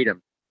in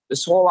freedom.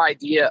 This whole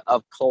idea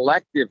of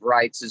collective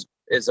rights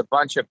is a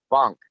bunch of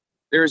bunk.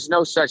 There is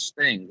no such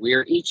thing. We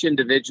are each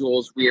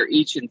individuals. We are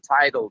each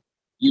entitled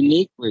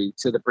uniquely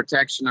to the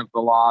protection of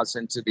the laws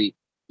and to the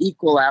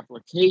equal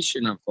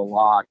application of the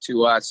law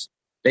to us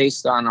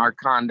based on our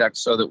conduct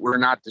so that we're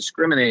not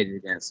discriminated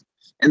against.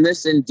 And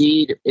this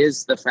indeed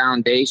is the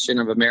foundation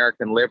of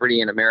American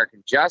liberty and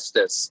American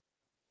justice.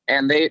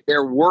 And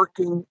they're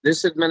working,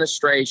 this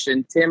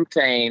administration, Tim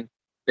Kaine,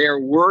 they're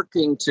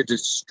working to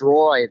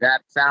destroy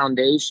that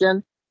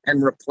foundation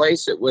and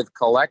replace it with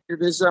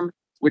collectivism,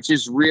 which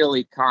is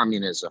really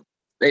communism.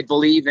 They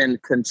believe in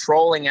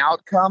controlling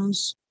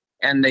outcomes,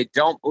 and they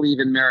don't believe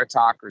in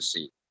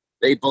meritocracy.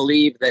 They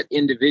believe that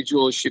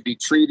individuals should be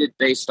treated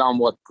based on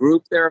what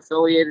group they're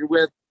affiliated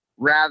with,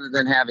 rather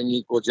than having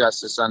equal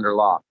justice under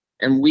law.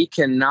 And we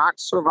cannot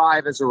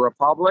survive as a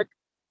republic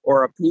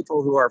or a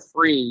people who are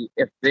free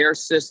if their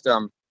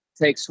system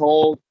takes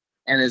hold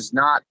and is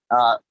not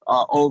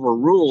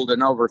overruled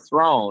and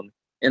overthrown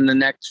in the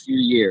next few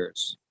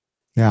years.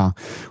 Yeah.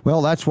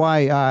 Well, that's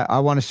why I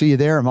want to see you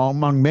there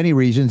among many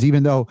reasons,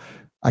 even though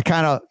I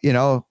kind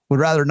of, would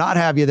rather not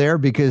have you there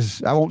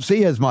because I won't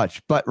see as much.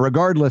 But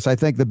regardless, I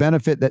think the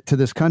benefit that to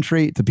this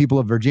country, to people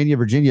of Virginia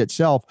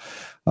itself,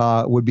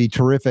 would be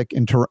terrific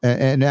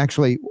and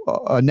actually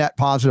a net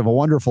positive, a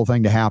wonderful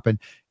thing to happen.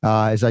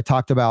 As I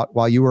talked about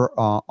while you were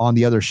on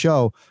the other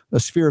show, a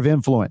sphere of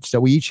influence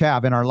that we each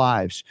have in our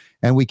lives,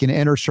 and we can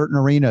enter certain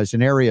arenas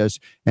and areas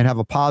and have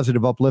a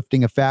positive,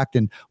 uplifting effect.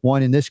 And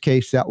one in this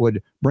case that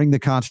would bring the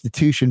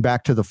Constitution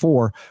back to the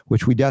fore,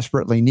 which we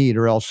desperately need,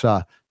 or else. I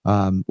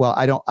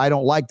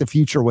don't like the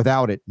future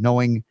without it,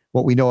 knowing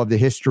what we know of the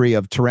history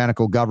of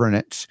tyrannical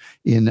governance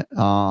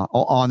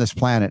on this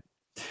planet.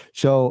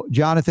 So,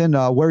 Jonathan,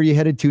 where are you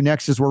headed to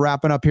next as we're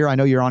wrapping up here? I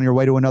know you're on your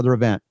way to another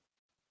event.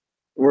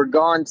 We're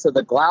going to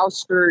the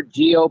Gloucester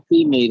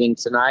GOP meeting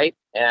tonight,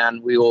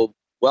 and we will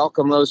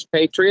welcome those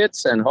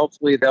patriots, and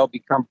hopefully they'll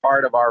become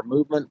part of our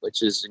movement,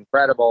 which is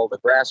incredible, the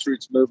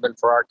grassroots movement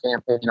for our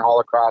campaign all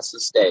across the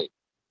state.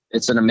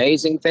 It's an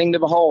amazing thing to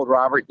behold,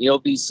 Robert. You'll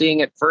be seeing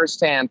it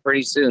firsthand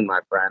pretty soon, my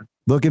friend.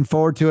 Looking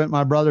forward to it,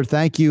 my brother.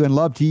 Thank you, and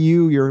love to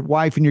you, your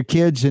wife, and your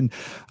kids. And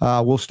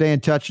we'll stay in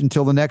touch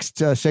until the next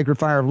Sacred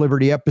Fire of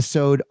Liberty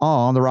episode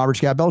on the Robert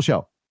Scott Bell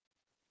Show.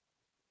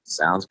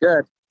 Sounds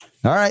good.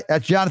 All right.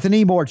 That's Jonathan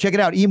Emord. Check it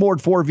out,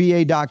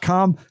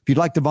 emord4va.com. If you'd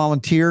like to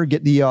volunteer,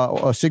 get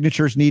the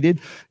signatures needed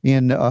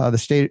in the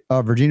state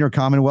of Virginia or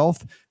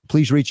Commonwealth,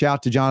 please reach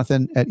out to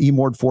Jonathan at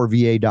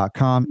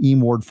emord4va.com,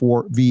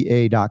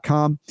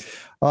 emord4va.com.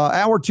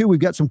 Hour 2, we've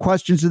got some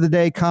questions of the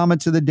day,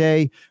 comments of the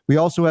day. We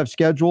also have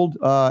scheduled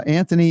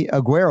Anthony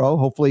Aguero.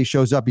 Hopefully he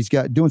shows up. He's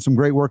doing some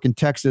great work in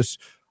Texas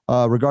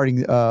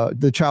regarding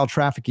the child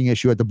trafficking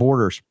issue at the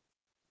borders.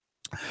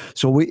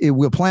 So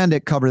we'll plan to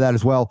cover that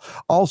as well.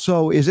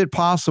 Also, is it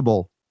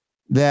possible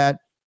that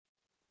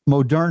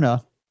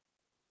Moderna,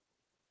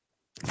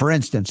 for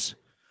instance,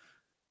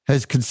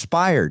 has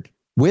conspired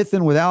with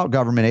and without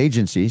government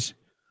agencies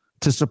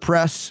to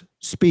suppress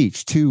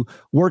speech, to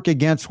work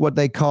against what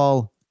they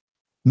call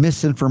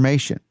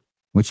misinformation,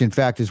 which in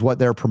fact is what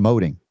they're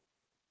promoting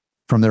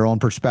from their own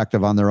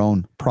perspective on their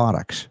own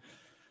products?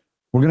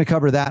 We're going to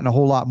cover that and a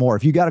whole lot more.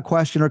 If you got a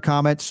question or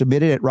comment,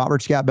 submit it at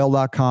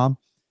robertscottbell.com.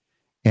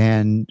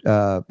 And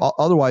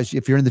otherwise,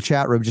 if you're in the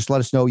chat room, just let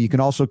us know. You can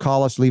also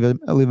call us, leave a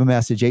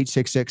message,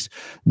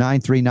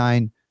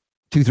 866-939-2355,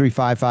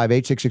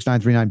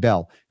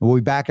 866-939-BELL. And we'll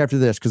be back after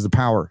this because the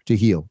power to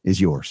heal is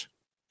yours.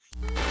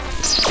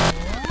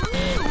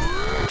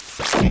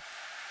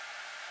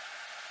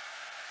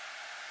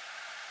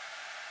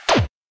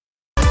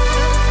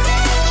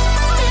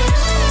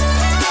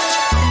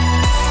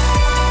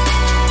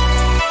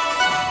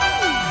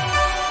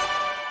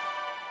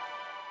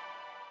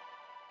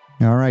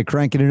 All right,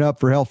 cranking it up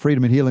for health,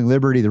 freedom, and healing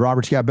liberty. The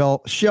Robert Scott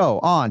Bell Show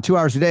on 2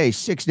 hours a day,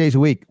 6 days a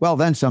week. Well,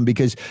 then some,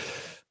 because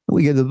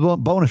we get the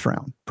bonus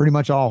round pretty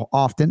much all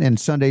often. And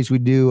Sundays we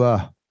do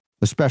a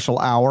special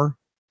hour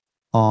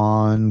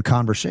on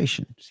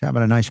conversation. Just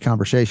having a nice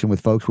conversation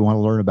with folks we want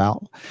to learn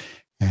about.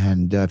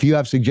 And if you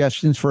have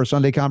suggestions for a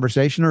Sunday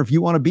conversation, or if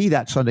you want to be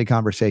that Sunday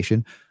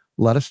conversation,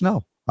 let us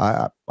know.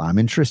 I'm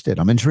interested.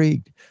 I'm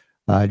intrigued.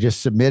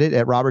 Just submit it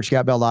at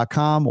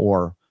robertscottbell.com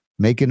or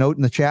make a note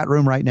in the chat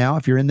room right now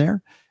if you're in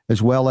there,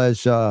 as well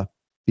as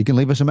you can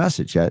leave us a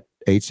message at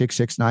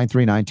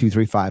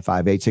 866-939-2355,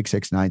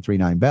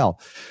 866-939-BELL.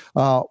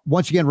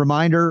 Once again,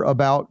 reminder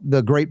about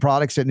the great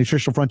products at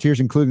Nutritional Frontiers,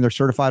 including their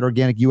certified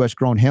organic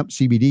U.S.-grown hemp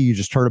CBD. You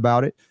just heard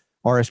about it.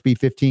 RSB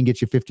 15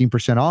 gets you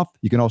 15% off.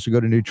 You can also go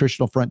to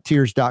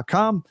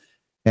nutritionalfrontiers.com,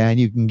 and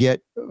you can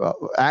get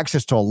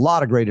access to a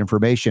lot of great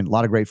information, a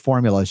lot of great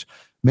formulas,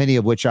 many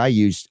of which I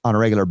use on a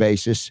regular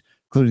basis,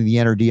 including the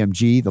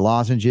NR-DMG, the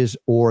lozenges,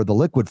 or the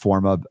liquid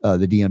form of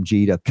the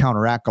DMG to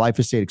counteract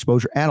glyphosate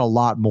exposure, and a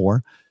lot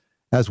more,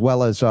 as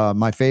well as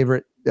my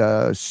favorite,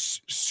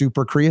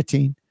 super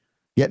creatine.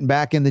 Getting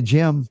back in the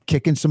gym,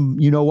 kicking some,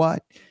 you know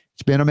what?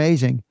 It's been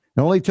amazing. It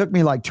only took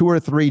me like 2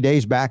 or 3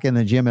 days back in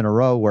the gym in a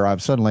row where I'm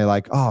suddenly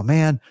like, oh,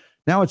 man,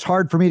 now it's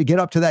hard for me to get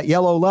up to that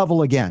yellow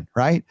level again,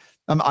 right?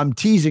 I'm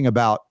teasing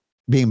about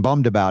being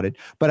bummed about it,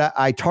 but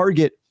I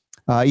target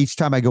each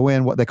time I go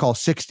in what they call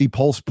 60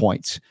 pulse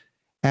points.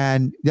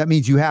 And that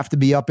means you have to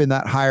be up in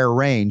that higher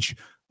range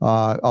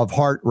of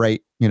heart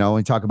rate,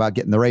 and talk about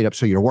getting the rate up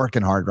so you're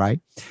working hard, right?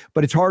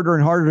 But it's harder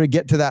and harder to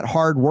get to that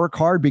work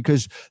hard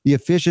because the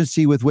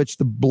efficiency with which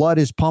the blood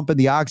is pumping,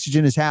 the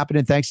oxygen is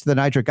happening thanks to the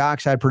nitric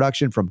oxide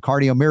production from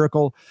Cardio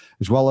Miracle,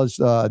 as well as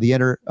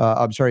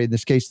in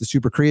this case, the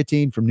super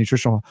creatine from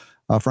Nutritional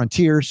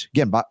Frontiers.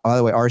 Again, by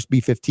the way,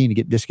 RSB 15 to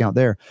get discount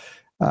there.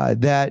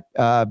 That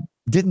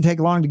didn't take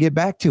long to get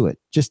back to it.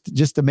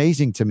 Just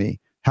amazing to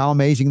me how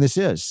amazing this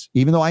is,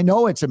 even though I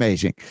know it's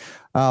amazing.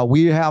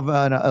 We have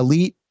an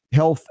elite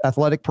health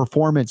athletic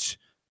performance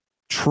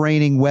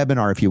training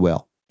webinar, if you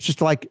will. It's just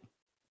like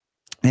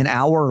an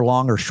hour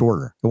long or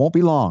shorter. It won't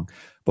be long,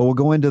 but we'll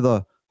go into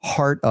the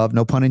heart of,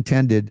 no pun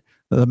intended,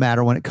 the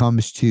matter when it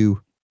comes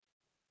to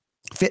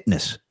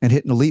fitness and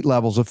hitting elite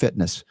levels of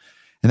fitness.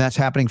 And that's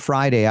happening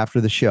Friday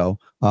after the show.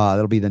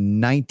 That'll be the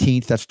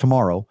 19th, that's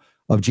tomorrow,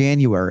 of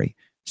January,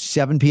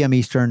 7 p.m.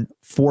 Eastern,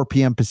 4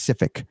 p.m.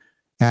 Pacific.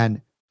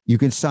 And you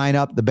can sign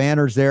up. The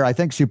banner's there. I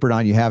think Super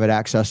Don, you have it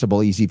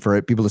accessible, easy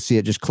for people to see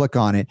it. Just click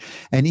on it.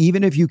 And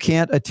even if you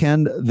can't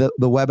attend the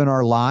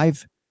webinar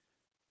live,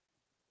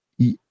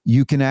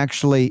 you can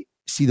actually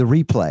see the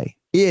replay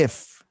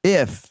if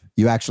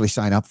you actually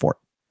sign up for it.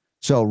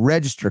 So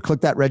register,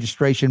 click that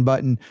registration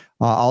button.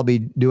 I'll be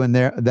doing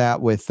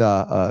that with,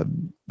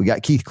 we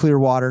got Keith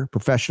Clearwater,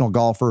 professional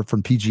golfer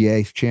from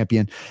PGA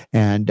champion,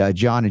 and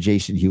John and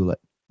Jason Hewlett,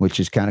 which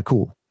is kind of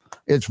cool.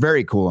 It's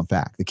very cool, in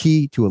fact, the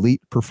key to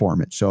elite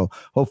performance. So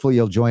hopefully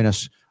you'll join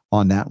us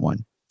on that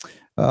one.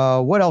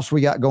 What else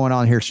we got going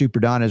on here, Super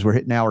Don, as we're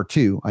hitting hour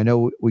 2? I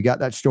know we got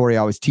that story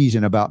I was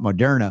teasing about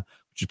Moderna,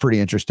 which is pretty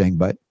interesting,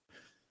 but.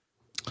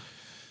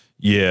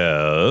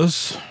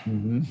 Yes.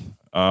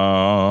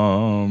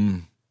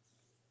 I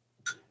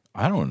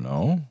don't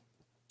know.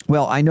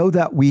 Well, I know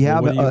that we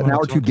have an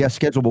hour 2 guest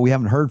schedule, but we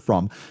haven't heard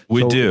from.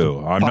 We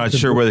do. I'm not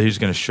sure whether he's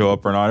going to show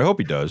up or not. I hope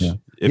he does. Yeah.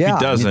 If he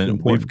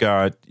doesn't, we've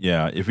got,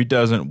 if he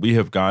doesn't, we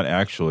have got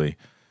actually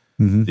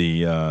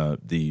the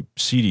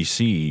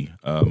CDC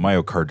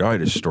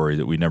myocarditis story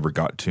that we never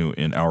got to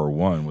in hour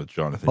 1 with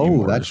Jonathan.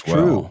 Oh, that's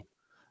true.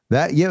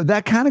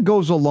 That kind of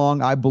goes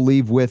along, I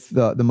believe, with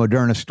the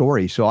Moderna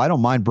story. So I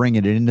don't mind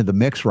bringing it into the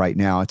mix right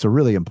now. It's a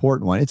really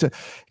important one. It's a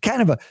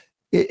kind of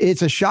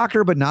it's a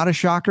shocker, but not a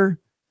shocker.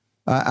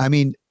 I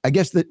mean, I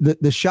guess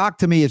the shock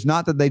to me is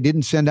not that they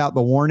didn't send out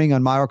the warning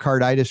on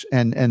myocarditis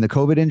and the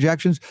COVID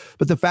injections,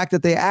 but the fact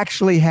that they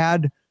actually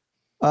had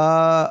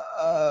knowledge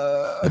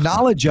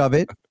of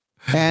it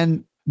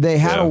and they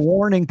had a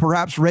warning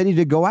perhaps ready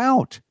to go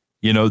out.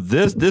 You know,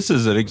 this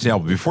is an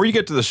example. Before you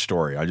get to the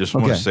story, I just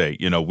want to say,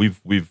 you know, we've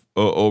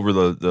over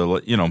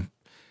the you know,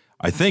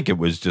 I think it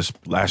was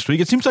just last week.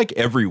 It seems like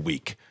every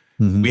week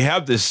we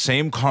have this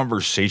same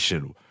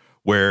conversation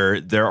where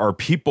there are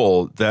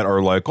people that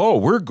are like, oh,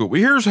 we're good.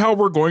 Here's how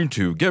we're going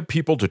to get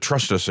people to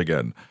trust us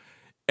again.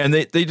 And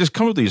they just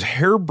come with these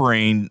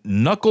harebrained,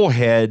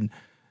 knucklehead,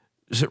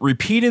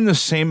 repeating the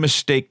same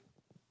mistake,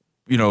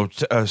 you know,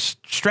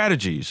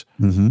 strategies.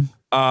 And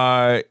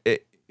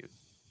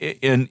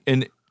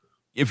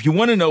if you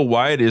want to know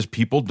why it is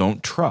people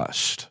don't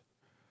trust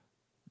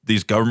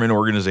these government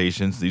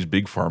organizations, these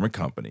big pharma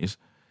companies,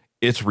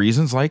 it's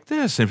reasons like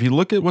this. And if you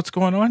look at what's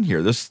going on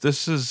here, this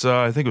is,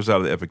 I think it was out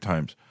of the Epic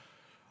Times.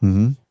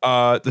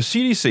 The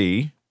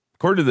CDC,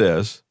 according to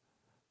this,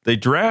 they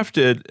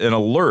drafted an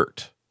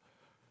alert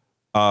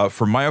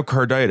for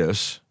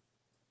myocarditis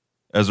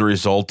as a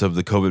result of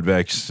the COVID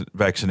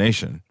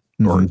vaccination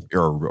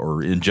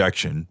or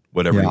injection,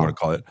 whatever you want to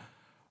call it.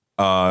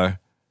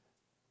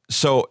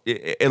 So,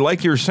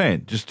 like you were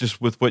saying,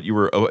 just with what you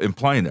were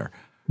implying there,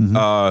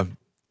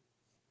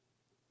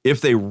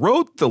 if they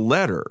wrote the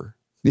letter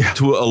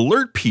to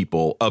alert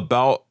people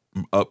about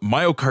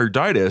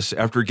myocarditis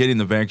after getting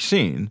the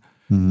vaccine,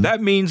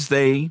 that means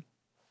they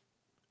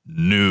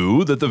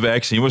knew that the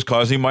vaccine was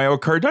causing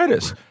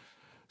myocarditis.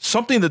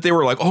 Something that they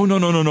were like, oh, no,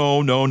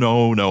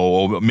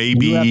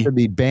 maybe. You have to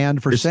be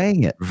banned for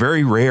saying it.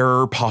 Very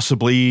rare,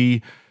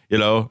 possibly, you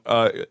know.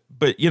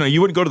 But, you know,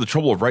 you wouldn't go to the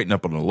trouble of writing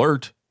up an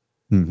alert.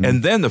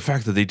 And then the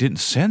fact that they didn't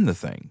send the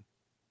thing.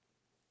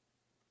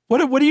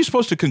 What are you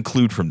supposed to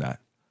conclude from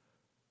that?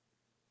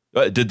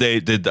 Did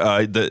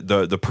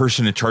the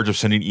person in charge of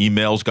sending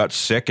emails got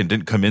sick and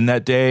didn't come in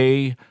that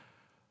day?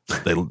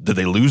 Did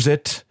they lose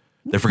it?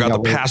 They forgot the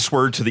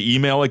password to the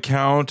email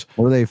account.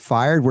 Were they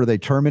fired? Were they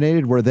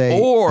terminated? Were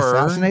they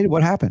assassinated?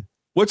 What happened?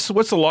 What's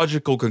the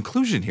logical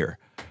conclusion here?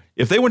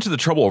 If they went to the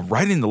trouble of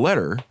writing the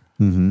letter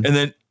and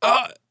then,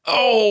 I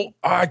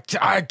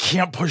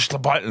can't push the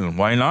button.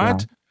 Why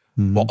not?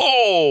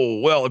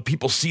 Well, if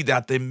people see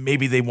that, then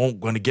maybe they won't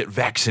going to get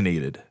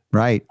vaccinated.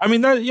 Right. I mean,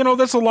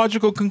 that's a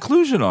logical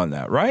conclusion on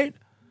that, right?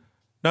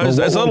 Now, is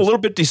that a little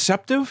bit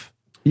deceptive?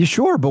 You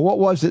sure? But what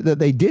was it that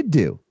they did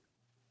do?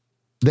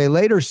 They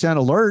later sent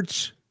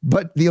alerts,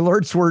 but the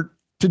alerts were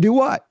to do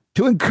what?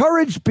 To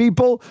encourage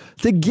people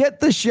to get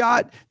the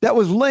shot that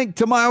was linked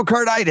to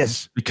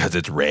myocarditis. Because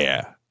it's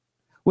rare.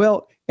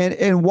 Well,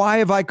 and why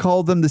have I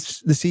called them the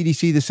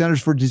CDC, the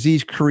Centers for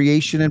Disease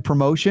Creation and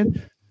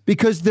Promotion?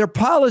 Because their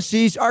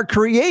policies are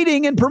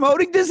creating and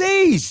promoting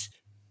disease.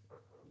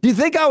 Do you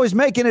think I was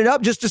making it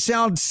up just to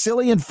sound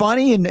silly and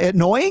funny and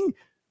annoying?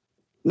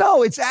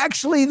 No, it's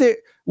actually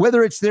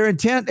whether it's their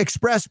intent,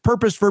 express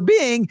purpose for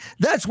being,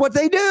 that's what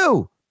they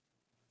do.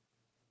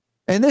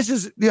 And this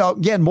is,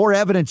 again, more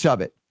evidence of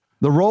it.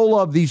 The role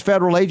of these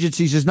federal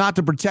agencies is not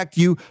to protect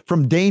you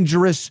from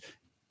dangerous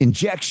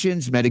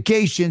injections,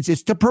 medications.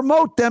 It's to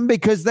promote them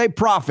because they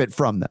profit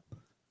from them.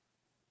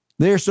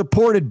 They're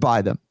supported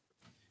by them.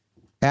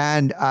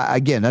 And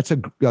again, that's a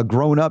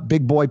grown-up,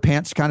 big boy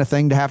pants kind of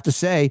thing to have to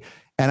say.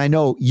 And I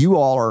know you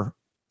all are,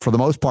 for the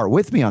most part,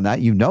 with me on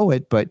that. You know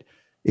it, but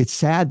it's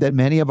sad that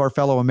many of our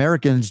fellow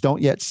Americans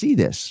don't yet see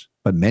this,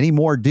 but many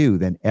more do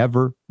than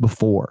ever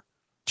before.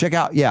 Check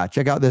out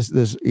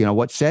this,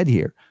 what's said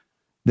here.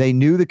 They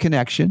knew the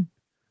connection.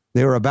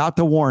 They were about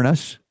to warn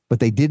us,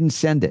 but they didn't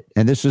send it.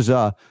 And this is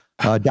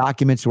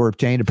documents were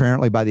obtained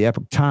apparently by the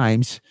Epic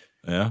Times.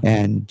 Yeah.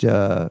 And,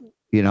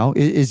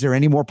 is there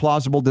any more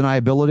plausible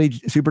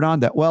deniability, Super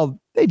Don, that, well,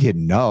 they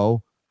didn't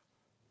know,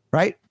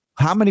 right?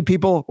 How many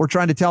people were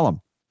trying to tell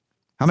them?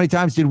 How many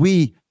times did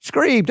we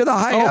scream to the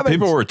high heavens?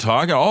 People were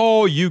talking,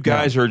 you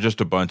guys are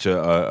just a bunch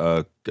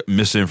of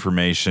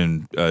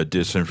misinformation,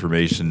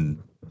 disinformation,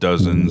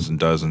 dozens and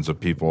dozens of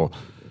people.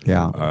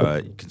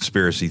 Yeah.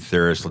 Conspiracy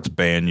theorists, let's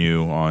ban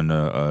you on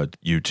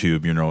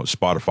YouTube.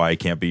 Spotify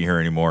can't be here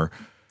anymore.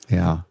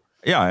 Yeah.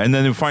 Yeah. And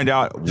then you find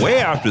out way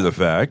after the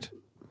fact,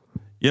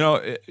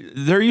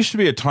 there used to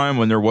be a time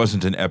when there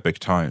wasn't an Epic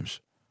Times.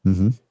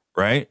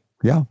 Right?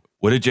 Yeah.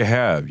 What did you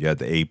have? You had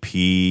the AP,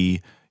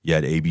 you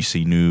had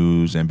ABC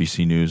News,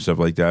 NBC News, stuff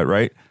like that,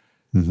 right?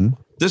 Mm-hmm.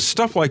 This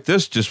stuff like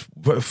this just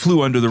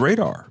flew under the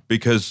radar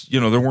because,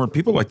 there weren't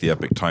people like the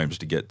Epic Times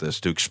to get this,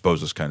 to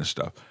expose this kind of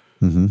stuff.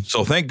 Mm-hmm.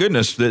 So thank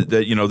goodness that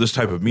this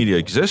type of media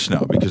exists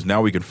now, because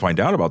now we can find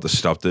out about the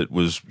stuff that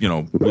was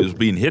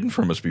being hidden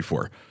from us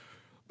before.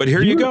 But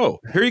here you go.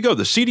 The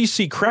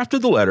CDC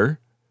crafted the letter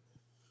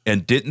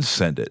and didn't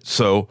send it.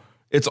 So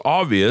it's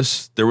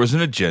obvious there was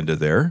an agenda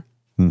there,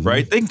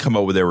 right? They can come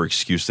up with whatever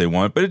excuse they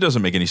want, but it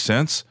doesn't make any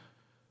sense.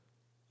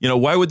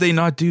 Why would they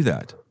not do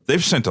that?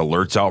 They've sent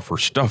alerts out for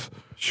stuff.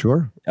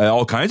 Sure.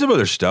 All kinds of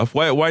other stuff.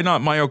 Why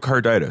not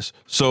myocarditis?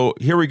 So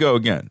here we go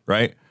again,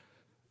 right?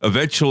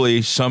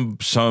 Eventually,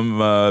 somebody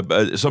at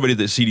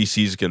the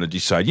CDC is going to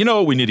decide,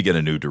 we need to get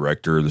a new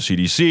director of the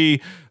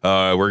CDC.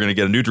 We're going to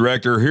get a new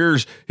director.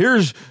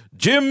 Here's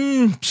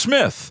Jim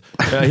Smith.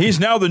 He's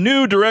now the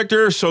new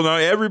director, so now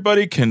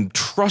everybody can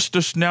trust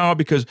us now,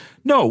 because,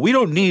 no, we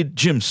don't need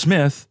Jim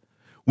Smith.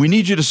 We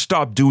need you to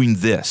stop doing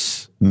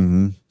this.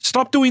 Mm-hmm.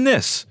 Stop doing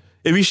this.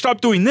 If you stop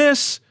doing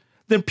this,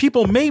 then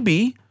people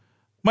maybe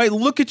might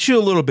look at you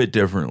a little bit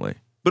differently.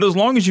 But as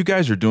long as you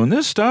guys are doing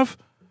this stuff,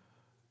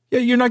 yeah,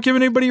 you're not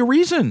giving anybody a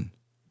reason.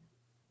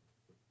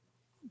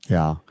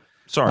 Yeah.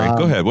 Sorry,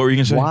 go ahead. What were you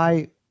going to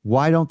say?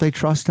 Why don't they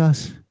trust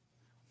us?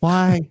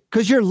 Why?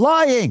 Because you're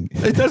lying.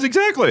 It does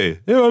exactly.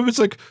 It's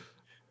like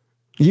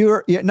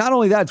you're not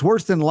only that, it's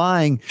worse than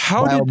lying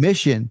by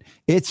omission.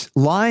 It's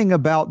lying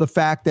about the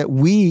fact that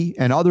we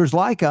and others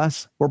like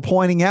us were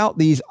pointing out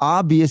these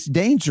obvious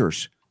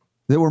dangers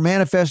that were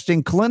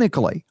manifesting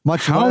clinically.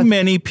 How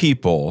many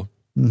people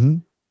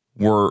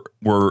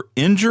were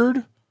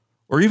injured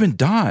or even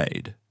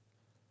died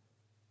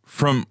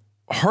from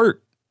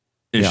heart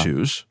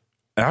issues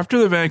after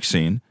the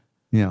vaccine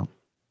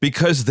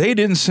because they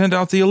didn't send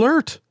out the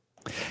alert?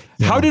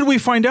 Yeah. How did we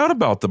find out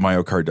about the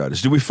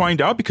myocarditis? Did we find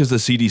out because the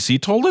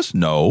CDC told us?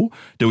 No.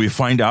 Did we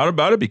find out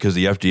about it because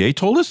the FDA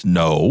told us?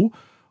 No.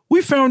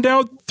 We found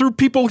out through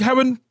people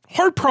having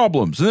heart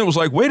problems. And it was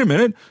like, wait a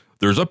minute,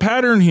 there's a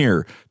pattern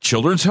here.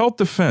 Children's Health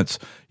Defense,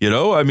 Del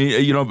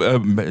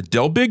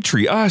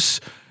Bigtree,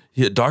 us,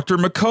 Dr.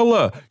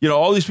 McCullough,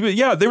 all these people.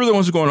 Yeah, they were the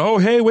ones going, oh,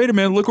 hey, wait a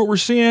minute, look what we're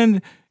seeing.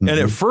 Mm-hmm. And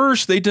at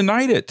first they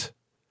denied it.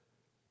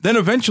 Then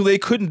eventually they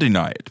couldn't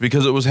deny it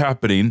because it was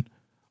happening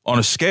on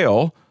a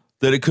scale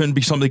that it couldn't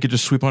be something they could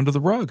just sweep under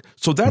the rug.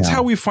 So that's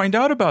how we find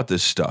out about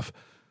this stuff.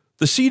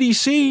 The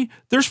CDC,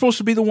 they're supposed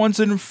to be the ones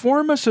that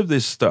inform us of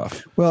this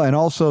stuff. Well, and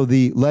also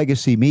the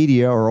legacy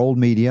media or old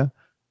media,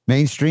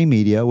 mainstream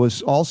media,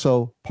 was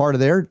also part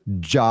of their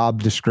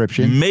job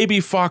description.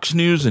 Maybe Fox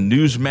News and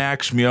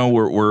Newsmax,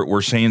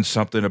 were saying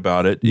something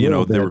about it.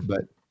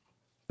 But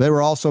they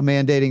were also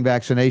mandating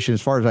vaccination,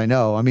 as far as I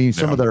know. I mean,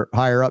 some of their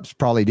higher ups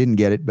probably didn't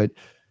get it, but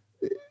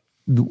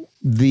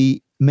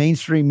the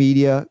mainstream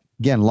media,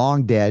 again,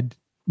 long dead,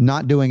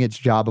 not doing its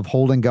job of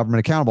holding government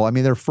accountable. I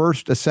mean, their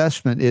first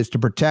assessment is to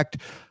protect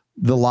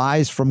the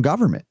lies from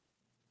government.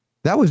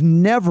 That was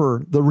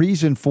never the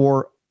reason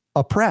for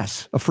a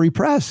free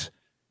press.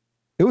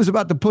 It was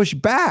about to push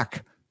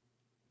back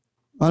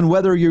on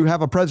whether you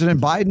have a President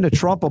Biden, a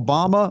Trump,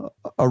 Obama,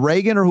 a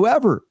Reagan, or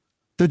whoever,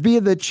 to be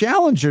the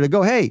challenger to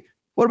go, hey,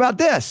 what about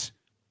this?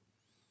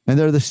 And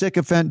they're the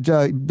sycophant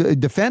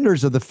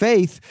defenders of the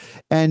faith,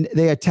 and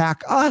they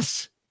attack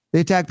us. They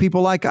attack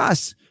people like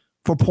us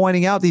for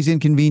pointing out these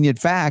inconvenient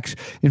facts.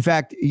 In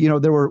fact,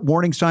 there were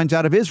warning signs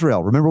out of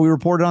Israel. Remember, we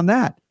reported on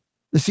that.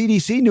 The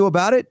CDC knew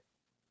about it,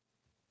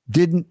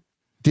 didn't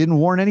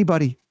warn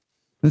anybody,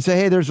 and say,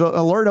 hey, there's an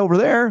alert over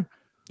there.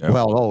 Yep.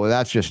 Well,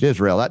 that's just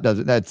Israel.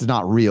 That's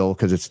not real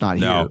because it's not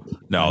here.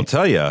 Now I'll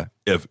tell you,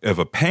 if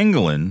a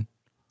pangolin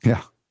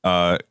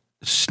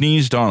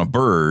sneezed on a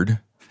bird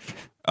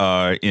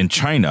in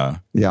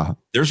China,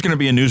 there's going to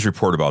be a news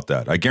report about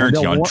that. I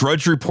guarantee on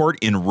Drudge Report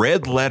in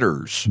red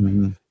letters.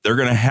 Mm-hmm. They're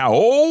going to have,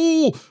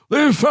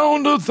 they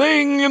found a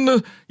thing in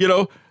the,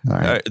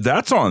 right.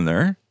 That's on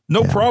there.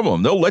 No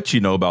problem. They'll let you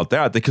know about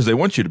that because they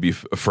want you to be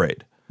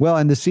afraid. Well,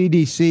 and the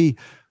CDC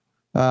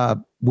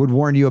would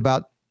warn you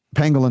about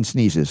pangolin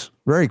sneezes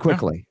very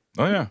quickly.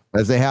 Yeah. Oh, yeah.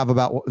 As they have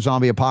about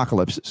zombie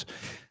apocalypses.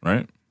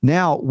 Right.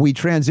 Now we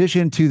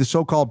transition to the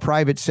so-called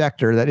private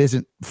sector that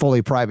isn't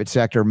fully private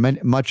sector.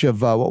 Much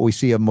of what we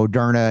see of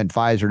Moderna and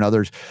Pfizer and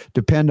others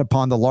depend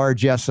upon the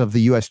largesse of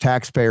the U.S.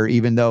 taxpayer,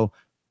 even though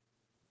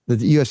the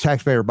U.S.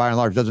 taxpayer, by and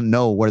large, doesn't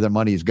know where their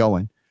money is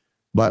going.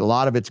 But a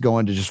lot of it's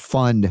going to just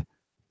fund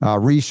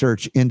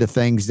research into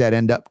things that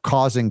end up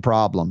causing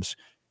problems.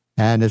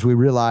 And as we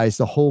realize,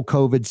 the whole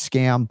COVID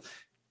scam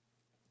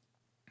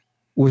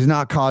was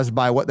not caused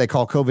by what they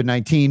call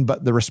COVID-19,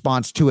 but the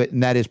response to it,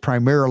 and that is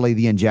primarily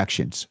the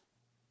injections.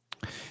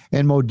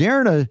 And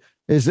Moderna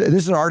this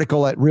is an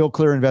article at Real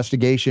Clear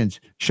Investigations.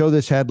 Show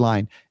this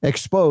headline: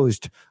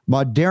 exposed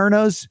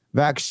Moderna's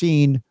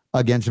vaccine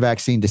against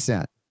vaccine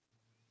dissent.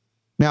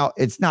 Now,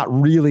 it's not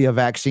really a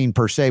vaccine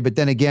per se, but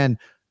then again,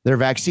 their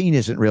vaccine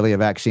isn't really a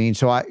vaccine.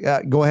 So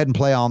I go ahead and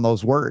play on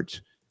those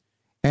words.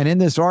 And in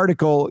this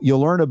article,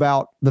 you'll learn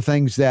about the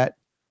things that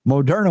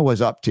Moderna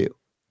was up to.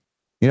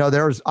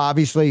 There's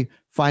obviously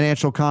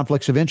financial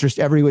conflicts of interest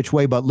every which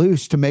way but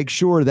loose to make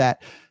sure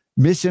that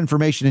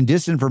misinformation and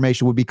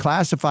disinformation would be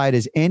classified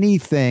as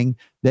anything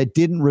that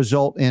didn't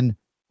result in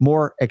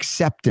more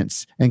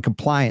acceptance and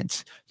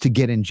compliance to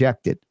get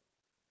injected.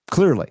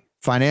 Clearly,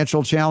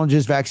 financial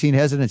challenges, vaccine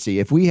hesitancy.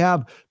 If we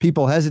have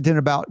people hesitant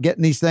about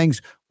getting these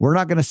things, we're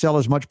not going to sell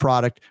as much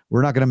product.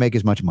 We're not going to make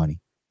as much money.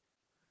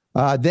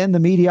 Then the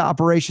media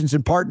operations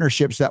and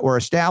partnerships that were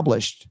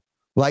established,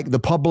 like the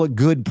public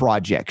good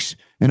projects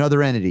and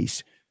other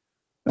entities,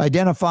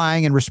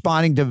 identifying and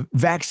responding to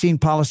vaccine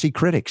policy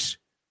critics.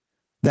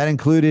 That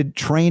included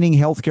training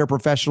healthcare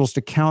professionals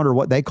to counter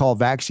what they call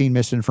vaccine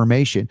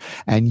misinformation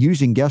and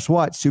using, guess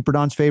what? Super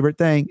Don's favorite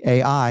thing,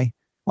 AI,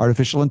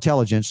 artificial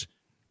intelligence,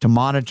 to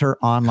monitor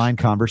online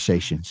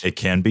conversations. It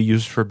can be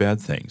used for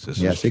bad things.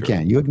 Yes, it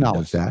can. You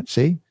acknowledge that.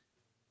 See?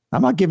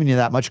 I'm not giving you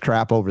that much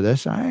crap over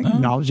this. I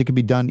acknowledge it can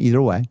be done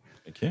either way.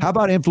 How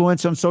about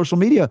influence on social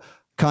media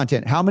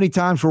content? How many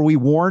times were we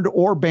warned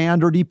or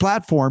banned or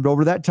deplatformed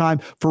over that time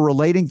for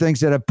relating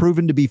things that have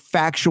proven to be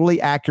factually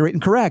accurate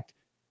and correct?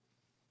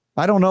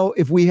 I don't know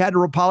if we had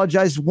to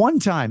apologize one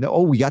time.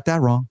 Oh, we got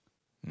that wrong.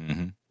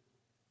 Mm-hmm.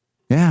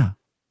 Yeah.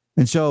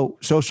 And so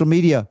social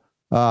media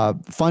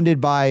funded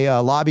by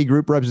a lobby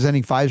group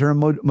representing Pfizer and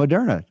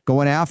Moderna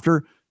going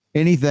after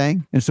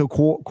anything. And so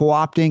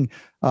co-opting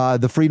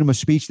the freedom of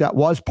speech that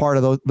was part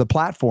of the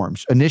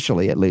platforms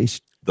initially, at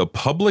least. The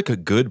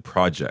public good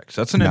projects.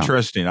 That's an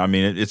interesting. I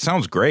mean, it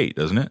sounds great,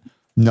 doesn't it?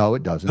 No,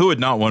 it doesn't. Who would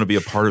not want to be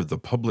a part of the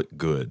public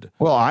good?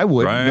 Well, I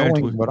would, right?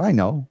 knowing what I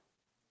know.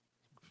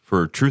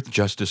 For truth,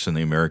 justice, and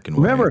the American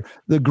way. Remember,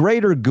 the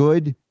greater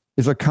good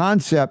is a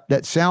concept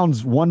that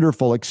sounds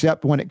wonderful,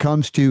 except when it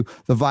comes to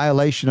the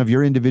violation of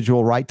your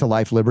individual right to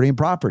life, liberty, and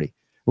property.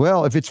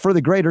 Well, if it's for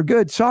the greater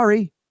good,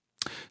 sorry.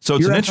 So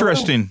it's an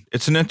interesting.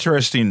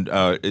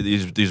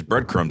 These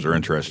breadcrumbs are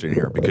interesting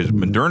here because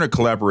Moderna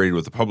collaborated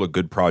with the public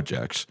good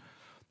projects.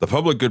 The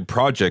public good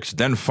projects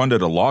then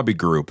funded a lobby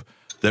group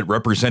that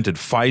represented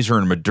Pfizer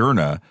and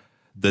Moderna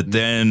that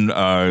then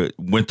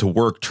went to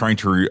work trying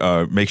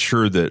to make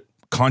sure that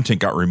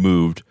content got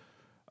removed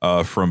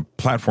from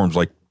platforms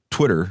like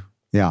Twitter.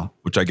 Yeah.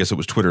 Which I guess it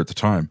was Twitter at the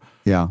time.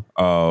 Yeah.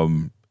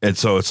 And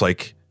so it's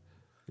like,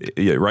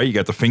 yeah, right. You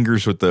got the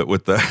fingers with the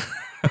with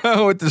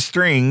the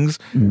strings,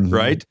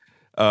 right?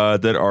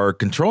 That are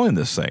controlling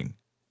this thing.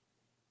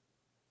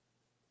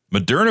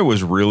 Moderna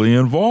was really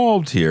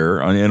involved here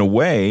in a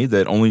way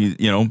that only,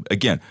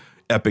 again,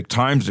 Epic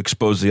Times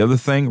exposed the other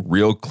thing,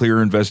 real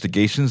clear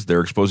investigations.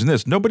 They're exposing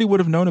this. Nobody would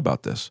have known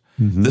about this.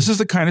 Mm-hmm. This is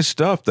the kind of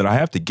stuff that I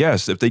have to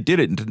guess if they did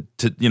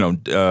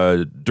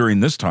it during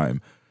this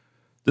time,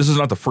 this is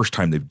not the first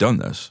time they've done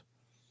this.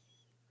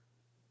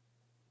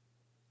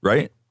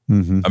 Right?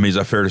 Mm-hmm. I mean, is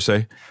that fair to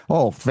say?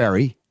 Oh,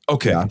 very.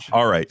 Okay. Gosh.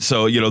 All right.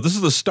 So, this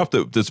is the stuff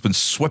that's been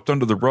swept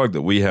under the rug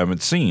that we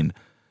haven't seen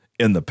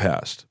in the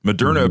past.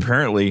 Moderna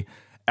apparently,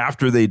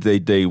 after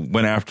they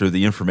went after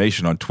the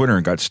information on Twitter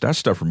and got that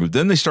stuff removed,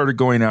 then they started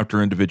going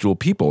after individual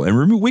people.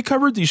 And we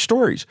covered these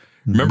stories.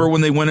 Remember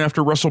when they went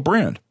after Russell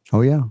Brand?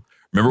 Oh, yeah.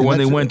 Remember when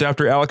they went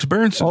after Alex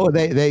Berenson? Oh,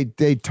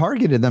 they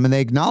targeted them and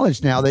they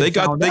acknowledged now they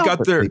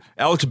got their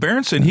Alex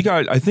Berenson.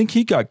 I think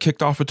he got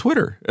kicked off of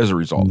Twitter as a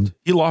result. Mm-hmm.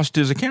 He lost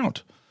his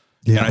account.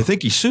 Yeah. And I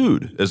think he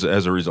sued as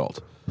a result.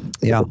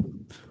 Yeah.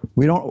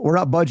 We're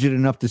not budgeted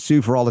enough to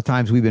sue for all the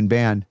times we've been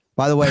banned.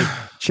 By the way,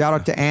 shout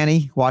out to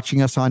Annie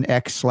watching us on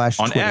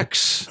X/Twitter. On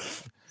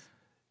X.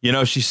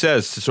 She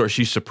says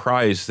she's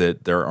surprised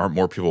that there aren't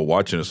more people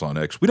watching us on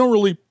X. I don't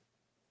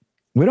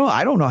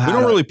know how. We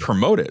don't really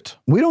promote it.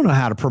 We don't know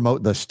how to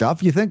promote this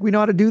stuff. You think we know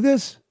how to do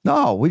this?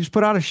 No, we just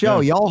put out a show.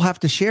 Yeah. Y'all have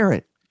to share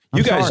it.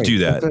 You guys do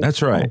that.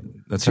 That's right.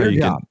 That's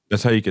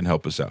how you can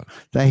help us out.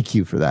 Thank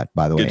you for that,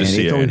 by the way. Good to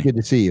see you. It's always good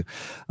to see you.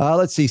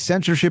 Let's see.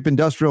 Censorship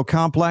industrial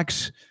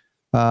complex.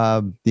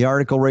 The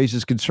article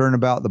raises concern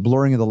about the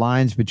blurring of the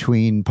lines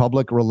between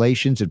public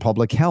relations and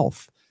public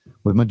health,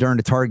 with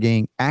Moderna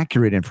targeting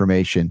accurate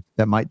information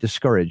that might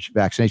discourage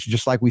vaccination,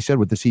 just like we said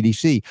with the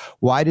CDC.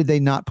 Why did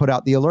they not put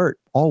out the alert?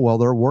 Oh, well,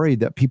 they're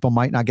worried that people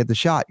might not get the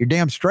shot. You're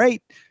damn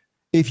straight.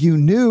 If you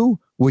knew,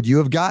 would you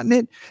have gotten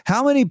it?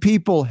 How many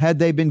people, had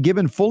they been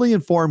given fully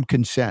informed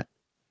consent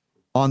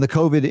on the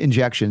COVID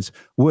injections,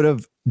 would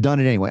have done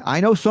it anyway? I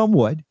know some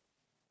would,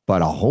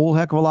 but a whole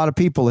heck of a lot of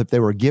people, if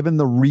they were given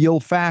the real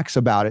facts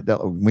about it,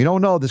 that we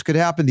don't know, this could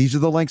happen, these are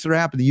the links that are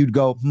happening, you'd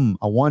go,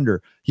 I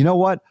wonder, you know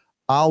what?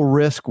 I'll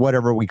risk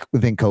whatever we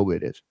think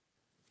COVID is.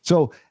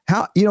 So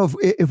how,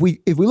 if we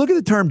look at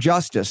the term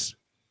justice,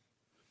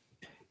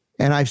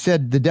 and I've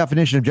said the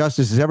definition of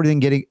justice is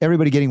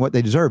everybody getting what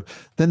they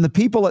deserve, then the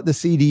people at the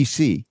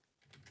CDC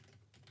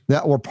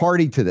that were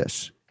party to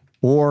this,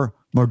 or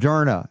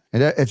Moderna,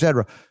 et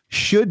cetera,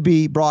 should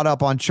be brought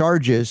up on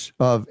charges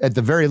of, at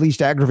the very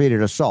least,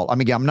 aggravated assault. I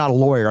mean, I'm not a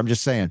lawyer, I'm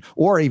just saying,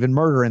 or even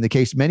murder in the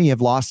case many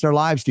have lost their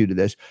lives due to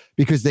this,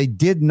 because they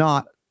did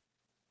not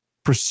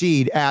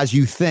proceed as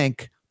you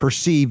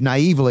perceive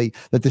naively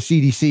that the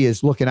CDC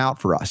is looking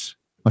out for us,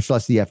 much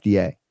less the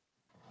FDA.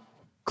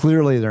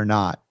 Clearly, they're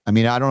not. I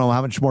mean, I don't know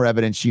how much more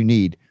evidence you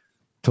need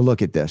to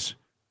look at this.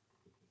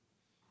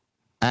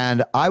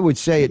 And I would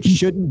say it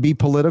shouldn't be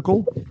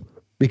political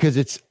because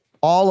it's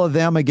all of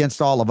them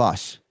against all of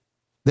us.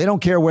 They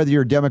don't care whether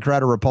you're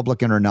Democrat or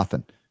Republican or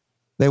nothing.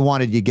 They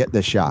wanted you to get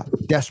this shot,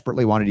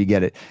 desperately wanted you to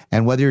get it.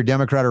 And whether you're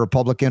Democrat or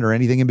Republican or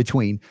anything in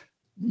between,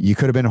 you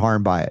could have been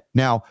harmed by it.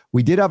 Now,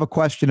 we did have a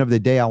question of the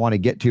day I want to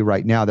get to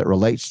right now that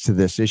relates to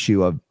this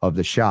issue of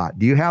the shot.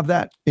 Do you have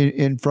that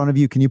in front of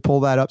you? Can you pull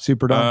that up,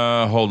 Super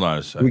Don? Hold on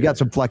a second. We got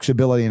some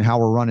flexibility in how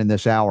we're running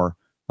this hour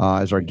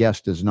as our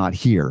guest is not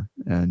here.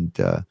 And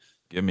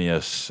give me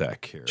a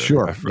sec here.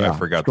 Sure. I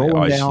forgot to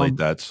isolate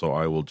that, so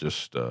I will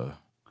just...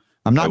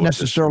 I'm not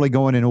necessarily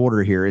going in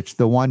order here. It's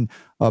the one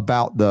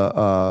about the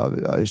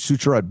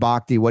Sucharit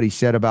Bhakti, what he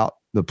said about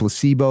the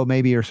placebo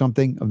maybe or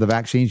something of the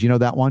vaccines. You know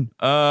that one?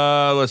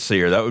 Let's see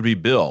here. That would be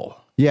Bill.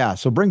 Yeah.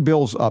 So bring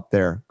Bill's up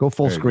there. Go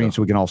full screen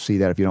so we can all see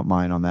that if you don't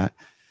mind on that.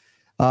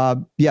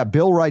 Yeah.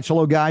 Bill writes,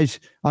 hello,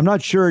 guys. I'm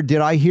not sure. Did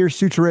I hear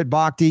Sucharit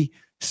Bhakti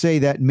say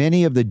that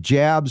many of the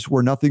jabs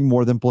were nothing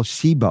more than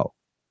placebo?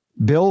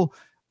 Bill,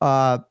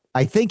 I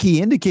think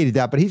he indicated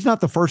that, but he's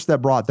not the first that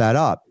brought that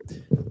up.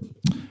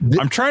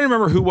 I'm trying to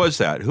remember who was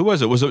that. Who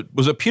was it? Was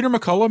it Peter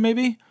McCullough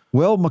maybe?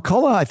 Well,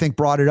 McCullough, I think,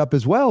 brought it up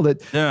as well,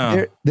 that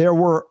there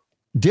were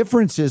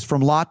differences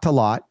from lot to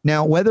lot.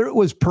 Now, whether it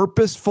was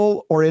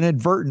purposeful or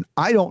inadvertent,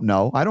 I don't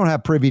know. I don't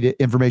have privy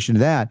to information to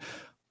that.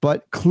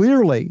 But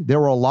clearly, there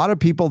were a lot of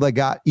people that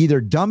got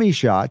either dummy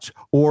shots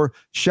or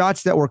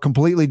shots that were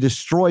completely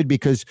destroyed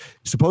because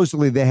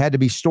supposedly they had to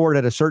be stored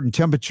at a certain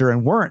temperature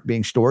and weren't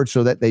being stored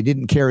so that they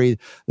didn't carry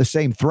the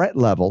same threat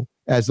level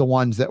as the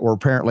ones that were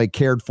apparently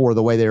cared for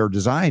the way they were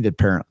designed,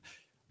 apparently.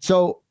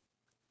 So,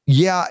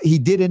 yeah, he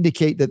did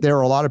indicate that there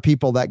are a lot of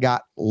people that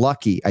got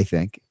lucky, I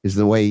think, is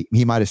the way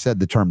he might have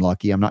said the term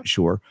lucky. I'm not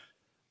sure.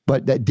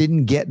 But that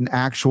didn't get an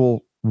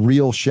actual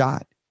real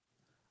shot.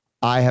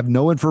 I have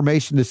no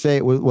information to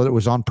say whether it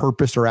was on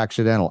purpose or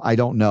accidental. I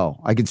don't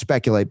know. I can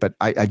speculate, but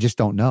I just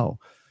don't know.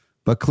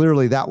 But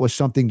clearly that was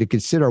something to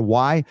consider.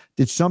 Why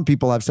did some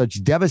people have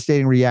such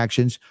devastating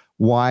reactions?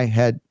 Why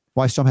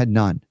some had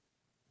none?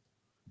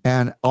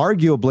 And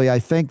arguably, I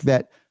think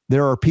that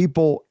there are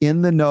people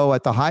in the know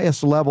at the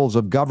highest levels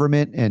of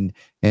government and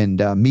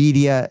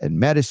media and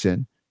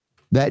medicine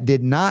that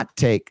did not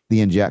take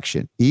the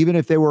injection, even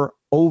if they were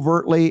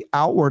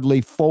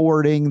outwardly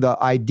forwarding the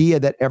idea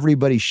that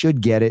everybody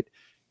should get it.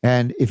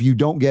 And if you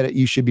don't get it,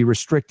 you should be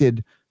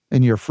restricted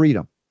in your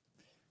freedom.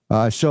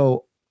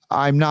 So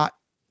I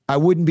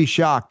wouldn't be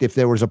shocked if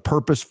there was a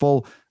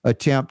purposeful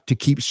attempt to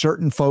keep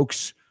certain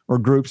folks or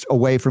groups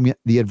away from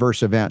the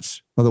adverse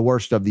events or the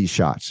worst of these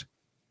shots.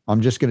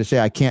 I'm just going to say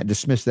I can't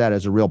dismiss that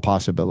as a real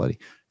possibility.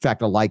 In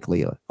fact, a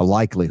likelihood,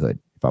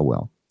 if I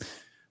will.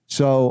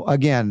 So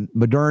again,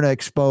 Moderna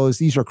exposed,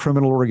 these are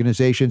criminal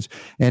organizations.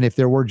 And if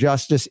there were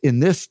justice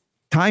in this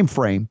time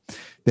frame,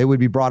 they would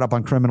be brought up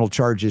on criminal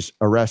charges,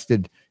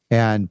 arrested,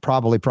 and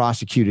probably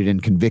prosecuted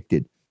and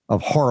convicted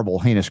of horrible,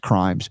 heinous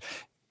crimes.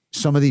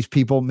 Some of these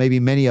people,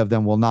 maybe many of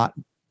them, will not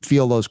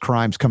feel those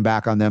crimes come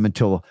back on them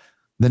until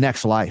the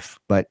next life.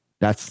 But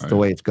that's the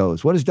way it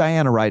goes. What is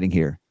Diana writing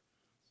here?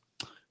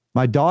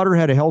 My daughter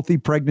had a healthy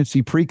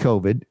pregnancy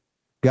pre-COVID,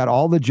 got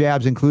all the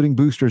jabs, including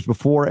boosters,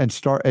 before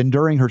and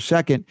during her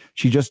second,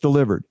 she just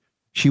delivered.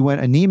 She went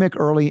anemic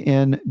early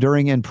in,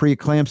 during, and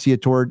preeclampsia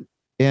toward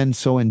end,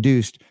 so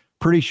induced.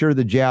 Pretty sure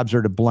the jabs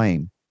are to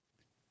blame.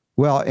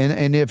 Well,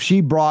 and if she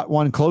brought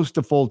one close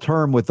to full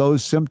term with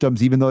those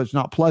symptoms, even though it's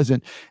not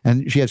pleasant,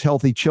 and she has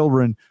healthy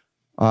children,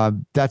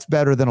 that's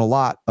better than a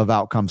lot of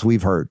outcomes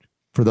we've heard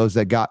for those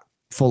that got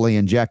fully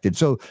injected.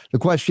 So the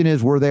question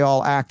is, were they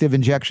all active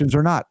injections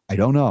or not? I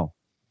don't know.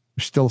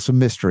 There's still some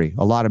mystery,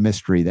 a lot of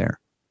mystery there.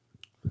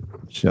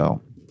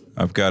 So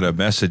I've got a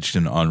message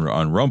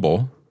on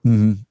Rumble.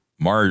 Mm-hmm.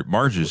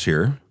 Marge is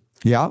here.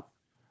 Yeah.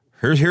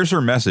 Here's her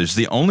message.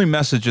 The only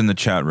message in the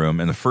chat room,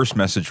 and the first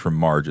message from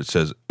Marge. It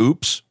says,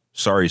 "Oops,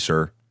 sorry,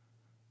 sir."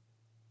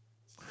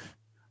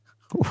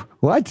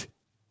 What?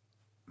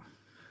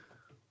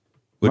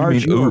 What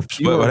Marge, do you mean,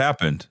 oops? What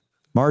happened?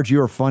 Marge,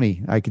 you are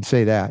funny. I could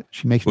say that.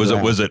 She makes me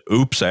laugh. Was it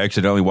oops? I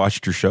accidentally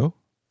watched your show?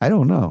 I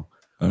don't know.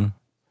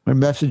 They're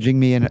messaging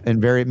me and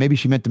maybe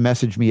she meant to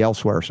message me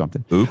elsewhere or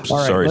something. Oops. All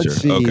right, sorry, let's sir.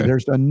 see. Okay.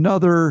 There's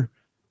another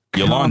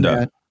Yolanda.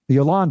 Comment.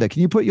 Yolanda,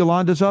 can you put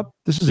Yolanda's up?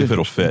 This is see if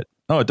it'll fit.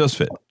 Oh, it does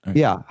fit. Right.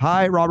 Yeah.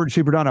 Hi, Robert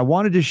Superdon. I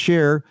wanted to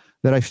share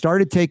that I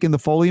started taking the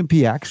Folium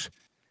PX,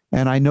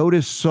 and I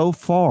noticed so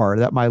far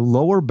that my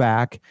lower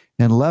back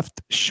and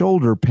left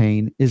shoulder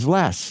pain is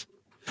less.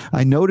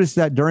 I noticed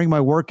that during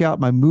my workout,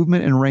 my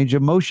movement and range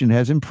of motion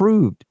has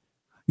improved.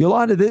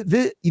 Yolanda,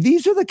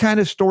 these are the kind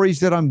of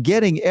stories that I'm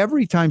getting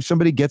every time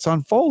somebody gets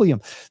on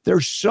Folium.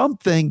 There's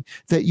something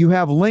that you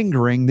have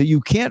lingering that you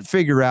can't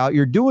figure out.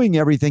 You're doing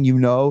everything you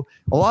know.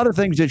 A lot of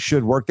things that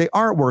should work, they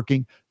aren't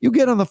working. You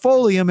get on the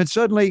Folium and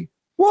suddenly,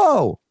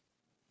 whoa,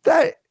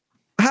 I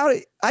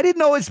didn't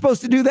know it's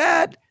supposed to do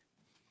that.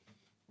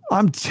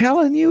 I'm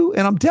telling you,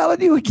 and I'm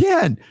telling you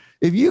again,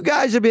 if you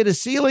guys have hit a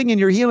ceiling in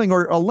your healing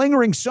or a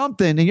lingering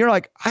something, and you're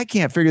like, I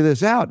can't figure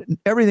this out,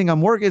 everything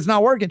I'm working is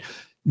not working,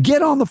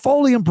 get on the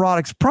Folium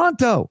products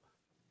pronto.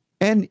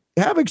 and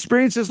have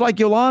experiences like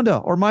Yolanda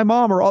or my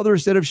mom or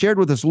others that have shared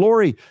with us.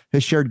 Lori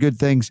has shared good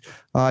things,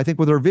 I think,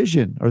 with her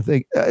vision or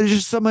there's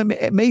just some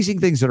amazing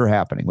things that are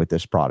happening with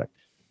this product,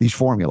 these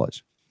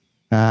formulas.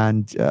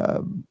 And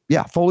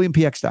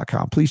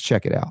foliumpx.com. Please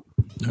check it out.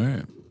 All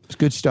right. It's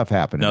good stuff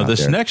happening. Now,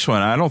 this there. next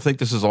one, I don't think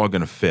this is all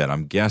going to fit.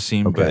 I'm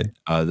guessing, but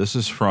this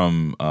is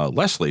from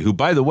Leslie, who,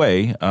 by the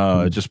way,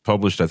 just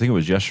published, I think it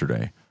was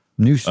yesterday.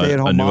 New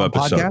Stay-at-Home Mom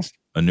podcast?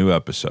 A new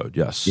episode,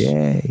 yes.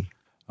 Yay.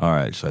 All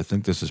right, so I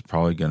think this is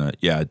probably going to,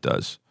 yeah, it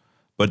does.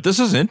 But this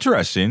is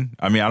interesting.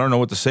 I mean, I don't know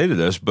what to say to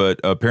this, but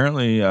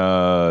apparently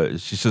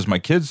she says, my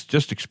kids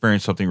just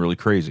experienced something really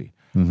crazy.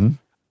 Mm-hmm.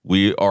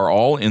 We are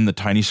all in the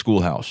tiny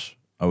schoolhouse.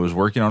 I was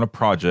working on a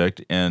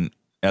project, and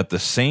at the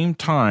same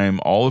time,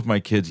 all of my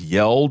kids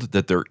yelled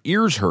that their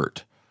ears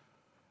hurt.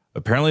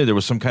 Apparently, there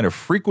was some kind of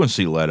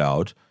frequency let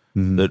out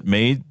that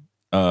made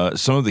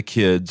some of the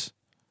kids,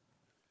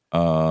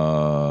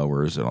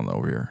 where is it on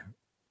over here?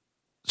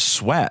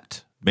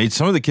 Sweat. Made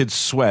some of the kids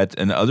sweat,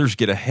 and others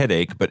get a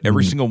headache, but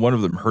every single one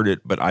of them heard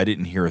it, but I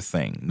didn't hear a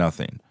thing.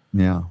 Nothing.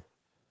 Yeah.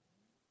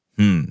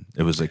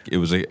 It was a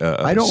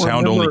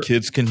sound only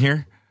kids can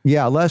hear.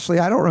 Yeah, Leslie,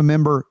 I don't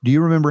remember. Do you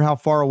remember how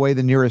far away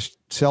the nearest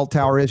cell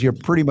tower is? You're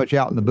pretty much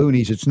out in the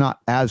boonies. It's not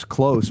as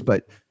close,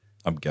 but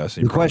I'm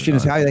guessing. The question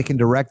is how they can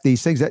direct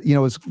these things. That,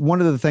 it's one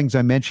of the things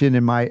I mentioned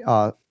in my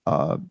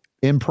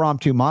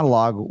impromptu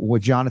monologue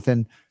with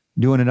Jonathan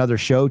doing another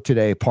show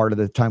today, part of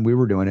the time we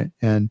were doing it.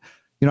 And,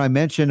 I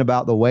mentioned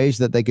about the ways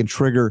that they can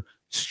trigger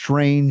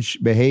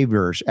strange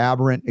behaviors,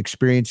 aberrant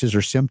experiences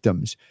or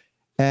symptoms.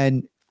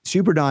 And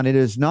Super Don, it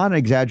is not an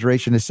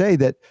exaggeration to say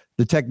that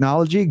the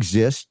technology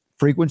exists,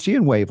 frequency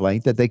and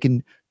wavelength, that they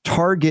can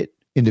target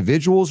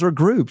individuals or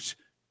groups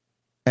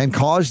and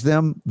cause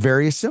them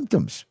various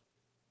symptoms.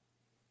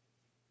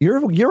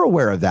 You're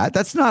aware of that.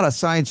 That's not a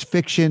science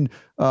fiction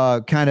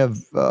kind of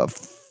what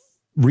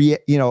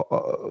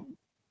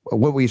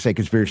would you say,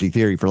 conspiracy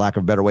theory, for lack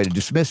of a better way to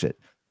dismiss it.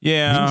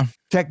 Yeah. These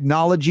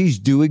technologies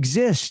do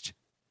exist.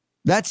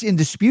 That's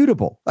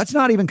indisputable. That's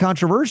not even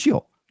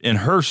controversial. In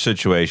her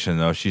situation,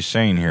 though, she's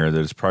saying here that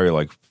it's probably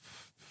like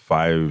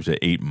 5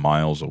 to 8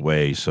 miles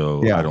away.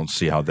 So I don't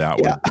see how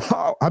that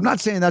would. I'm not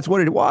saying that's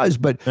what it was,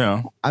 but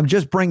I'm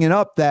just bringing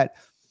up that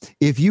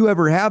if you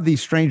ever have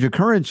these strange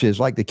occurrences,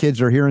 like the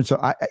kids are hearing, so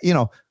I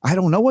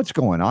don't know what's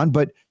going on,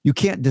 but you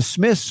can't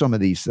dismiss some of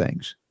these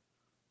things.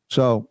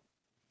 So,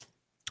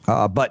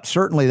 but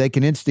certainly they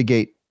can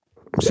instigate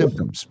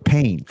symptoms,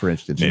 pain, for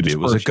instance. Maybe it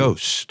was a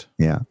ghost.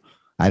 Yeah,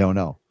 I don't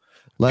know.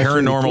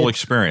 Paranormal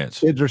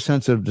experience. Kids are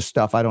sensitive to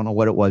stuff. I don't know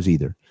what it was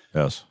either.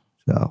 Yes.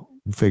 So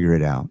we'll figure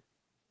it out.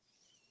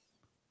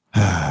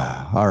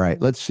 All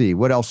right, let's see.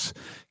 What else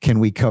can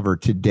we cover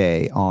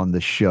today on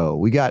the show?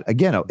 We got,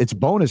 again, it's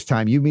bonus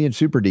time, you, me, and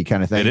Super D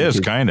kind of thing. It is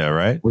kind of,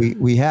 right?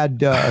 We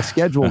had a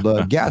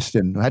scheduled guest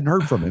and hadn't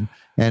heard from him,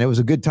 and it was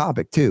a good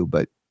topic too.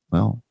 But,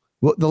 well,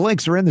 the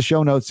links are in the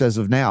show notes as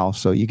of now,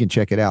 so you can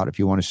check it out if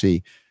you want to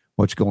see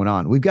what's going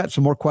on. We've got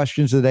some more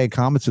questions of the day,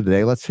 comments of the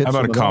day. Let's hit How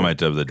about a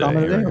comment of the day?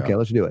 Okay,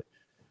 let's do it.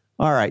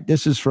 All right,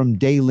 this is from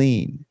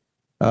Daylene.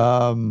 You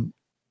want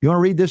to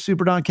read this,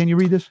 Super Don? Can you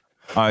read this?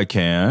 I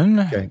can.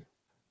 Okay.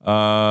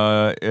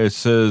 It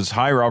says,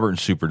 hi, Robert and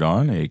Super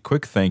Don. A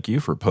quick thank you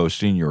for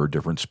posting your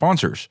different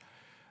sponsors.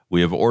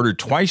 We have ordered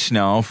twice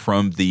now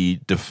from the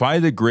Defy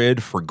the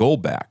Grid for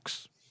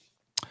Goldbacks.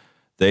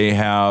 They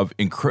have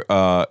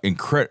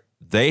incredibly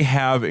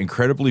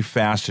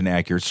fast and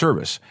accurate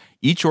service.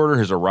 Each order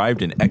has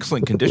arrived in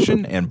excellent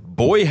condition, and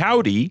boy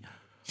howdy,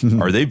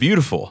 are they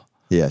beautiful.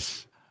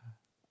 Yes.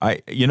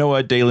 You know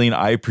what, Daylene,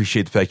 I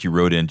appreciate the fact you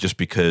wrote in just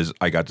because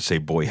I got to say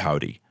boy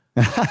howdy.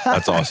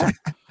 That's awesome.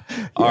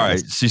 Yes. All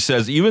right. She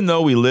says, even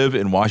though we live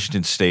in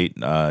Washington State,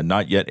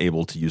 not yet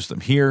able to use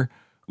them here,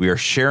 we are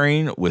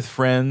sharing with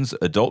friends,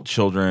 adult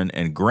children,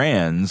 and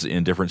grands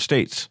in different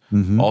states.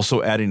 Mm-hmm.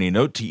 Also adding a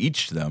note to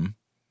teach them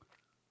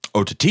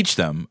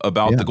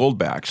about the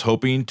Goldbacks,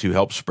 hoping to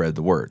help spread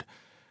the word.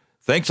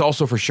 Thanks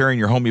also for sharing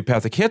your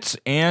homeopathic hits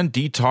and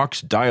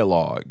detox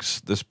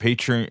dialogues. This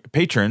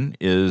patron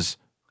is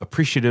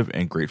appreciative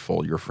and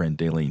grateful. Your friend,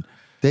 Daylene.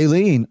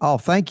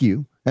 Daylene, thank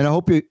you. And I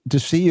hope to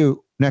see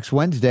you next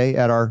Wednesday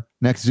at our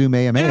next Zoom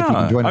AMA. Yeah, if you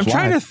can join us I'm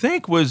trying live. to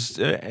think.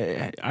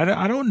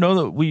 I don't know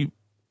that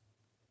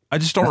I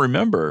just don't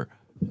remember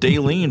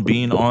Daylene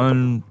being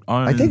on.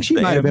 I think she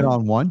might have been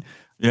on one.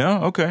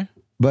 Yeah. Okay.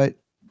 But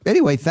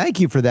anyway,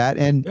 thank you for that.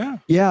 And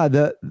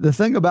the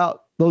thing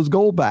about those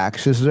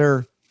Goldbacks is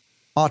their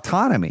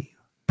autonomy,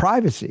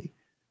 privacy.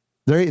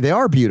 They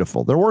are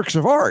beautiful. They're works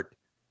of art.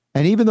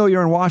 And even though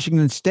you're in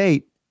Washington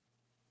State,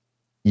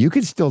 you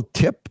can still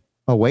tip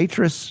a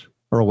waitress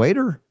or a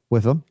waiter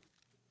with them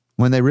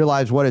when they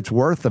realize what it's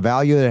worth, the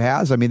value that it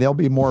has. I mean, they'll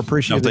be more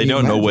appreciative. Now, if they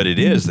don't know what it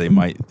is, they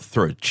might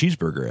throw a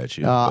cheeseburger at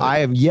you. I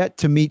have yet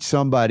to meet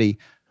somebody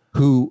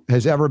who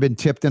has ever been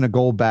tipped in a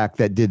Goldback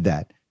that did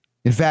that.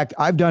 In fact,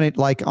 I've done it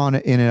like in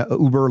an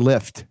Uber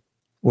Lyft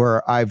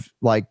where I've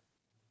like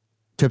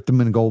tipped them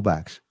in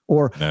Goldbacks.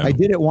 Or I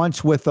did it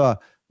once with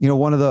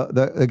one of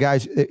the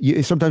guys,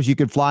 sometimes you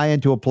could fly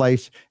into a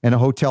place and a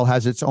hotel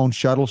has its own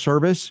shuttle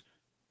service.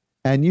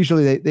 And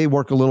usually they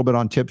work a little bit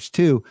on tips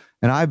too.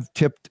 And I've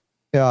tipped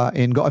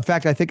in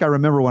fact, I think I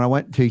remember when I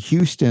went to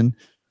Houston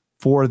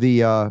for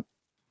the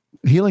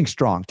Healing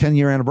Strong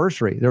 10-year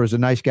anniversary, there was a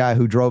nice guy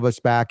who drove us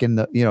back in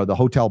the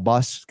hotel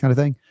bus kind of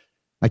thing.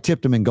 I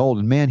tipped him in gold,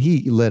 and man,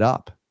 he lit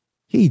up.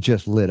 He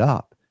just lit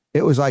up.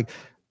 It was like,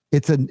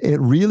 it's a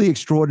really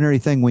extraordinary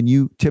thing when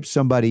you tip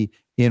somebody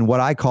in what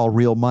I call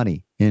real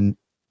money, in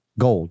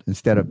gold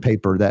instead of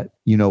paper, that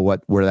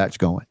where that's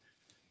going.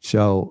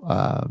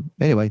 So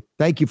anyway,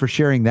 thank you for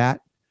sharing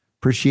that.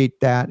 Appreciate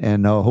that.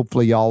 And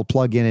hopefully y'all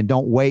plug in and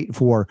don't wait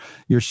for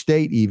your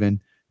state.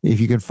 Even if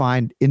you can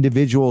find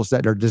individuals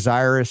that are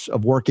desirous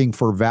of working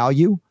for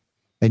value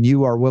and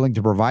you are willing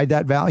to provide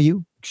that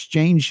value,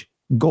 exchange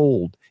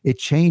gold. It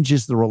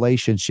changes the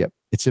relationship.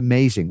 It's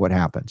amazing what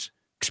happens.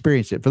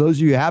 Experience it. For those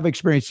of you who have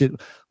experienced it,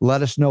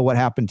 let us know what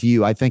happened to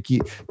you. I think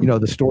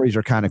the stories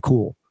are kind of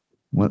cool.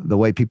 The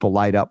way people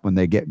light up when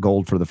they get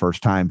gold for the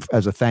first time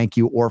as a thank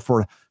you or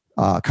for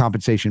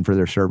compensation for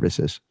their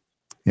services.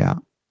 Yeah.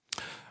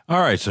 All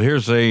right. So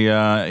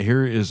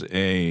here is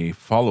a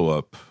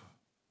follow-up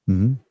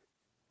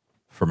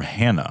from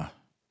Hannah.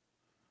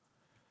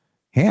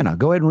 Hannah,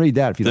 go ahead and read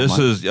that if you don't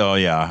mind.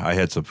 I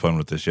had some fun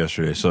with this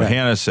yesterday. So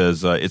Hannah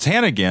says, it's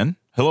Hannah again.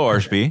 Hello,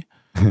 RSB.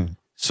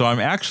 So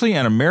I'm actually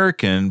an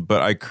American,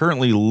 but I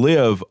currently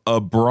live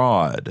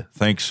abroad.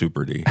 Thanks,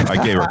 Super D.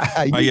 I gave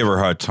her a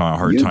hard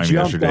time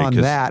yesterday. On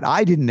that,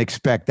 I didn't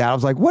expect that. I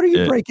was like, "What are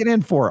you breaking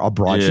in for?"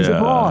 Abroad? Yeah, she's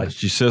abroad.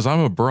 She says,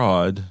 "I'm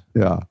abroad."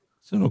 Yeah.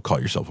 So don't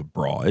call yourself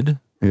abroad.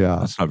 Yeah,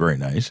 that's not very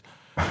nice.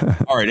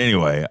 All right.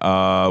 Anyway,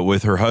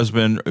 with her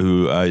husband,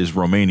 who is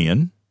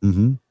Romanian,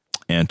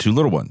 and 2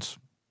 little ones.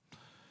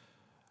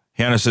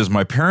 Hannah says,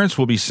 "My parents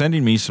will be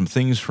sending me some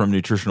things from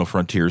Nutritional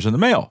Frontiers in the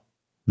mail."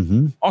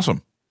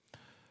 Awesome.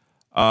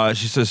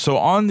 She says, so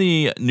on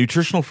the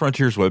Nutritional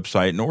Frontiers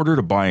website, in order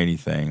to buy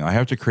anything, I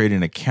have to create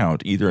an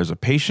account either as a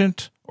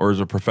patient or as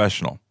a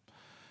professional.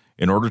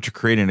 In order to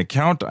create an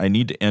account, I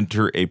need to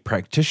enter a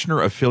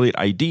practitioner affiliate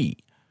ID.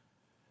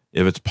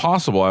 If it's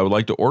possible, I would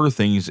like to order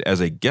things as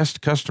a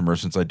guest customer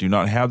since I do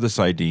not have this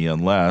ID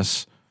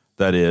unless,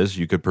 that is,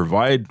 you could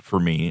provide for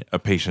me a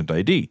patient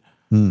ID.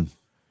 I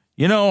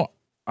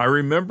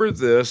remember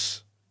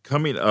this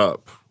coming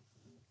up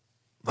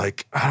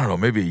like, I don't know,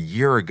 maybe a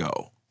year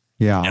ago.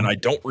 Yeah. And I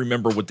don't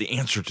remember what the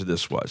answer to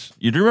this was.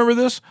 You do remember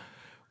this?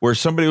 Where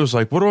somebody was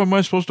like, what am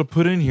I supposed to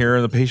put in here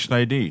in the patient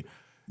ID?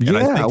 And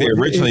I think they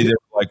were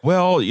like,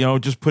 well,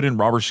 just put in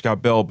Robert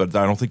Scott Bell, but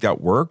I don't think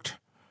that worked.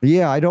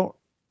 Yeah,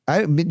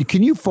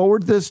 can you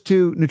forward this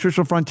to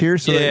Nutritional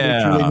Frontiers so that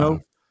they truly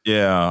know?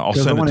 Yeah, I'll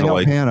send it to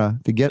help Hannah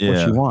to get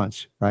what she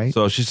wants, right?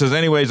 So she says,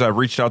 anyways, I've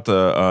reached out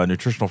to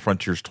Nutritional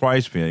Frontiers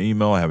twice via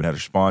email. I haven't had a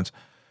response.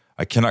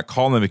 I cannot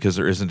call them because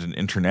there isn't an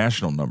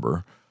international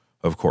number.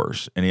 Of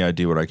course. Any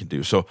idea what I can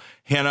do? So,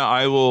 Hannah,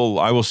 I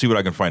will see what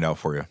I can find out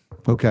for you.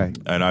 Okay.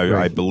 And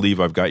I believe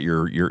I've got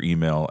your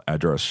email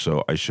address,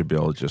 so I should be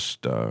able to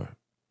just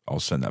I'll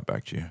send that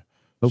back to you.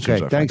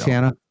 Okay. Thanks,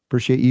 Hannah.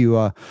 Appreciate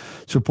you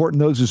supporting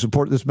those who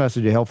support this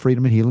message of health,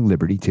 freedom, and healing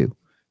liberty too.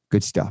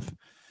 Good stuff.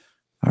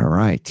 All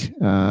right.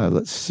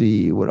 Let's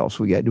see what else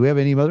we got. Do we have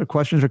any other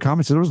questions or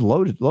comments? There was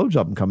loads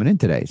of them coming in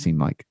today, it seemed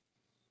like.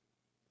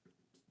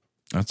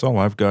 That's all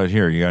I've got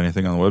here. You got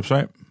anything on the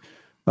website?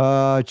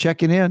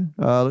 Checking in.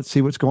 Let's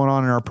see what's going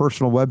on in our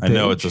personal webpage. I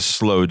know it's a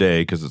slow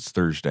day because it's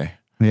Thursday.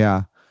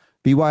 Yeah.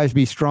 Be wise,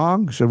 be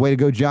strong. So way to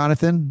go,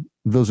 Jonathan.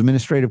 If those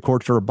administrative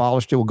courts are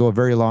abolished, it will go a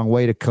very long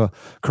way to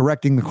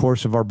correcting the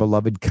course of our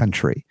beloved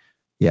country.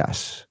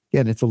 Yes.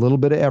 Again, it's a little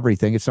bit of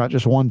everything. It's not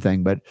just one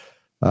thing, but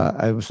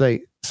I would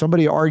say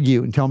somebody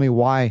argue and tell me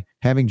why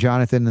having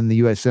Jonathan in the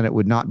U.S. Senate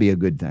would not be a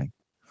good thing,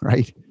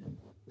 right?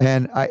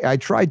 And I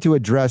tried to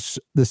address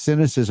the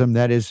cynicism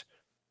that is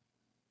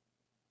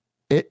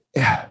it.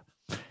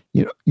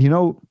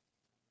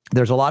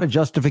 There's a lot of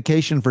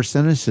justification for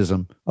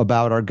cynicism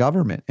about our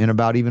government and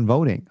about even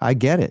voting. I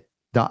get it.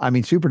 I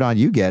mean, Super Don,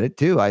 you get it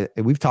too.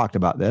 We've talked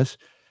about this.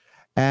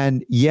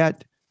 And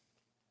yet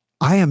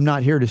I am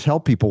not here to tell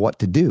people what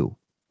to do,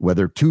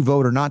 whether to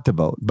vote or not to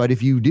vote. But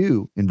if you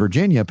do, in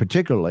Virginia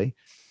particularly,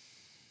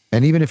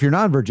 and even if you're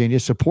not in Virginia,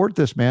 support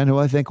this man who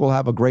I think will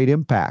have a great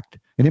impact,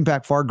 an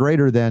impact far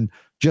greater than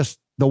just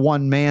the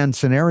one man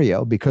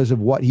scenario because of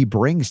what he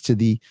brings to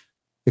the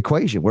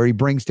equation, where he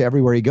brings to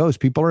everywhere he goes.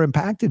 People are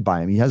impacted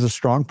by him. He has a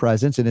strong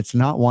presence, and it's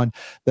not one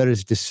that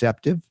is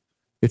deceptive.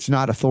 It's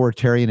not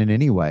authoritarian in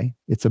any way.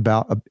 It's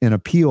about an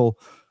appeal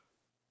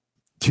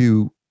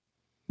to,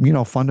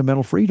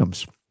 fundamental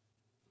freedoms.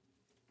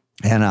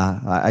 And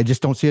I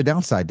just don't see a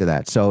downside to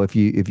that. So if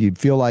you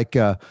feel like,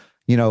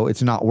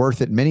 it's not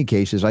worth it in many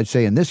cases, I'd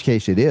say in this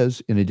case it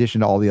is, in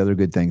addition to all the other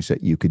good things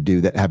that you could do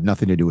that have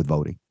nothing to do with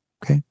voting.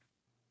 Okay.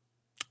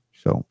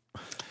 So.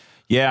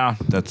 Yeah,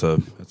 that's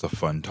a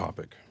fun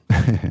topic.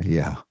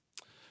 Yeah.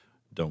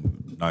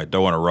 I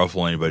don't want to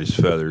ruffle anybody's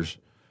feathers.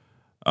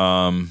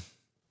 Actually,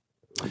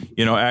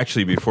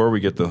 before we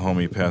get the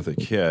homeopathic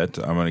hit,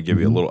 I'm going to give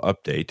you a little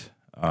update.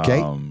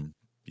 Okay.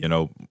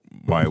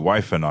 my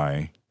wife and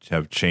I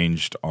have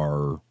changed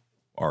our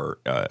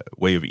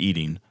way of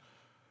eating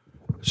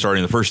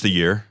starting the first of the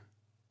year.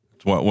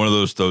 It's one of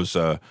those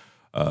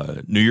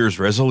New Year's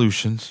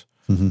resolutions,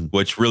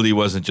 which really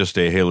wasn't just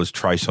hey, let's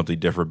try something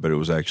different, but it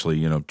was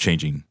actually,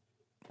 changing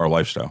our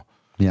lifestyle.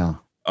 Yeah.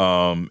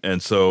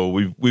 And so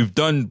we've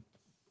done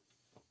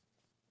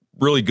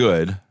really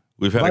good.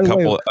 We've had a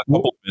couple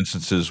of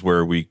instances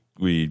where we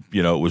it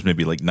was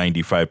maybe like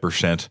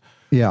 95%.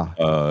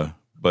 Yeah.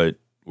 But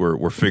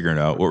we're figuring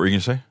out. What were you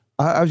gonna say?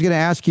 I was going to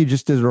ask you,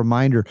 just as a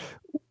reminder,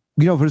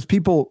 because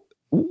people,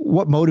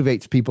 what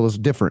motivates people is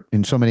different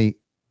in so many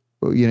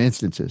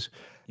instances.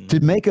 To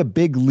make a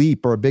big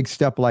leap or a big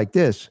step like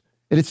this,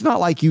 and it's not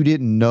like you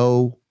didn't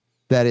know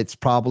that it's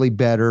probably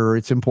better, or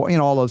it's important,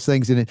 all those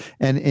things.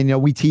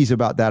 And we tease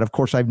about that. Of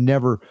course, I've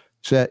never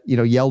said,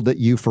 yelled at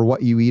you for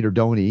what you eat or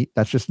don't eat.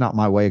 That's just not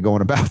my way of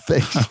going about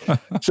things.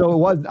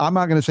 So I'm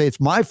not going to say it's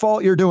my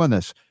fault you're doing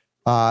this.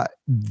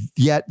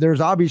 Yet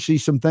there's obviously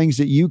some things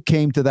that you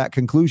came to that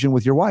conclusion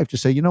with your wife to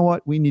say, you know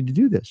what, we need to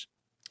do this.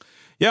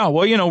 Yeah.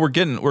 Well, we're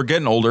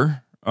getting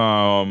older.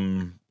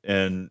 And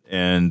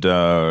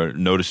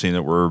noticing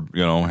that we're,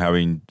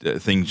 having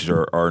things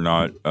are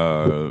not,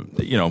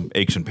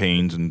 aches and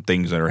pains and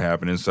things that are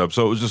happening and stuff.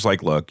 So it was just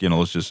like, look,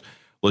 let's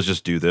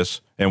just do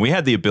this. And we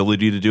had the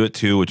ability to do it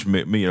too, which,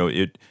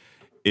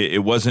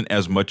 it wasn't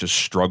as much a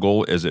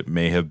struggle as it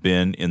may have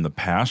been in the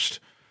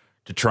past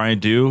to try and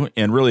do.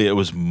 And really it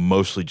was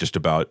mostly just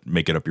about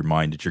making up your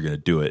mind that you're going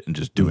to do it and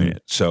just doing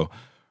it. So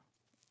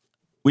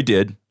we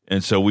did.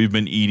 And so we've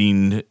been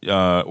eating,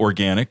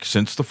 organic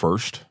since the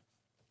first.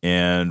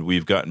 And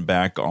we've gotten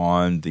back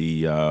on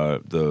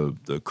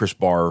the Chris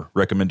Barr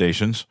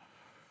recommendations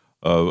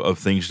of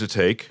things to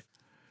take,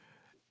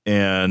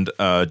 and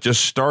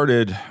just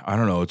started. I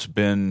don't know. It's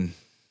been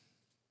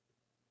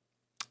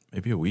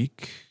maybe a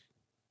week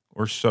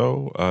or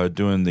so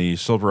doing the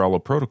Silver Aloe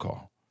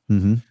protocol.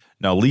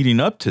 Now, leading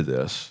up to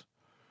this,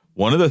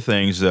 one of the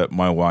things that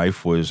my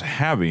wife was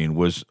having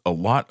was a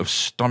lot of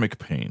stomach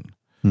pain,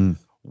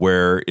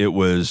 where it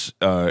was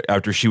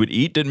after she would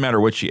eat, didn't matter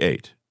what she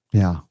ate.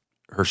 Yeah.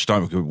 Her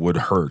stomach would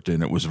hurt,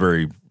 and it was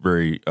very,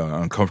 very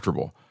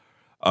uncomfortable.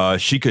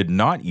 She could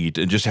not eat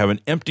and just have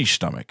an empty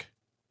stomach,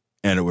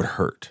 and it would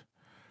hurt.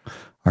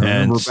 I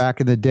remember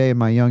back in the day in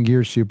my young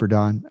years, Super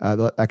Don,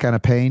 that kind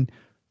of pain,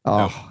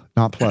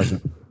 not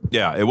pleasant.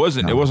 Yeah, it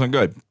wasn't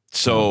good.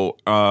 So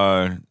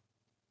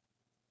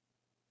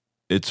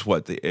it's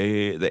what, the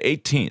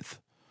 18th.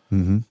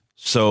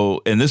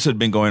 So, and this had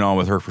been going on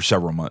with her for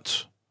several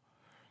months.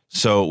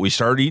 So we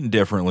started eating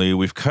differently.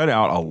 We've cut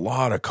out a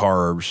lot of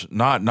carbs,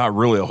 not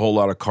really a whole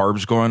lot of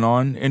carbs going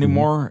on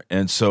anymore.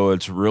 And so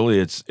it's really,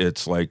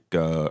 it's like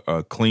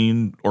a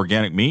clean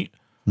organic meat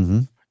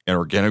and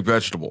organic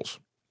vegetables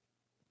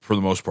for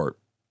the most part.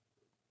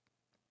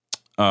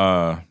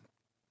 And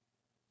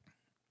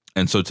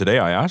so today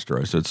I asked her,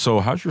 I said, so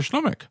how's your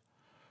stomach?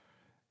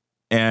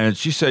 And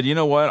she said, you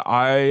know what?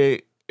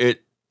 It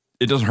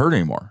doesn't hurt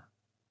anymore.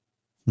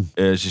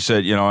 She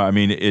said,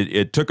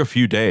 it took a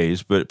few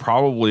days, but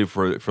probably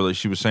for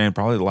she was saying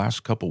probably the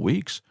last couple of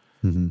weeks,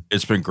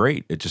 it's been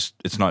great. It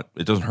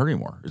doesn't hurt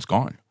anymore. It's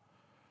gone.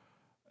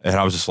 And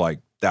I was just like,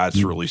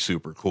 that's really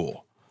super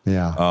cool.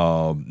 Yeah.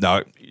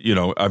 Now,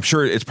 I'm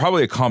sure it's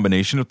probably a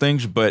combination of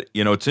things, but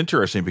it's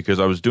interesting because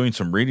I was doing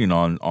some reading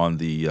on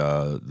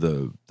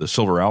the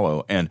silver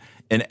aloe and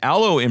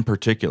aloe in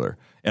particular.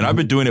 And I've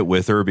been doing it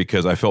with her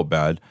because I felt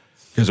bad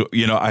because,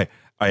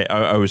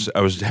 I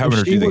was having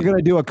her. If we're going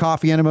to do a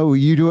coffee enema, will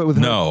you do it with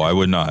her? No, I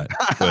would not.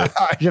 But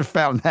I just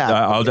found that.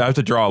 I'll have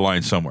to draw a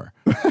line somewhere.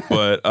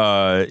 But,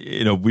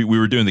 we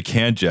were doing the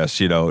Cangest,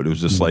 it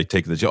was just like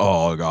taking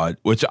oh God,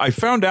 which I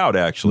found out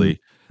actually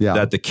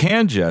that the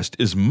Cangest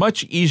is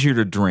much easier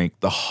to drink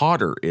the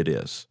hotter it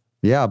is.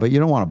 Yeah, but you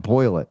don't want to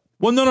boil it.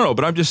 Well, no.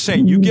 But I'm just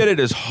saying, you get it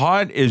as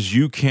hot as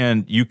you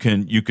can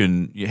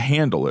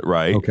handle it,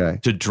 right? Okay.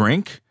 To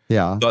drink.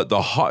 Yeah.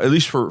 The hot, at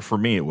least for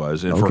me it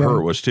was, and for her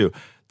it was too.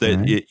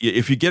 That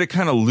if you get it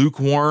kind of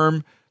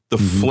lukewarm, the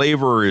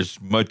flavor is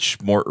much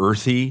more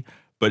earthy.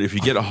 But if you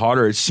get it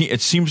hotter, it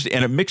seems,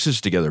 and it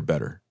mixes together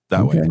better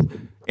that way.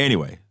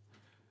 Anyway,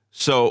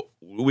 so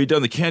we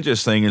done the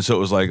Cangest thing, and so it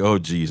was like, oh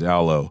geez,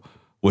 aloe,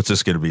 what's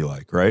this going to be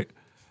like, right?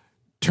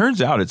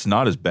 Turns out it's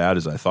not as bad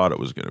as I thought it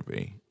was going to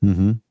be.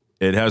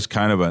 It has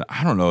kind of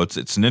I don't know,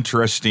 it's an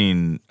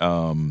interesting, I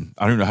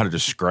don't know how to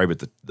describe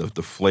it.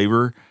 The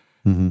flavor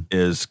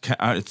is,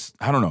 I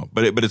don't know,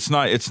 but it's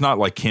not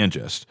like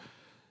Cangest.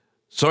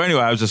 So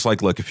anyway, I was just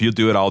like, look, if you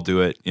do it, I'll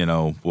do it.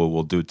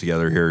 We'll do it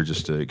together here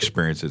just to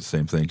experience it, the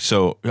same thing.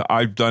 So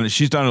I've done it.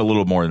 She's done it a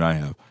little more than I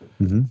have.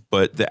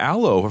 But the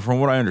aloe, from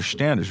what I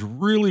understand, is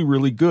really,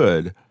 really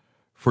good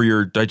for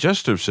your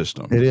digestive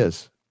system. It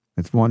is.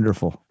 It's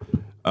wonderful.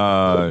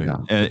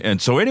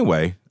 And so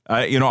anyway,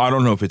 I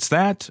don't know if it's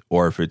that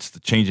or if it's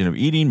the changing of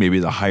eating, maybe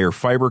the higher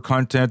fiber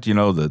content,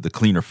 the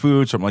cleaner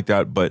food, something like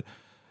that. But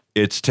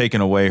it's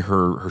taken away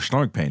her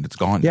stomach pain. It's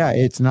gone. Yeah,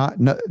 it's not.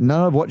 None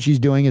of what she's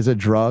doing is a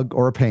drug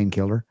or a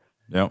painkiller.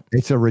 Yep.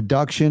 It's a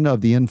reduction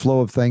of the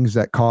inflow of things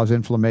that cause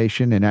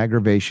inflammation and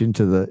aggravation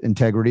to the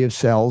integrity of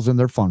cells and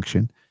their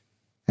function.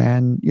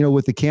 And,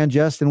 with the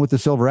Cangest and with the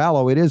silver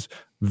aloe, it is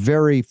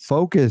very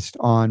focused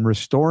on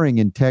restoring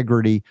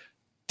integrity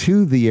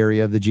to the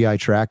area of the GI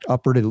tract,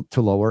 upper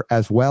to lower,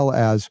 as well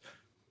as,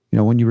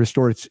 when you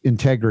restore its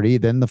integrity,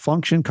 then the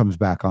function comes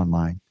back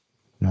online,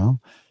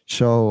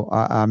 So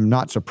I'm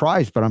not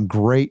surprised, but I'm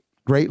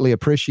greatly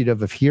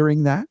appreciative of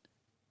hearing that.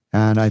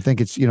 And I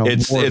think it's,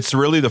 it's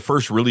really the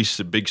first really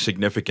big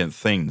significant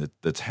thing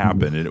that's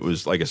happened. And it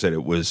was, like I said,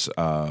 it was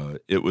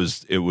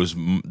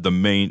the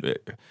main.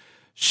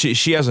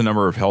 She has a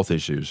number of health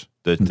issues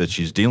that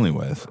she's dealing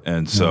with,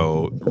 and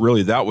so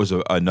really that was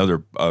another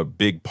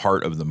big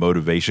part of the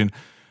motivation.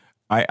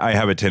 I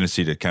have a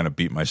tendency to kind of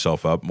beat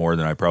myself up more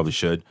than I probably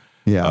should,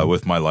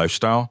 with my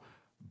lifestyle.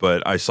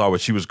 But I saw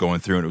what she was going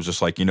through, and it was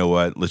just like, you know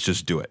what, let's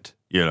just do it,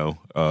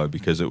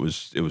 because it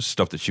was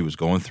stuff that she was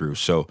going through.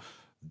 So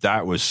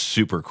that was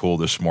super cool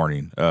this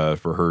morning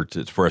for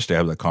us to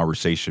have that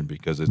conversation,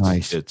 because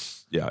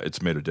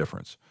it's made a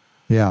difference.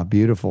 Yeah,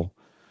 beautiful.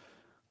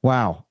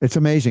 Wow, it's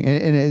amazing,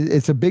 and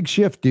it's a big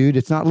shift, dude.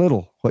 It's not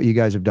little what you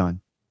guys have done,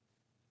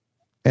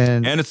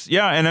 and it's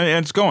and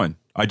it's going.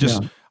 I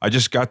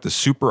just got the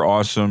super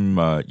awesome,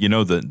 the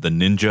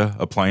Ninja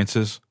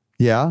appliances.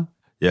 Yeah.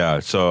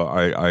 So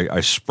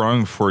I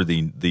sprung for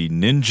the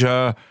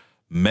Ninja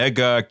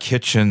Mega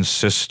Kitchen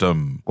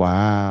System.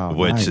 Wow,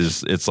 which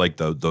is it's like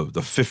the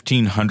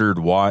 1500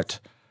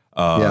 watt.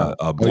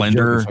 A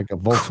blender, it's like a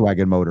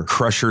Volkswagen motor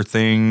crusher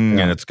thing,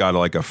 and it's got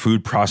like a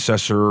food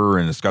processor,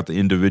 and it's got the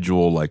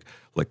individual like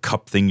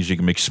cup things you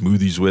can make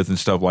smoothies with and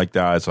stuff like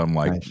that. So I'm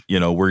like,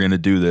 we're gonna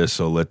do this,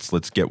 so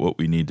let's get what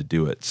we need to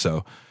do it.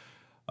 So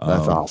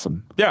that's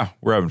awesome. Yeah,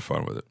 we're having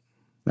fun with it.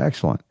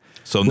 Excellent.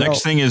 So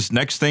next thing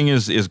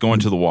is going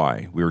to the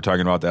Y. We were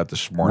talking about that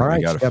this morning. All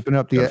right, stepping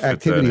up the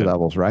activity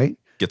levels, right?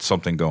 Get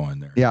something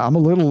going there. Yeah, I'm a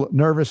little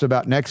nervous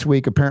about next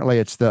week. Apparently,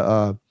 it's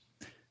the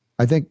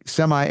I think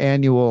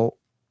semi-annual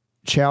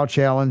chow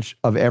challenge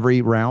of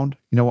every round,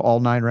 all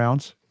 9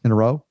 rounds in a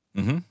row.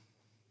 Mm-hmm. And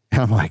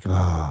I'm like,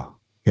 oh,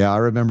 yeah, I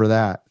remember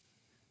that.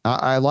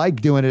 I like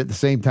doing it at the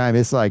same time.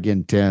 It's like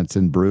intense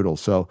and brutal.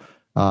 So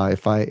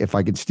if I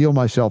could steel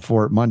myself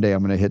for it Monday, I'm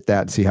going to hit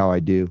that and see how I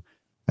do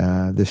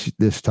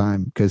this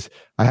time, because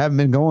I haven't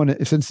been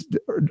going since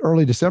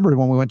early December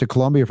when we went to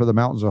Columbia for the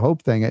Mountains of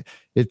Hope thing.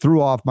 It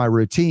threw off my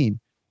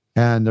routine.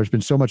 And there's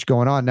been so much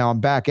going on. Now I'm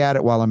back at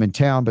it while I'm in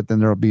town, but then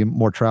there'll be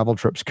more travel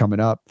trips coming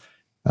up.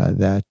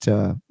 But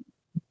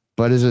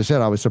as I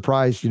said, I was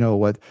surprised,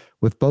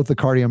 with both the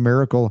Cardio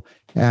Miracle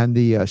and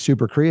the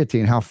Super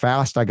Creatine, how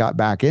fast I got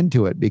back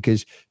into it,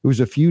 because it was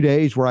a few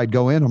days where I'd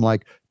go in. I'm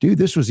like, dude,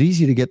 this was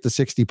easy to get the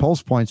 60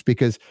 pulse points,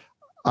 because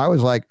I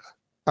was like,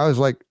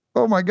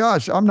 oh my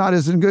gosh, I'm not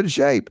as in good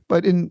shape.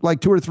 But in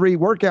like 2 or 3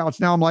 workouts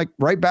now, I'm like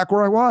right back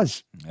where I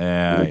was.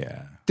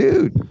 Yeah.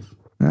 Dude.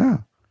 Yeah.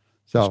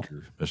 So,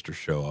 Mr.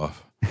 Show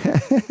Off.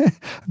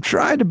 I'm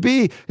trying to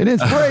be an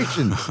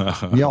inspiration.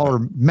 Y'all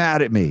are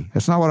mad at me.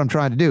 That's not what I'm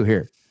trying to do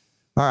here.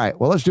 All right.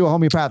 Well, let's do a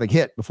homeopathic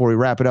hit before we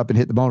wrap it up and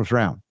hit the bonus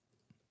round.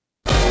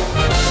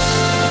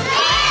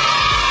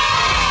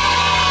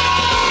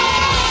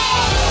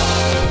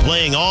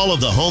 Playing all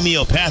of the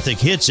homeopathic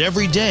hits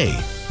every day,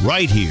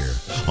 right here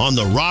on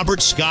the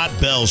Robert Scott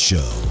Bell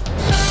Show.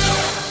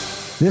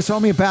 This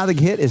homeopathic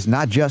hit is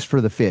not just for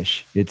the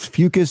fish. It's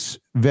Fucus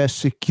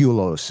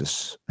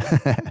Vesiculosus.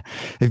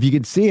 If you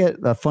can see it,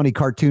 a funny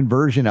cartoon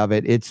version of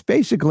it, it's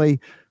basically,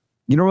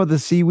 the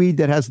seaweed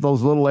that has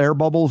those little air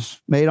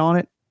bubbles made on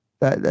it?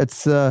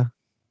 It's a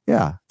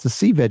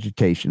sea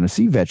vegetation, a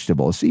sea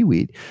vegetable, a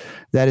seaweed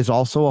that is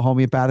also a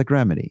homeopathic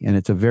remedy, and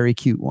it's a very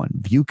cute one,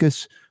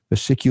 Fucus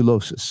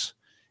Vesiculosus.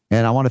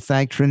 And I want to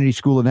thank Trinity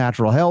School of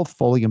Natural Health,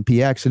 Folium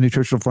PX, and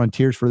Nutritional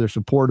Frontiers for their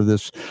support of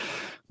this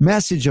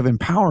message of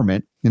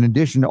empowerment. In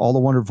addition to all the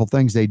wonderful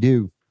things they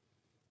do,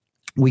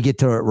 we get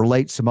to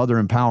relate some other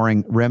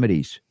empowering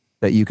remedies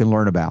that you can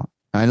learn about.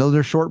 I know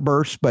they're short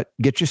bursts, but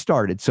get you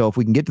started. So if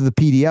we can get to the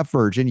PDF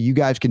version, you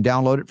guys can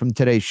download it from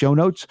today's show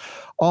notes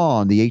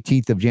on the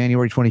 18th of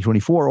January,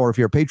 2024. Or if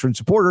you're a patron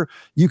supporter,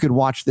 you can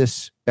watch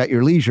this at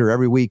your leisure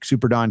every week.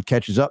 Super Don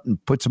catches up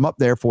and puts them up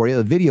there for you,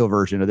 the video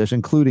version of this,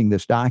 including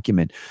this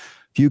document.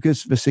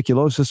 Fucus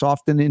vesiculosus,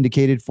 often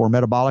indicated for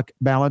metabolic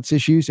balance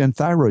issues and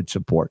thyroid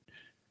support.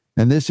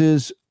 And this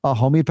is a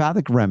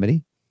homeopathic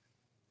remedy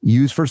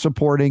used for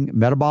supporting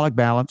metabolic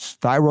balance,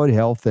 thyroid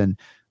health, and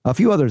a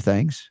few other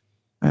things.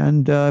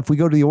 And if we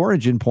go to the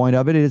origin point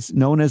of it, it's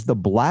known as the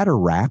bladder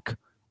rack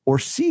or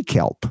sea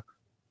kelp.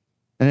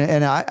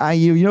 And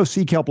I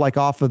sea kelp, like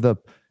off of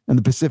in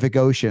the Pacific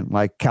Ocean,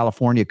 like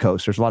California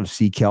coast, there's a lot of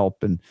sea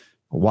kelp, and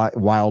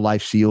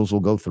wildlife seals will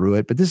go through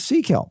it. But this is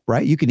sea kelp,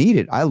 right? You can eat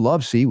it. I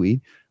love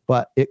seaweed,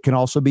 but it can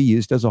also be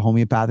used as a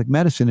homeopathic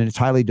medicine in its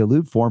highly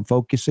dilute form,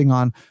 focusing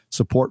on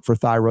support for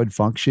thyroid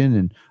function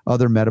and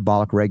other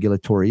metabolic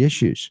regulatory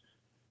issues.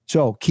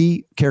 So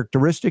key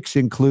characteristics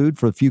include,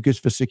 for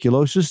Fucus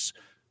vesiculosus,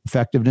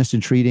 effectiveness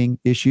in treating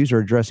issues or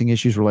addressing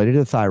issues related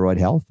to thyroid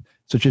health.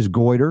 such as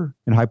goiter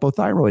and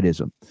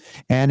hypothyroidism.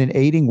 And in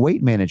aiding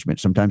weight management,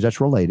 sometimes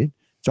that's related.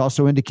 It's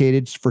also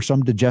indicated for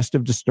some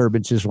digestive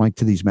disturbances linked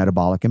to these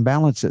metabolic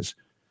imbalances.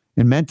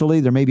 And mentally,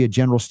 there may be a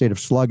general state of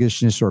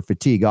sluggishness or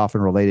fatigue,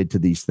 often related to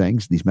these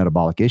things, these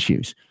metabolic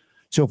issues.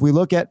 So if we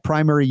look at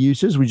primary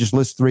uses, we just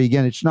list 3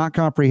 again. It's not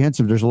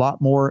comprehensive. There's a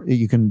lot more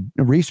you can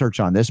research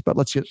on this, but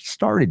let's get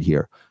started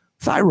here.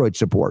 Thyroid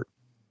support,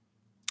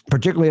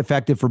 particularly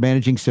effective for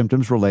managing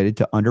symptoms related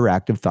to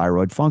underactive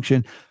thyroid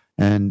function,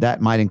 and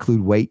that might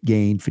include weight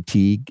gain,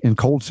 fatigue, and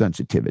cold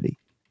sensitivity.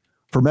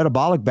 For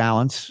metabolic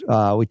balance,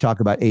 we talk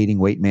about aiding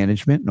weight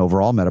management and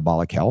overall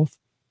metabolic health,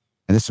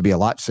 and this would be a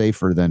lot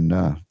safer than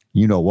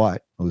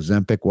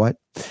Ozempic,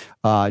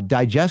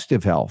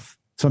 digestive health,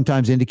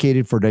 sometimes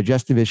indicated for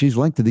digestive issues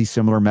linked to these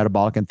similar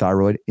metabolic and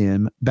thyroid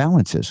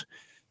imbalances.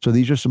 So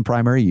these are some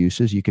primary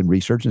uses. You can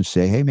research and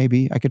say, hey,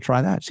 maybe I could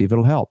try that, see if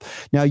it'll help.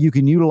 Now, you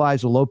can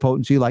utilize a low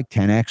potency like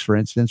 10x, for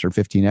instance, or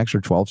 15x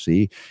or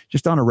 12C,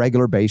 just on a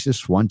regular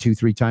basis, 1, 2,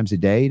 3 times a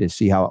day to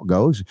see how it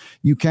goes.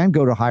 You can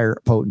go to higher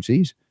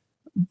potencies,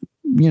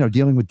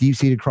 dealing with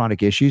deep-seated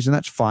chronic issues, and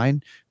that's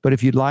fine. But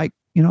if you'd like,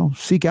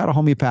 seek out a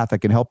homeopath that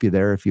can help you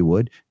there if you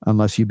would,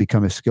 unless you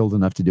become skilled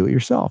enough to do it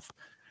yourself.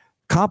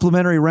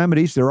 Complementary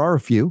remedies, there are a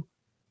few.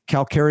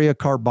 Calcarea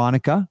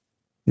carbonica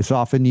is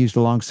often used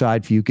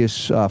alongside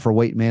Fucus for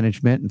weight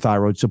management and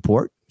thyroid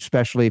support,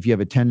 especially if you have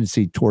a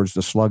tendency towards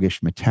the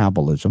sluggish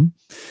metabolism.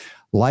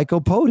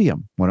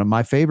 Lycopodium, one of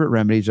my favorite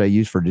remedies I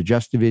use for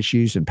digestive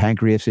issues and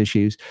pancreas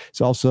issues.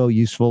 It's also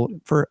useful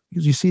because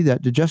you see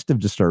that digestive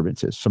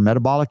disturbances, some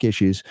metabolic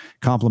issues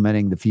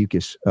complementing the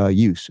Fucus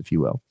use, if you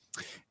will.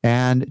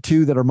 And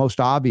 2 that are most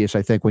obvious,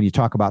 I think, when you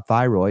talk about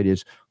thyroid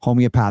is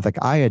homeopathic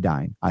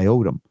iodine,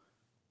 iodum.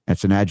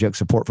 That's an adjunct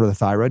support for the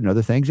thyroid and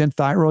other things. And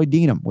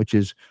thyroidinum, which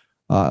is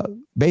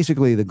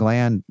basically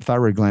the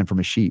thyroid gland from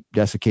a sheep,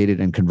 desiccated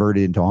and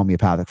converted into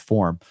homeopathic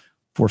form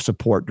for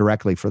support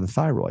directly for the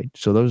thyroid.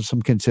 So those are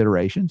some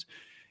considerations.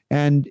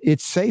 And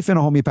it's safe in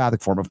a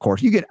homeopathic form, of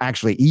course. You can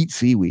actually eat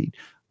seaweed,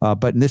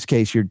 but in this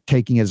case, you're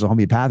taking it as a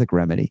homeopathic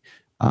remedy.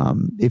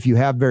 If you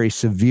have very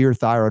severe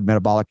thyroid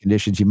metabolic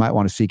conditions, you might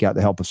want to seek out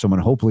the help of someone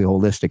hopefully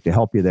holistic to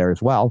help you there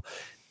as well.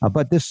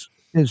 But this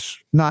is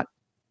not,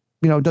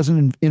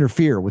 doesn't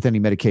interfere with any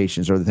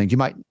medications or other things. You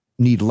might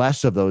need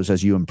less of those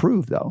as you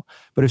improve, though.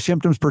 But if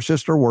symptoms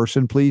persist or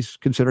worsen, please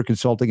consider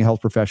consulting a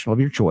health professional of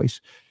your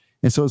choice.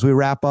 And so as we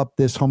wrap up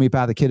this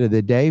homeopathic hit of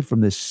the day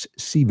from this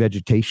sea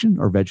vegetation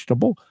or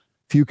vegetable,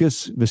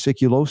 Fucus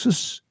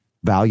vesiculosus,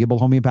 valuable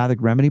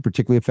homeopathic remedy,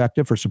 particularly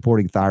effective for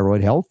supporting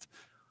thyroid health,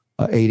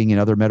 aiding in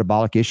other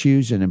metabolic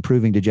issues, and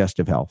improving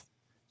digestive health.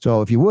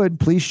 So if you would,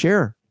 please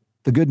share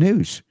the good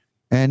news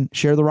and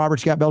share the Robert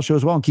Scott Bell Show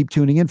as well, and keep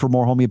tuning in for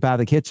more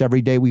homeopathic hits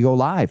every day we go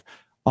live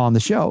on the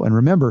show. And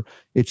remember,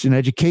 it's an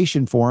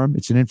education forum.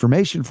 It's an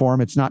information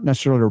forum. It's not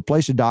necessarily to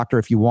replace a doctor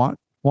if you want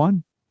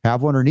one,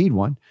 have one, or need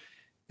one.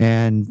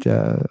 And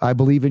I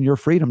believe in your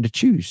freedom to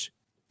choose.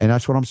 And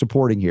that's what I'm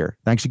supporting here.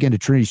 Thanks again to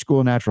Trinity School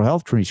of Natural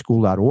Health,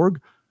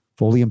 trinityschool.org,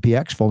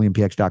 FoliumPX,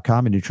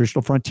 FoliumPX.com, and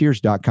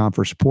NutritionalFrontiers.com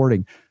for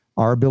supporting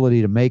our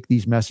ability to make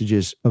these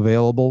messages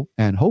available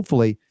and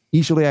hopefully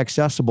easily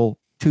accessible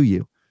to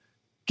you.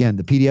 Again,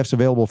 the PDF's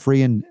available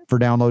free and for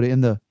download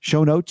in the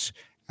show notes,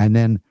 and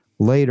then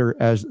later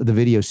as the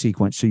video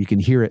sequence so you can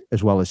hear it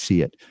as well as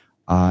see it.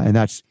 And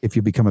that's if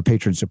you become a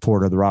patron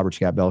supporter of the Robert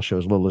Scott Bell Show,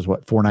 as little as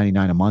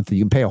 $4.99 a month. You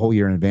can pay a whole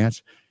year in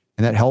advance,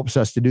 and that helps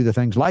us to do the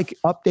things like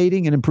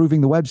updating and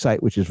improving the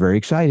website, which is very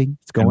exciting.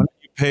 It's going. And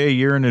you pay a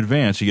year in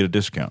advance, you get a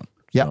discount.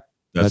 Yeah,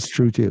 so that's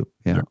true too.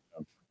 Yeah.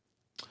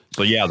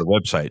 So yeah, the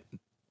website.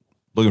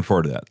 Looking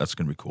forward to that. That's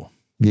going to be cool.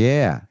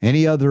 Yeah.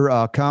 Any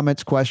other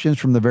comments, questions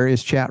from the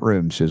various chat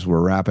rooms as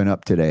we're wrapping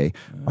up today,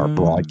 our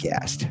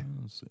broadcast?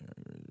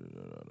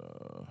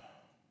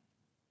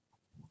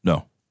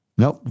 No.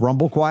 Nope.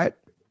 Rumble quiet?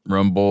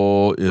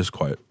 Rumble is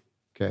quiet.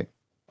 Okay.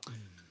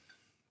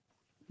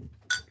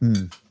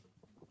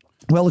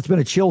 Well, it's been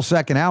a chill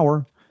second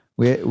hour.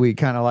 We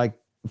kind of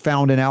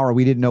found an hour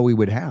we didn't know we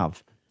would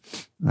have.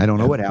 I don't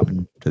know what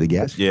happened to the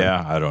guest.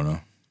 Yeah, I don't know.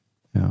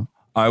 Yeah.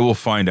 I will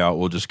find out.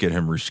 We'll just get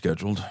him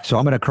rescheduled. So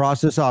I'm going to cross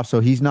this off. So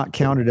he's not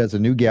counted as a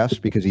new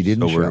guest because he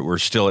didn't show. We're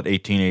still at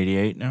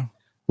 1888 now?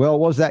 Well,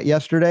 was that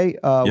yesterday?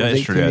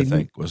 Yesterday, I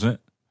think, wasn't it?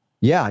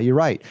 Yeah, you're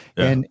right.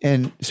 Yeah.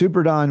 And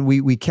Super Don,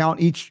 we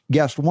count each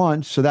guest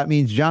once. So that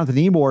means Jonathan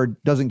Emord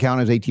doesn't count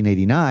as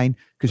 1889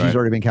 because he's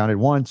already been counted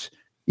once,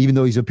 even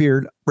though he's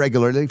appeared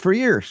regularly for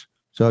years.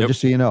 So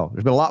just so you know,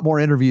 there's been a lot more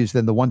interviews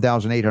than the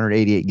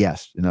 1,888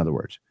 guests, in other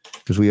words,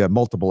 because we have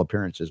multiple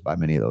appearances by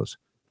many of those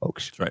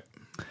folks. That's right.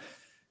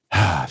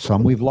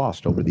 Some we've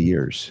lost over the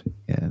years.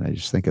 And I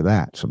just think of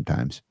that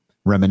sometimes,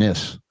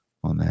 reminisce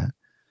on that.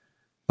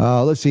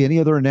 Let's see. Any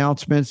other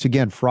announcements?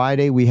 Again,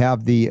 Friday, we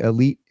have the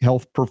Elite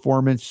Health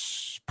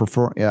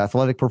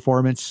Athletic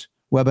Performance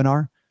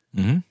webinar.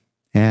 Mm-hmm.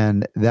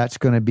 And that's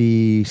going to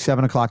be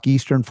 7 o'clock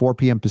Eastern, 4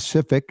 p.m.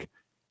 Pacific.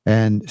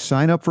 And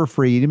sign up for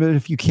free, even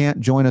if you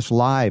can't join us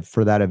live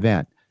for that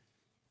event,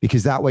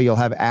 because that way you'll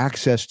have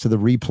access to the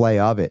replay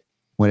of it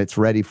when it's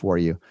ready for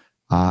you.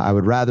 I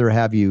would rather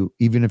have you,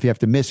 even if you have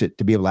to miss it,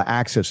 to be able to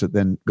access it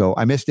than go,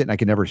 I missed it and I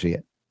can never see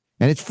it.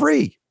 And it's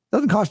free.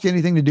 Doesn't cost you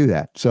anything to do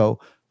that. So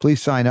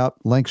please sign up.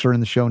 Links are in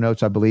the show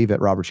notes, I believe, at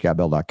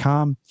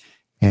robertscottbell.com.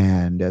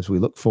 And as we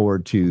look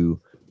forward to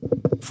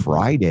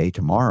Friday,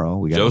 tomorrow,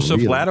 we got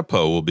Joseph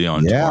Latipo will be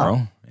on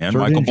tomorrow. And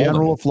Surgeon Michael General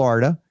Bolden of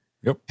Florida.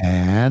 Yep.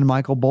 And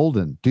Michael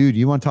Bolden. Dude,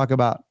 you want to talk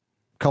about a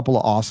couple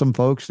of awesome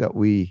folks that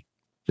we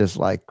just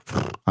like,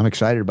 I'm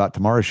excited about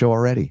tomorrow's show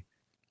already.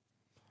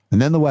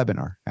 And then the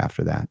webinar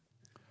after that.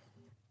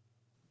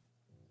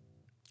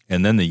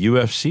 And then the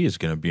UFC is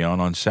going to be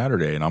on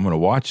Saturday, and I'm going to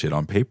watch it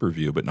on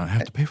pay-per-view, but not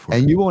have to pay for it.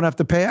 And you won't have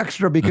to pay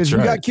extra because you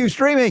got Q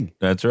Streaming.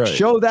 That's right.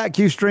 Show that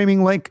Q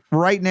Streaming link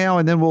right now,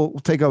 and then we'll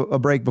take a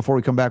break before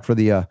we come back for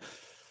the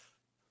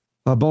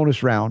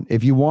bonus round.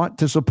 If you want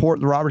to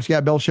support the Robert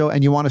Scott Bell Show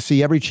and you want to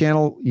see every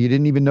channel you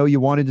didn't even know you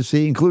wanted to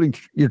see, including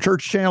your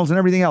church channels and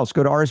everything else,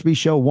 go to RSB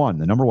Show 1,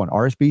 the number one,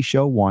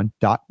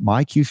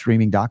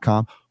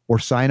 rsbshow1.myqstreaming.com, or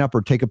sign up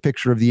or take a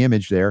picture of the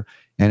image there,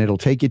 and it'll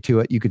take you to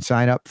it. You can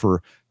sign up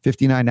for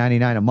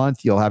 $59.99 a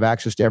month. You'll have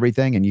access to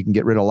everything, and you can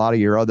get rid of a lot of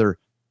your other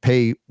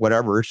pay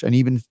whatevers. And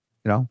even,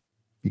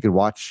 you can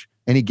watch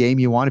any game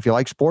you want if you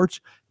like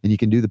sports, and you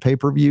can do the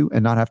pay-per-view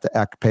and not have to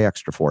pay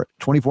extra for it.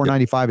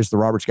 $24.95 is the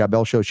Robert Scott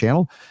Bell Show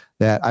channel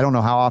that I don't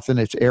know how often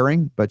it's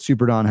airing, but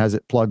Super Don has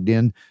it plugged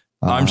in.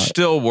 I'm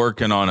still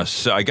working on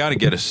I got to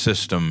get a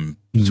system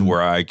to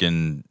where I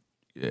can,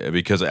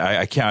 because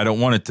I can't, I don't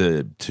want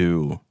it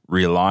to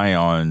rely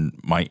on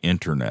my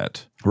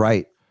internet.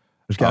 Right.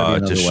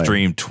 To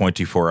stream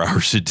 24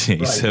 hours a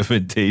day,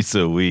 7 days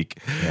a week.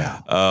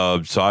 Yeah.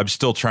 So I'm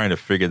still trying to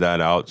figure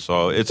that out.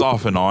 So it's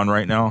off and on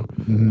right now.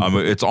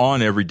 It's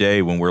on every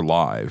day when we're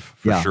live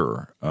for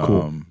sure.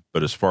 Cool.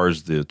 But as far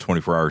as the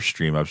 24-hour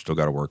stream, I've still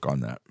got to work on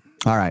that.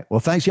 All right.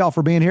 Well, thanks y'all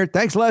for being here.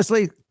 Thanks,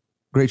 Leslie.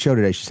 Great show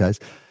today, she says.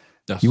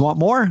 Yes. You want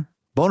more?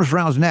 Bonus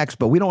rounds next,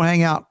 but we don't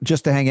hang out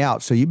just to hang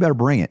out. So you better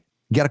bring it.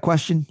 You got a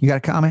question? You got a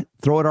comment?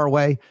 Throw it our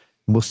way.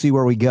 And we'll see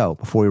where we go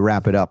before we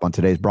wrap it up on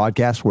today's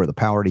broadcast, where the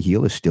power to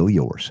heal is still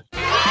yours.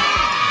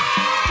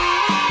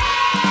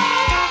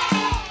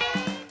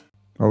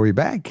 Are we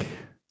back?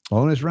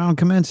 Bonus round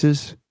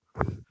commences.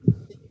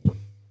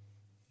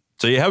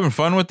 So you having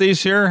fun with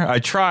these here? I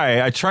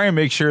try and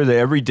make sure that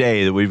every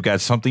day that we've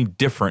got something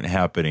different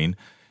happening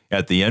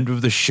at the end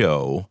of the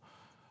show.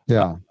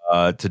 Yeah.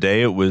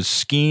 Today it was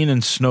skiing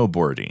and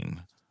snowboarding.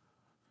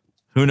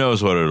 Who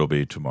knows what it'll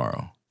be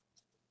tomorrow?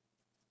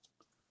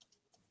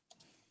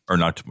 Or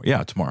not tomorrow.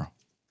 Yeah, tomorrow.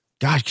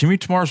 God, can you believe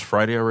tomorrow's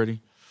Friday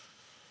already?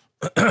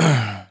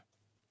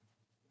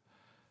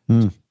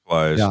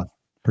 Flies. Yeah,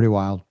 pretty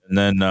wild. And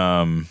then,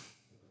 not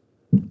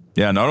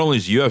only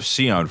is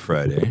UFC on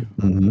Friday,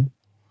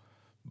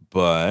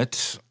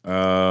 but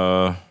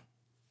 49ers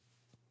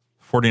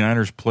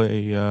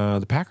play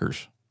the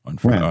Packers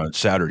on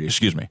Saturday.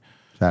 Excuse me.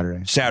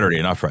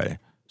 Saturday, not Friday.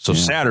 So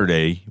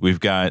Saturday, we've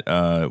got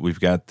the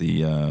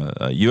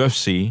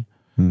UFC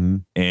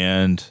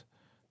and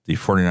the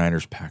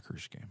 49ers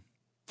Packers game.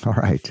 All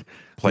right.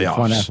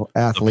 Playoffs.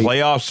 The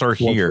playoffs are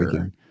here.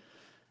 Weekend.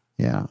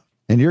 Yeah.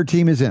 And your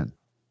team is in.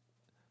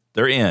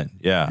 They're in.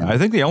 Yeah. I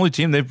think the only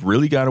team they've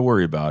really got to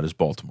worry about is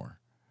Baltimore.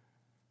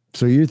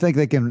 So you think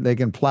they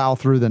can plow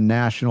through the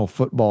National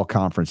Football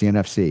Conference, the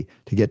NFC,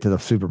 to get to the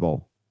Super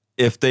Bowl?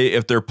 If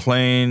they're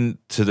playing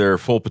to their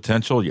full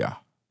potential, yeah.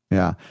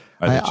 Yeah.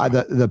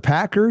 The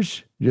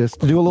Packers,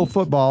 just to do a little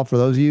football for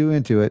those of you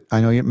into it.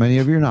 I know many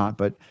of you are not,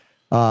 but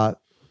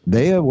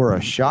they were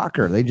a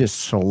shocker. They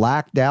just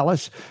shellacked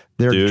Dallas.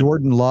 Their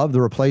Jordan Love,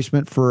 the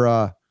replacement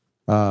for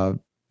what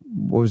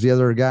was the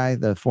other guy,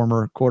 the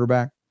former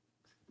quarterback,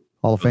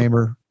 Hall of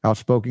Famer,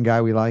 outspoken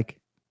guy we like?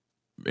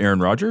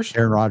 Aaron Rodgers?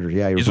 Aaron Rodgers,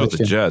 yeah. He's with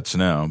the Jets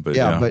now. But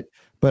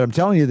but I'm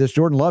telling you, this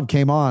Jordan Love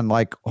came on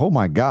like, oh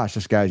my gosh,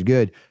 this guy's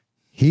good.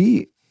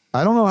 I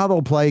don't know how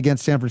they'll play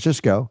against San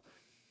Francisco,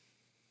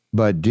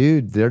 but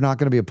dude, they're not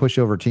going to be a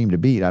pushover team to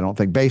beat, I don't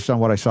think, based on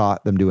what I saw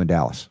them do in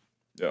Dallas.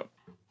 Yeah.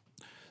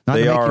 Not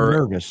to make you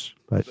nervous,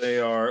 but they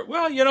are.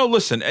 Well,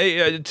 listen,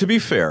 to be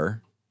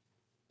fair,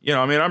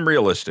 I'm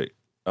realistic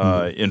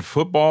in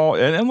football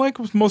and like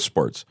with most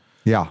sports.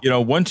 Yeah.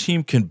 One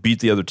team can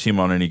beat the other team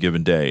on any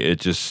given day. It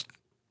just,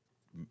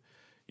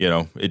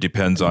 it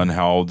depends on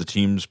how the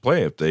teams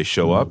play. If they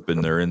show up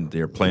and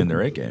they're playing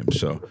their A game.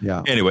 So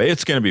anyway,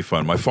 it's going to be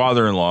fun. My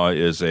father-in-law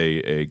is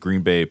a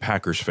Green Bay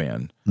Packers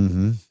fan.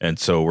 And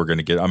so I'm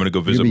going to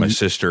go visit my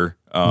sister.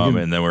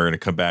 And then we're going to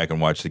come back and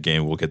watch the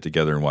game. We'll get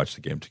together and watch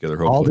the game together.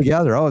 Hopefully. All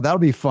together. Oh, that'll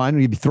be fun.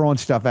 We'd be throwing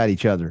stuff at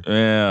each other.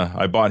 Yeah.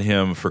 I bought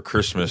him for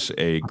Christmas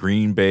a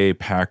Green Bay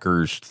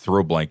Packers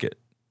throw blanket.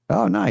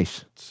 Oh,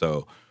 nice.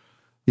 So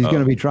he's going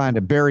to be trying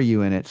to bury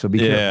you in it. So be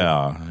careful.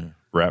 Yeah.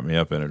 Wrap me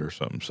up in it or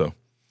something. So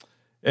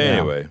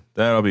anyway,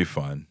 that'll be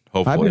fun.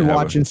 Hopefully. I've been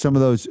watching some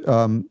of those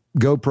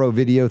GoPro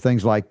video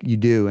things like you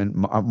do, and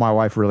my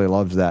wife really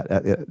loves that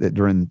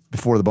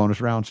before the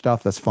bonus round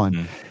stuff. That's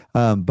fun.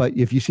 But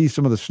if you see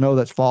some of the snow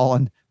that's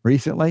fallen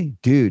recently,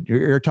 dude,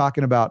 you're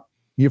talking about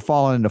you're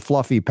falling into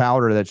fluffy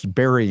powder that's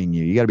burying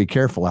you. You got to be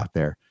careful out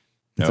there.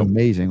 It's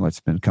amazing what's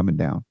been coming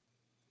down.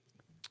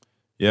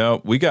 Yeah,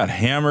 we got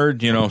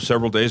hammered,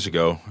 several days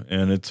ago,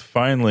 and it's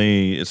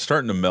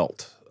starting to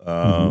melt.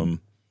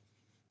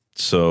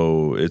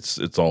 So it's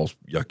all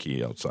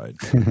yucky outside.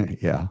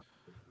 Yeah.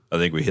 I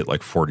think we hit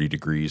like 40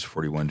 degrees,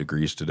 41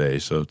 degrees today,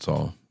 so it's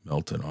all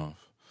melting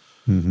off,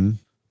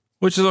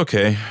 which is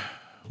okay.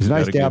 It's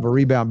nice to have a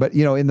rebound, but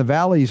in the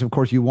valleys, of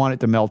course, you want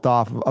it to melt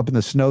off. Up in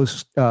the snow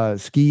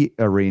ski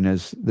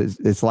arenas,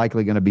 it's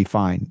likely going to be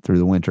fine through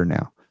the winter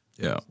now.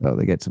 Yeah, so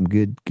they get some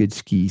good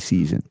ski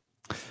season.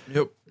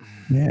 Yep.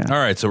 Yeah. All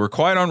right, so we're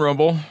quiet on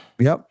Rumble.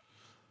 Yep.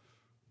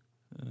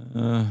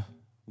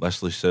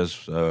 Leslie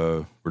says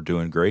we're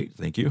doing great.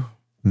 Thank you.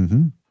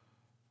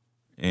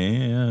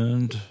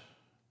 And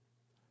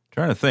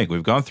trying to think,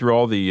 we've gone through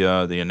all the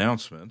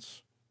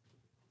announcements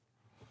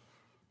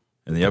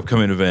and the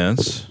upcoming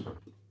events.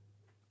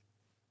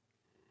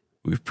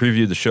 We've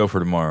previewed the show for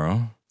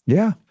tomorrow.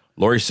 Yeah.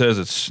 Lori says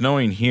it's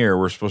snowing here.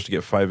 We're supposed to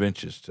get 5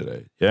 inches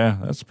today. Yeah,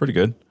 that's pretty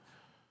good.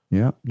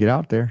 Yeah, get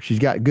out there. She's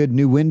got good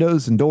new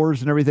windows and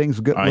doors and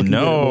everything's good. I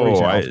know.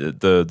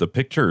 The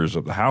pictures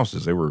of the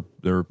houses they were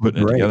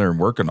putting it together and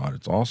working on it.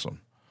 It's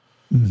awesome.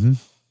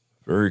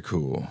 Very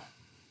cool.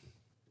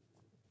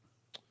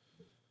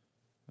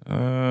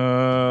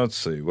 Let's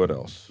see what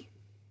else.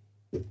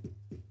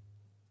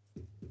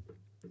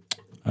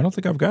 I don't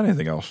think I've got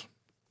anything else.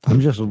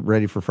 I'm just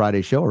ready for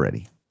Friday's show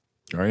already.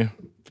 Are you?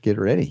 Let's get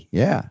ready.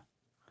 Yeah.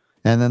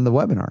 And then the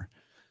webinar.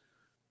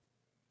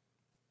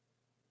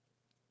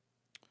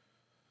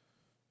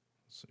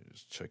 So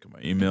just checking my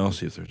email,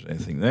 see if there's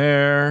anything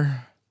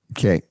there.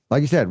 Okay.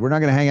 Like you said, we're not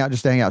going to hang out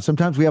just to hang out.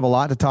 Sometimes we have a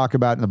lot to talk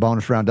about in the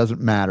bonus round. Doesn't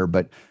matter.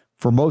 But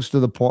for most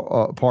of the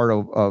part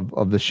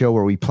of the show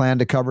where we plan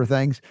to cover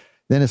things,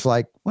 then it's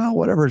like, well,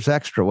 whatever's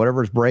extra,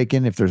 whatever's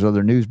breaking, if there's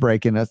other news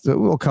breaking,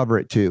 we'll cover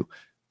it too.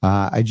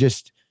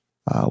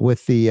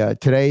 With the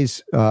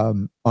today's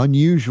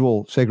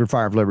unusual Sacred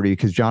Fire of Liberty,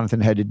 because Jonathan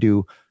had to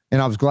do,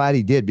 and I was glad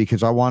he did,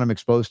 because I want him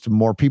exposed to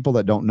more people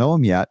that don't know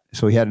him yet.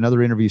 So he had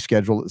another interview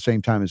scheduled at the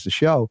same time as the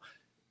show.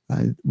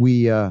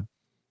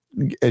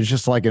 It's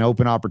just like an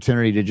open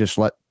opportunity to just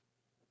let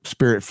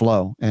spirit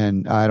flow.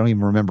 And I don't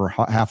even remember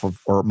half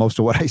of or most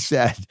of what I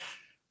said.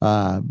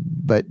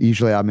 But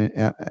usually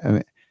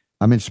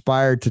I'm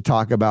inspired to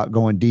talk about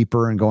going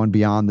deeper and going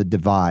beyond the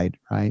divide,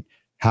 right?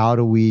 How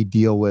do we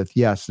deal with,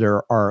 yes,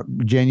 there are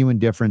genuine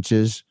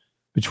differences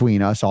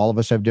between us. All of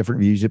us have different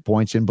views,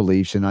 points, and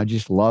beliefs. And I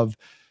just love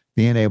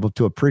being able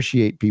to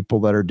appreciate people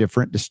that are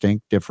different,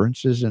 distinct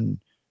differences, and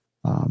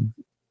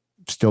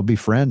still be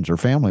friends or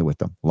family with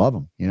them. Love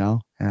them,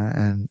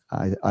 And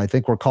I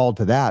think we're called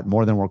to that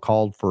more than we're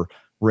called for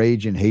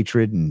rage and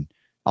hatred and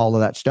all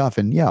of that stuff.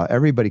 And yeah,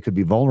 everybody could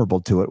be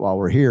vulnerable to it while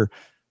we're here.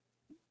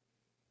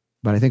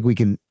 But I think we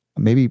can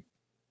maybe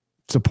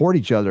support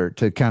each other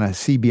to kind of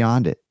see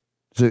beyond it.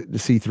 To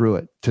see through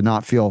it, to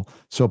not feel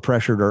so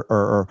pressured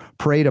or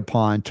preyed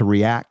upon to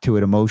react to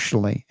it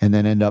emotionally and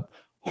then end up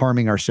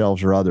harming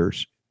ourselves or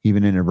others,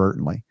 even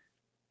inadvertently.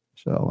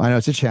 So I know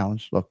it's a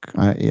challenge. Look,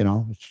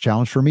 it's a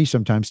challenge for me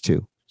sometimes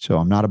too. So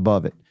I'm not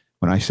above it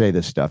when I say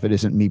this stuff. It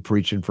isn't me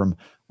preaching from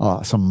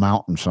some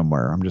mountain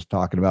somewhere. I'm just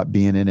talking about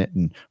being in it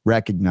and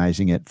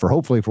recognizing it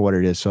hopefully for what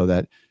it is, so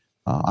that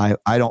I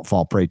don't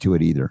fall prey to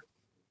it either.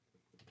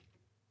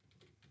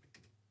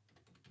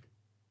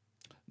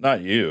 Not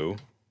you.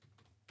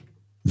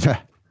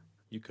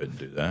 You couldn't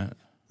do that.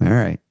 All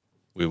right.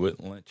 We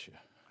wouldn't let you.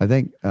 I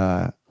think,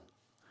 let's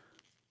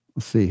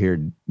see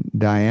here.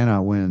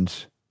 Diana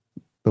wins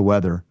the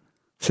weather.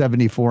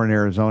 74 in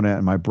Arizona,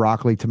 and my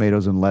broccoli,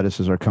 tomatoes, and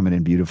lettuces are coming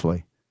in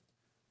beautifully.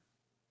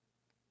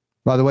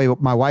 By the way,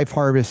 my wife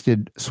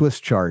harvested Swiss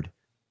chard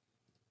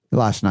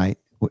last night,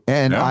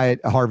 and I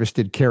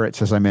harvested carrots,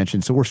 as I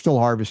mentioned. So we're still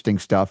harvesting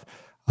stuff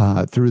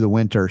through the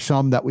winter.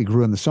 Some that we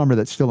grew in the summer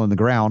that's still in the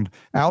ground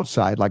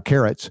outside, like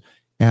carrots,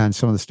 and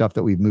some of the stuff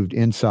that we've moved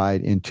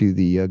inside into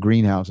the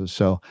greenhouses.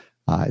 So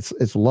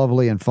it's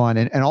lovely and fun.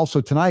 And also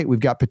tonight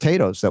we've got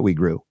potatoes that we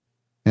grew,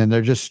 and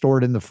they're just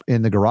stored in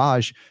the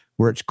garage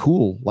where it's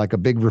cool, like a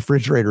big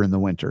refrigerator in the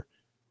winter.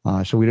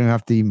 So we don't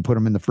have to even put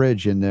them in the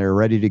fridge, and they're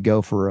ready to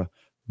go for a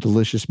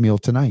delicious meal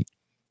tonight.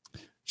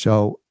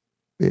 So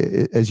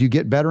as you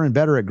get better and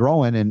better at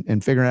growing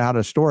and figuring out how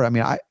to store it, I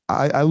mean,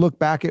 I look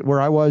back at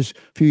where I was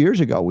a few years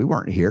ago. We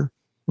weren't here.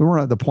 We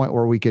weren't at the point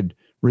where we could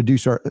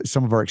reduce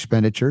some of our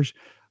expenditures.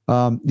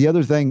 The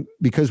other thing,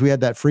 because we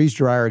had that freeze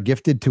dryer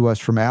gifted to us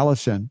from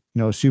Allison,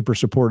 a super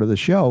support of the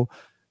show,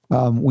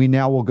 we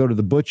now will go to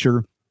the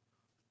butcher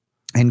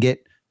and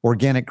get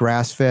organic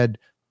grass-fed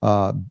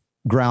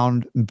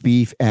ground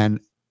beef and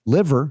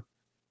liver,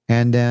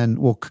 and then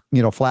we'll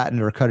flatten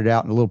it or cut it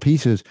out into little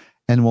pieces,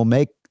 and we'll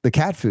make the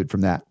cat food from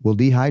that. We'll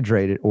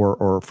dehydrate it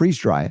or freeze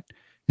dry it,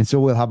 and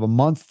so we'll have a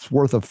month's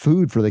worth of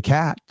food for the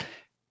cat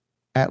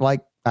at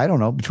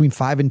between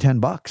 $5 and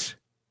 $10.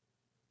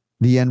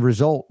 The end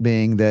result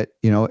being that,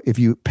 if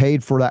you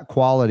paid for that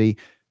quality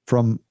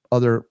from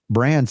other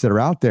brands that are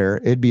out there,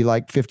 it'd be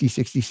like $50,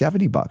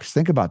 $60, $70.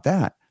 Think about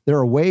that. There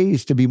are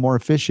ways to be more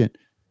efficient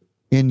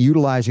in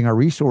utilizing our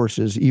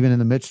resources, even in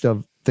the midst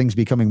of things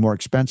becoming more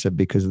expensive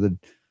because of the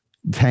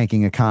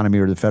tanking economy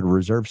or the Federal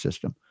Reserve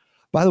System.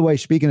 By the way,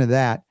 speaking of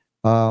that,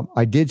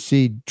 I did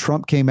see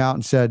Trump came out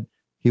and said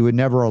he would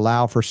never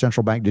allow for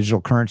central bank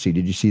digital currency.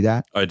 Did you see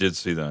that? I did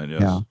see that,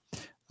 yes.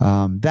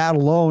 Yeah. That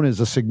alone is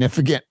a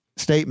significant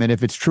statement.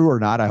 If it's true or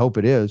not, I hope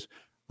it is.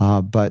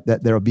 But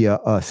that there will be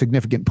a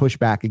significant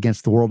pushback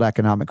against the World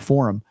Economic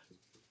Forum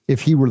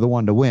if he were the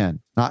one to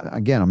win.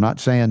 I'm not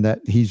saying that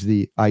he's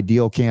the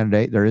ideal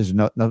candidate. There is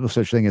no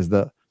such thing as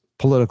the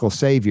political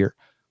savior,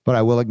 but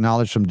I will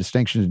acknowledge some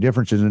distinctions and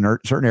differences in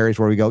certain areas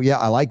where we go, yeah,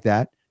 I like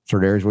that.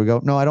 Certain areas where we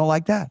go, no, I don't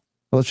like that.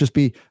 Well, let's just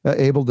be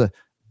able to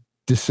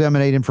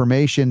disseminate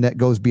information that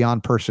goes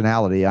beyond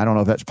personality. I don't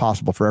know if that's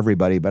possible for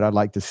everybody, but I'd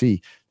like to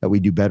see that we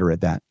do better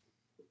at that.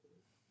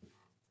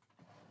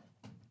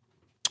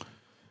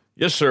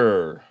 Yes,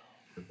 sir.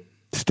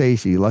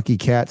 Stacy, lucky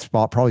cat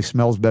spot probably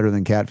smells better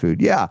than cat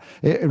food. Yeah,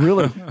 it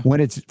really, when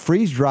it's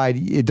freeze dried,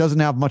 it doesn't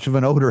have much of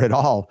an odor at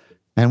all.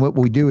 And what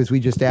we do is we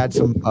just add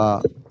some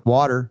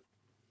water.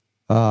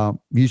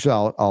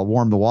 Usually I'll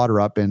warm the water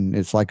up and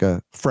it's like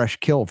a fresh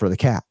kill for the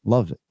cat.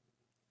 Loves it.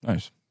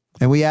 Nice.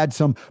 And we add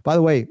some, by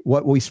the way,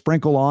 what we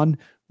sprinkle on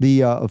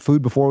the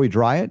food before we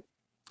dry it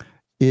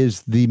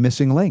is the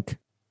missing link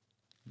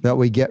that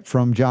we get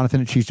from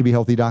Jonathan at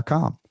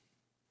choosetobehealthy.com.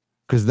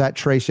 Because that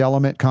trace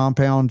element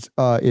compound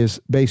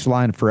is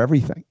baseline for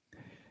everything.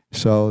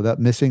 So that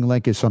missing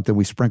link is something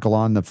we sprinkle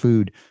on the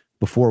food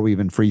before we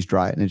even freeze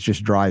dry it. And it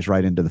just dries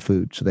right into the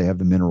food. So they have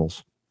the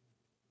minerals.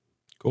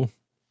 Cool.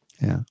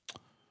 Yeah.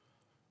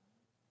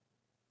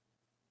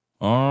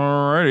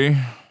 All righty.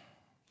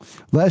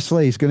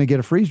 Leslie's going to get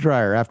a freeze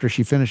dryer after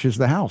she finishes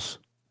the house.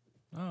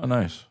 Oh,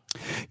 nice.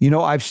 You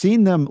know, I've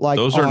seen them like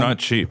those are not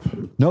cheap.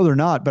 No, they're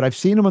not. But I've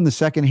seen them on the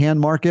secondhand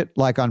market,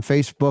 like on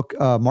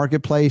Facebook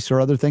Marketplace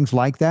or other things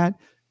like that.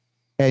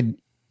 And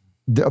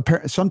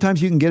sometimes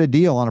you can get a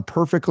deal on a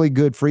perfectly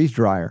good freeze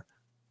dryer.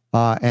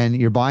 And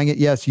you're buying it,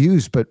 yes,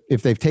 used, but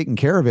if they've taken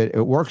care of it,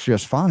 it works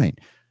just fine.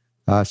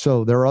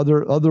 So there are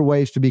other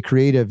ways to be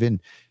creative and,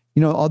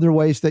 you know, other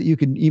ways that you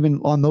can even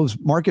on those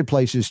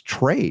marketplaces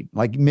trade.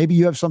 Like maybe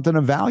you have something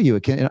of value.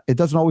 It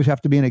doesn't always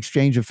have to be an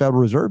exchange of Federal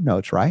Reserve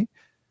notes, right?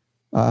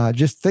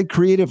 Just think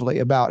creatively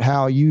about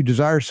how you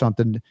desire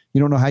something. You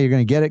don't know how you're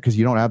going to get it because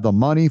you don't have the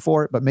money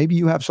for it, but maybe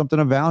you have something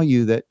of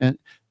value and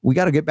we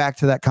got to get back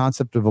to that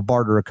concept of a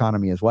barter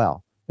economy as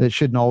well. It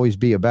shouldn't always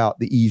be about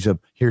the ease of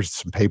here's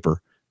some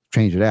paper,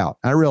 change it out.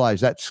 And I realize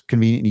that's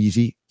convenient and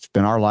easy. It's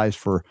been our lives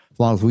for as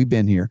long as we've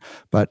been here,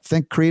 but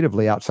think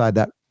creatively outside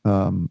that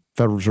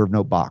Federal Reserve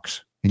note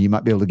box and you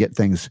might be able to get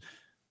things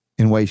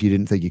in ways you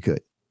didn't think you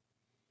could.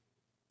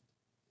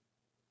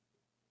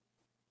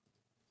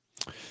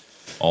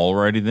 All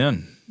righty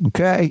then.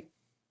 Okay.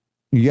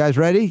 You guys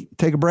ready?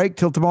 Take a break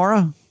till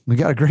tomorrow. We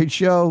got a great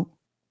show.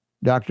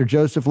 Dr.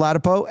 Joseph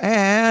Ladapo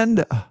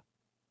and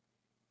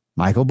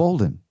Michael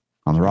Bolden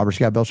on the Robert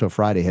Scott Bell Show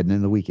Friday heading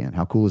into the weekend.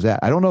 How cool is that?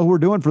 I don't know who we're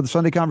doing for the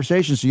Sunday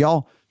conversation, so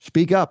y'all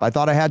speak up. I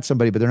thought I had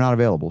somebody, but they're not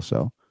available,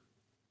 so.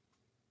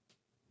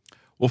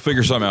 We'll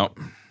figure something out.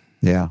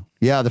 Yeah.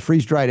 Yeah, the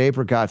freeze-dried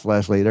apricots,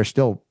 Leslie, they're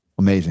still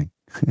amazing.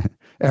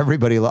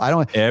 Everybody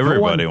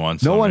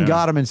wants no one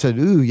got them and said,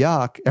 ooh,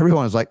 yuck.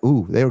 Everyone was like,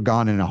 ooh, they were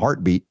gone in a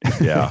heartbeat.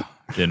 Yeah.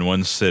 In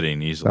one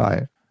sitting easily.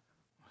 Right.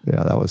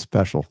 Yeah, that was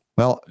special.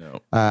 Well,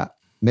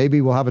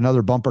 maybe we'll have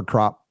another bumper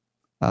crop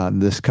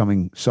this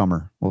coming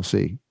summer. We'll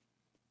see.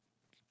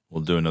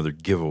 We'll do another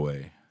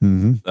giveaway.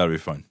 Mm-hmm. That'll be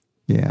fun.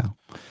 Yeah.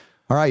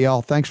 All right,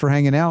 y'all. Thanks for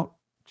hanging out.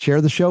 Share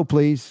the show,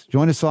 please.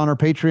 Join us on our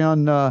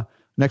Patreon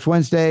next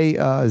Wednesday,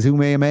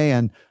 Zoom AMA,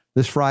 and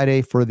this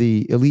Friday for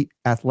the Elite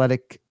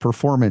Athletic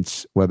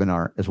Performance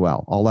webinar as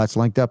well. All that's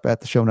linked up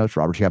at the show notes,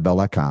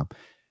 robertscottbell.com.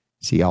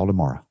 See y'all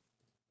tomorrow.